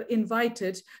people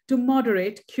invited to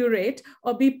moderate, curate,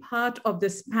 or be part of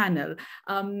this panel?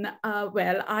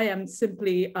 Well, I am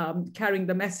simply carrying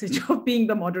the message of being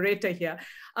the moderator here.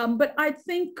 But I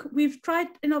think we've tried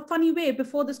in a funny way.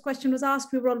 Before this question was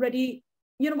asked, we were already,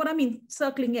 you know what I mean,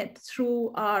 circling it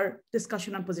through our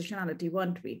discussion on positionality,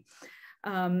 weren't we?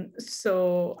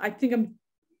 So I think I'm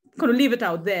going to leave it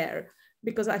out there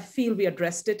because I feel we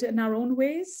addressed it in our own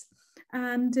ways.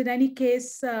 And in any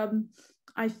case,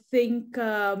 I think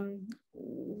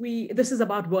this is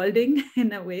about worlding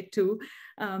in a way too.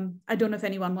 I don't know if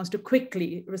anyone wants to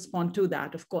quickly respond to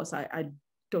that. Of course, I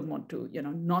don't want to, you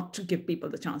know, not to give people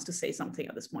the chance to say something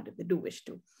at this point if they do wish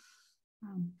to.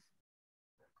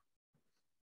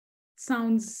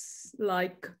 Sounds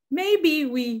like maybe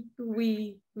we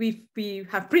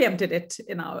have preempted it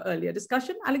in our earlier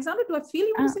discussion. Alexandra, do I feel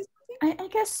you want to say something? I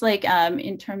guess like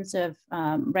in terms of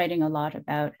writing a lot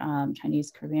about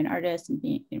Chinese Caribbean artists and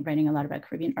writing a lot about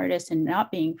Caribbean artists and not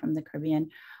being from the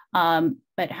Caribbean,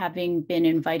 but having been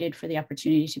invited for the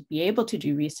opportunity to be able to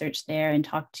do research there and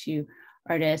talk to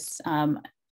artists, I'm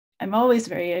always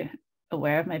very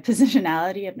aware of my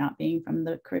positionality of not being from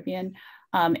the Caribbean.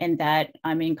 And that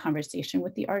I'm in conversation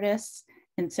with the artists.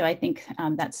 And so I think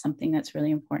that's something that's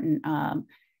really important.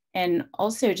 And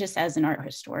also just as an art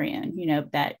historian, you know,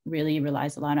 that really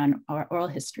relies a lot on our oral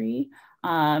history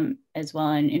as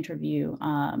well in interview.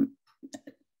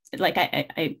 Like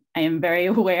I am very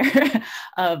aware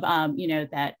of, you know,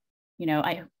 that, you know,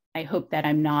 I hope that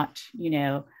I'm not, you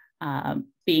know,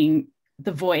 being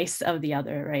the voice of the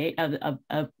other, right?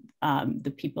 Of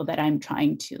the people that I'm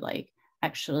trying to like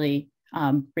actually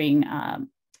bring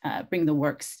the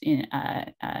works in,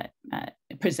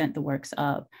 present the works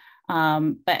of.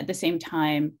 But at the same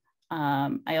time,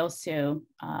 I also,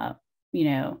 you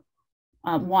know,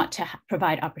 want to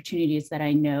provide opportunities that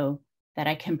I know that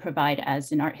I can provide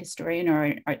as an art historian or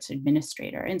an arts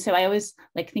administrator. And so I always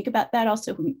like think about that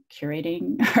also when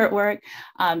curating artwork.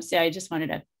 So I just wanted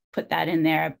to put that in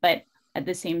there. But at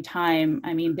the same time,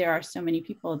 I mean, there are so many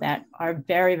people that are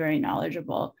very, very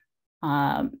knowledgeable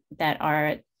that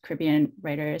are Caribbean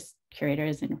writers,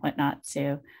 curators, and whatnot.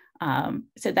 So,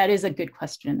 so that is a good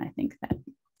question, I think, that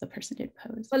the person did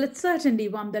pose. Well, it's certainly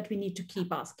one that we need to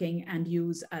keep asking and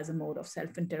use as a mode of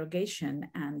self-interrogation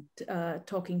and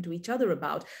talking to each other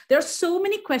about. There are so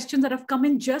many questions that have come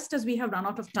in just as we have run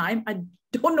out of time. I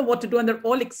don't know what to do, and they're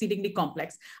all exceedingly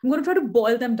complex. I'm going to try to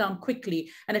boil them down quickly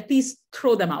and at least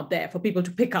throw them out there for people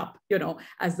to pick up, you know,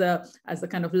 as the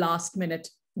kind of last minute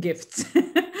gifts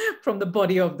from the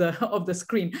body of the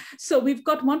screen. So we've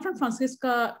got one from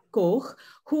Francisca Koch,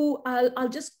 who I'll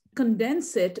just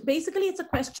condense it. Basically, it's a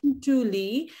question to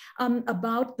Lee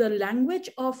about the language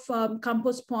of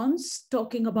Campos Ponce,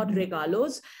 talking about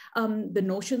regalos, the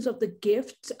notions of the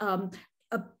gift,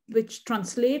 which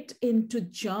translate into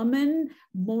German,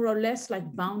 more or less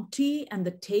like bounty and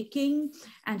the taking.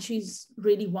 And she's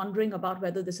really wondering about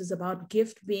whether this is about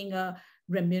gift being a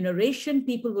remuneration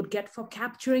people would get for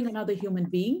capturing another human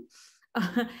being.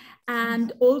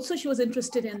 And also she was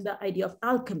interested in the idea of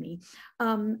alchemy.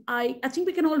 I think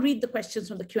we can all read the questions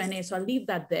from the Q&A, so I'll leave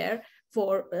that there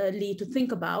for Lee to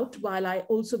think about, while I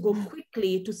also go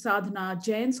quickly to Sadhana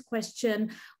Jain's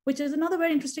question, which is another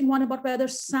very interesting one about whether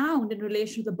sound in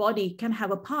relation to the body can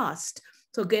have a past.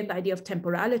 So again, the idea of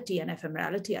temporality and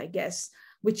ephemerality, I guess,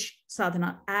 which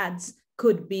Sadhana adds,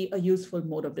 could be a useful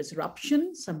mode of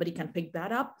disruption. Somebody can pick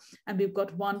that up. And we've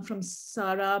got one from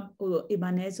Sarah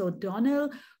Ibanez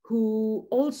O'Donnell, who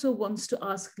also wants to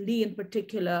ask Lee in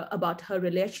particular about her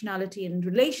relationality in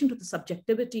relation to the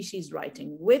subjectivity she's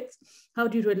writing with. How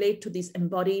do you relate to these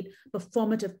embodied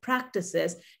performative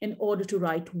practices in order to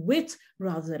write with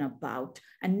rather than about?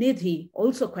 And Nidhi,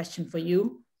 also a question for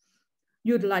you.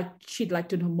 She'd like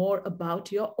to know more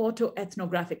about your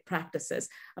autoethnographic practices.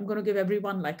 I'm going to give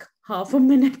everyone like half a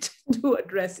minute to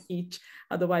address each.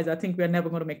 Otherwise, I think we're never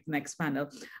going to make the next panel.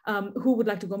 Who would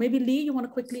like to go? Maybe Lee, you want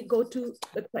to quickly go to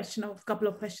the question of a couple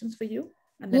of questions for you?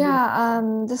 And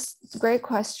then this great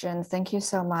question. Thank you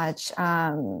so much.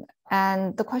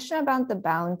 And the question about the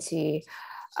bounty,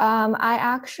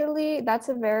 that's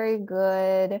a very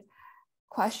good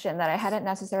question that I hadn't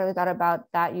necessarily thought about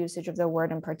that usage of the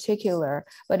word in particular,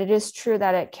 but it is true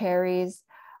that it carries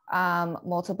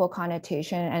multiple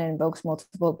connotation and invokes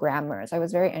multiple grammars. I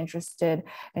was very interested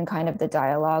in kind of the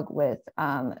dialogue with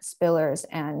Spillers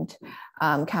and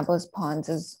Campos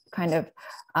Pons' kind of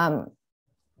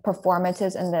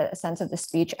performances in the sense of the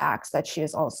speech acts that she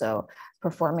is also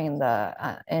performing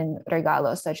in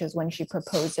Regalos, such as when she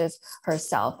proposes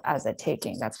herself as a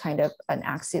taking. That's kind of an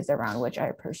axis around which I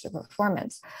approach the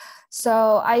performance.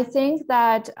 So I think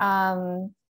that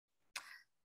and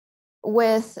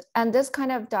this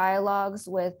kind of dialogues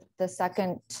with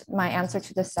my answer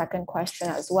to the second question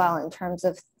as well, in terms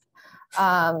of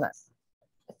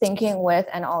thinking with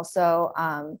and also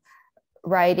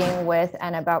writing with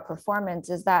and about performance,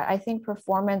 is that I think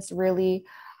performance really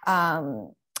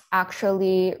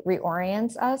actually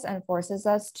reorients us and forces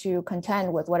us to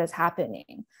contend with what is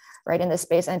happening, right, in the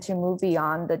space, and to move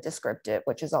beyond the descriptive,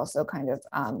 which is also kind of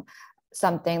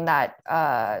something that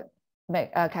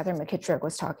Catherine McKittrick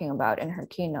was talking about in her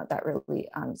keynote that really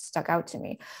stuck out to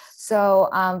me. So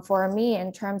for me,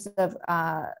 in terms of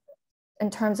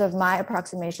my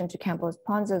approximation to Campos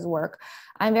Pons' work,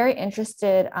 I'm very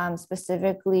interested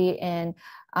specifically in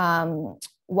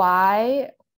why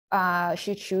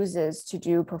she chooses to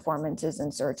do performances in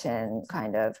certain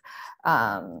kind of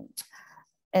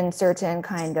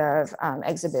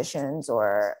exhibitions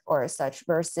or such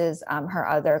versus her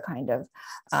other kind of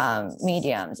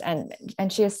mediums. And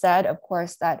she has said, of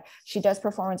course, that she does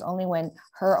performance only when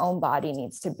her own body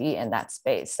needs to be in that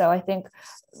space. So I think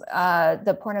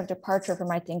the point of departure for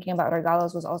my thinking about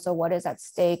Regalos was also what is at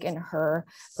stake in her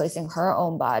placing her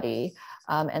own body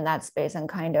in that space and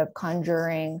kind of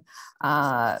conjuring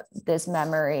this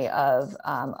memory of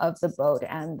the boat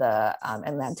and the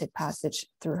Atlantic passage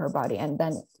through her body, and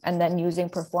then using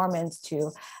performance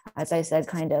to, as I said,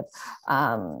 kind of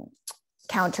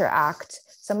counteract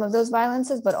some of those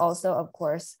violences, but also, of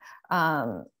course,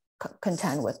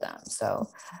 contend with them. So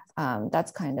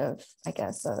that's kind of, I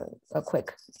guess, a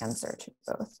quick answer to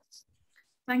both.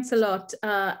 Thanks a lot.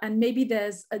 And maybe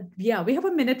we have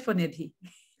a minute for Nidhi,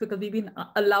 because we've been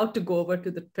allowed to go over to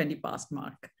the 20 past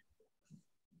mark.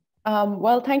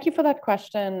 Well, thank you for that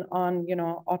question on,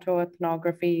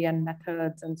 autoethnography and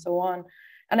methods and so on.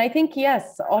 And I think,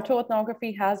 yes,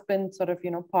 autoethnography has been sort of,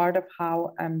 part of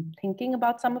how I'm thinking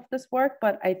about some of this work.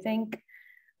 But I think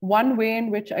one way in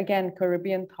which, again,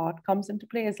 Caribbean thought comes into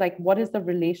play is like, what is the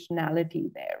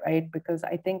relationality there, right? Because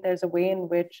I think there's a way in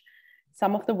which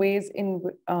some of the ways in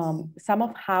some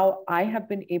of how I have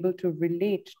been able to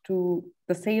relate to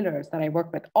the sailors that I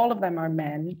work with, all of them are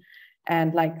men.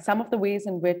 And like some of the ways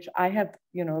in which I have,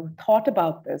 thought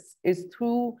about this is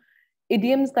through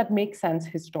idioms that make sense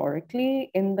historically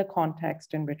in the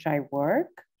context in which I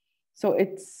work. So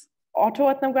it's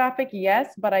autoethnographic,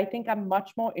 yes, but I think I'm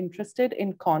much more interested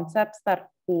in concepts that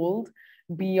hold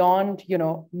beyond,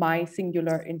 my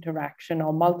singular interaction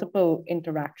or multiple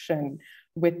interaction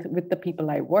with the people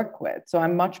I work with. So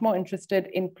I'm much more interested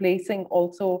in placing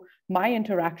also my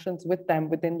interactions with them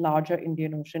within larger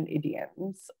Indian Ocean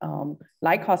idioms,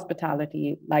 like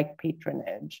hospitality, like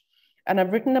patronage. And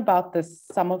I've written about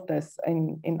some of this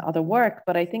in other work,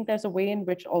 but I think there's a way in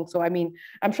which also, I mean,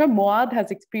 I'm sure Moad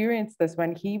has experienced this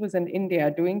when he was in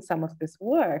India doing some of this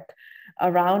work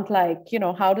around like,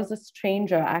 how does a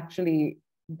stranger actually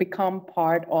become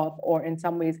part of, or in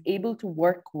some ways able to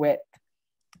work with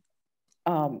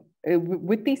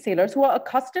these sailors who are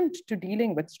accustomed to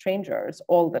dealing with strangers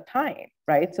all the time,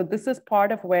 right? So this is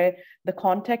part of where the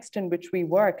context in which we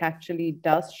work actually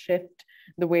does shift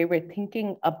the way we're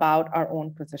thinking about our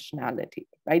own positionality,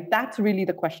 right? That's really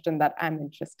the question that I'm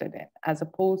interested in, as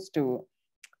opposed to,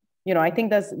 I think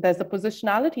there's the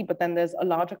positionality, but then there's a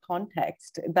larger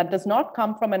context that does not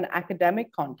come from an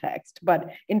academic context, but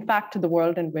in fact, the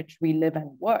world in which we live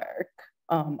and work.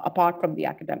 apart from the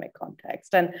academic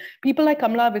context. And people like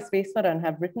Kamala Visvesaran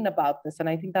have written about this. And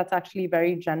I think that's actually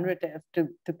very generative to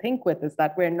think with, is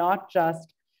that we're not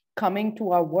just coming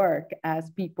to our work as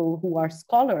people who are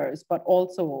scholars, but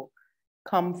also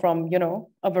come from, you know,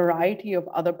 a variety of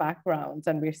other backgrounds.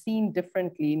 And we're seen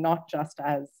differently, not just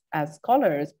as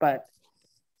scholars, but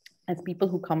as people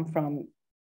who come from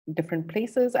different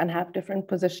places and have different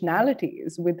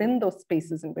positionalities within those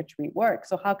spaces in which we work.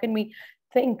 So how can we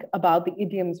think about the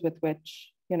idioms with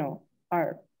which, you know,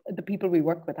 the people we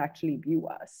work with actually view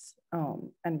us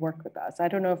and work with us? I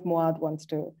don't know if Moad wants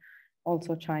to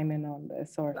also chime in on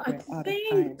this, or I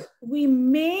think we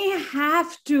may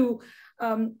have to,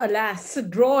 alas,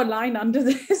 draw a line under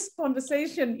this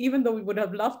conversation, even though we would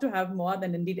have loved to have Moad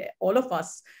and indeed all of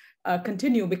us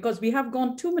continue, because we have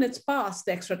gone 2 minutes past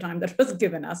the extra time that was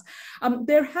given us.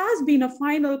 There has been a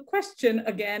final question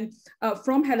again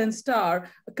from Helen Starr,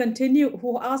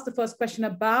 who asked the first question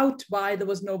about why there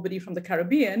was nobody from the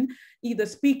Caribbean either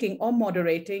speaking or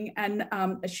moderating. And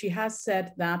she has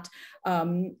said that,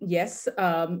 yes,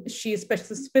 she is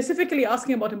specifically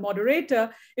asking about a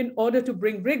moderator in order to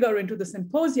bring rigor into the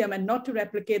symposium and not to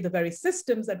replicate the very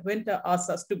systems that Wynter asks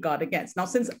us to guard against. Now,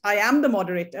 since I am the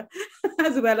moderator,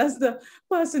 as well as the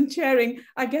person chairing,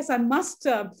 I guess I must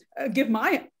give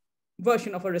my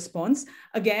version of a response.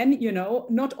 Again, you know,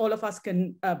 not all of us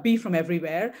can be from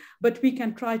everywhere, but we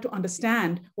can try to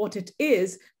understand what it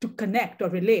is to connect or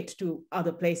relate to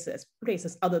other places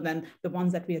other than the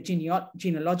ones that we are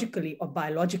genealogically or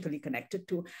biologically connected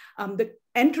to.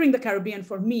 Entering the Caribbean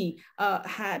for me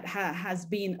has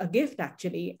been a gift,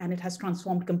 actually, and it has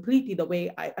transformed completely the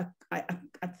way I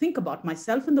think about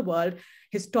myself in the world,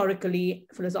 historically,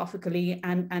 philosophically,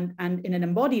 and in an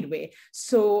embodied way.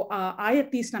 So I,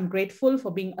 at least, am grateful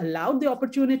for being allowed the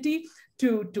opportunity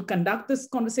to conduct this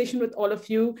conversation with all of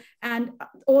you. And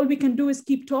all we can do is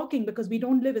keep talking, because we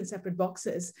don't live in separate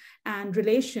boxes. And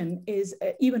relation is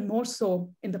even more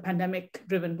so in the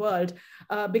pandemic-driven world,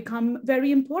 become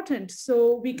very important.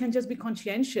 So we can just be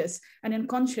conscientious, and in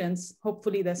conscience,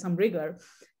 hopefully there's some rigor,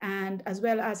 and as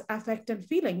well as affect and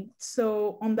feeling.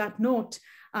 So on that note,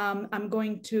 I'm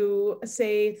going to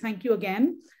say thank you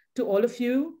again to all of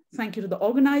you. Thank you to the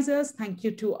organizers. Thank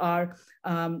you to our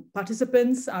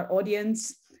participants, our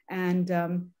audience. And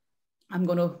I'm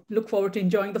going to look forward to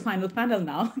enjoying the final panel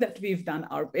now that we've done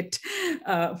our bit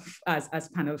as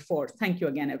panel 4. Thank you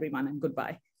again, everyone, and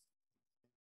goodbye.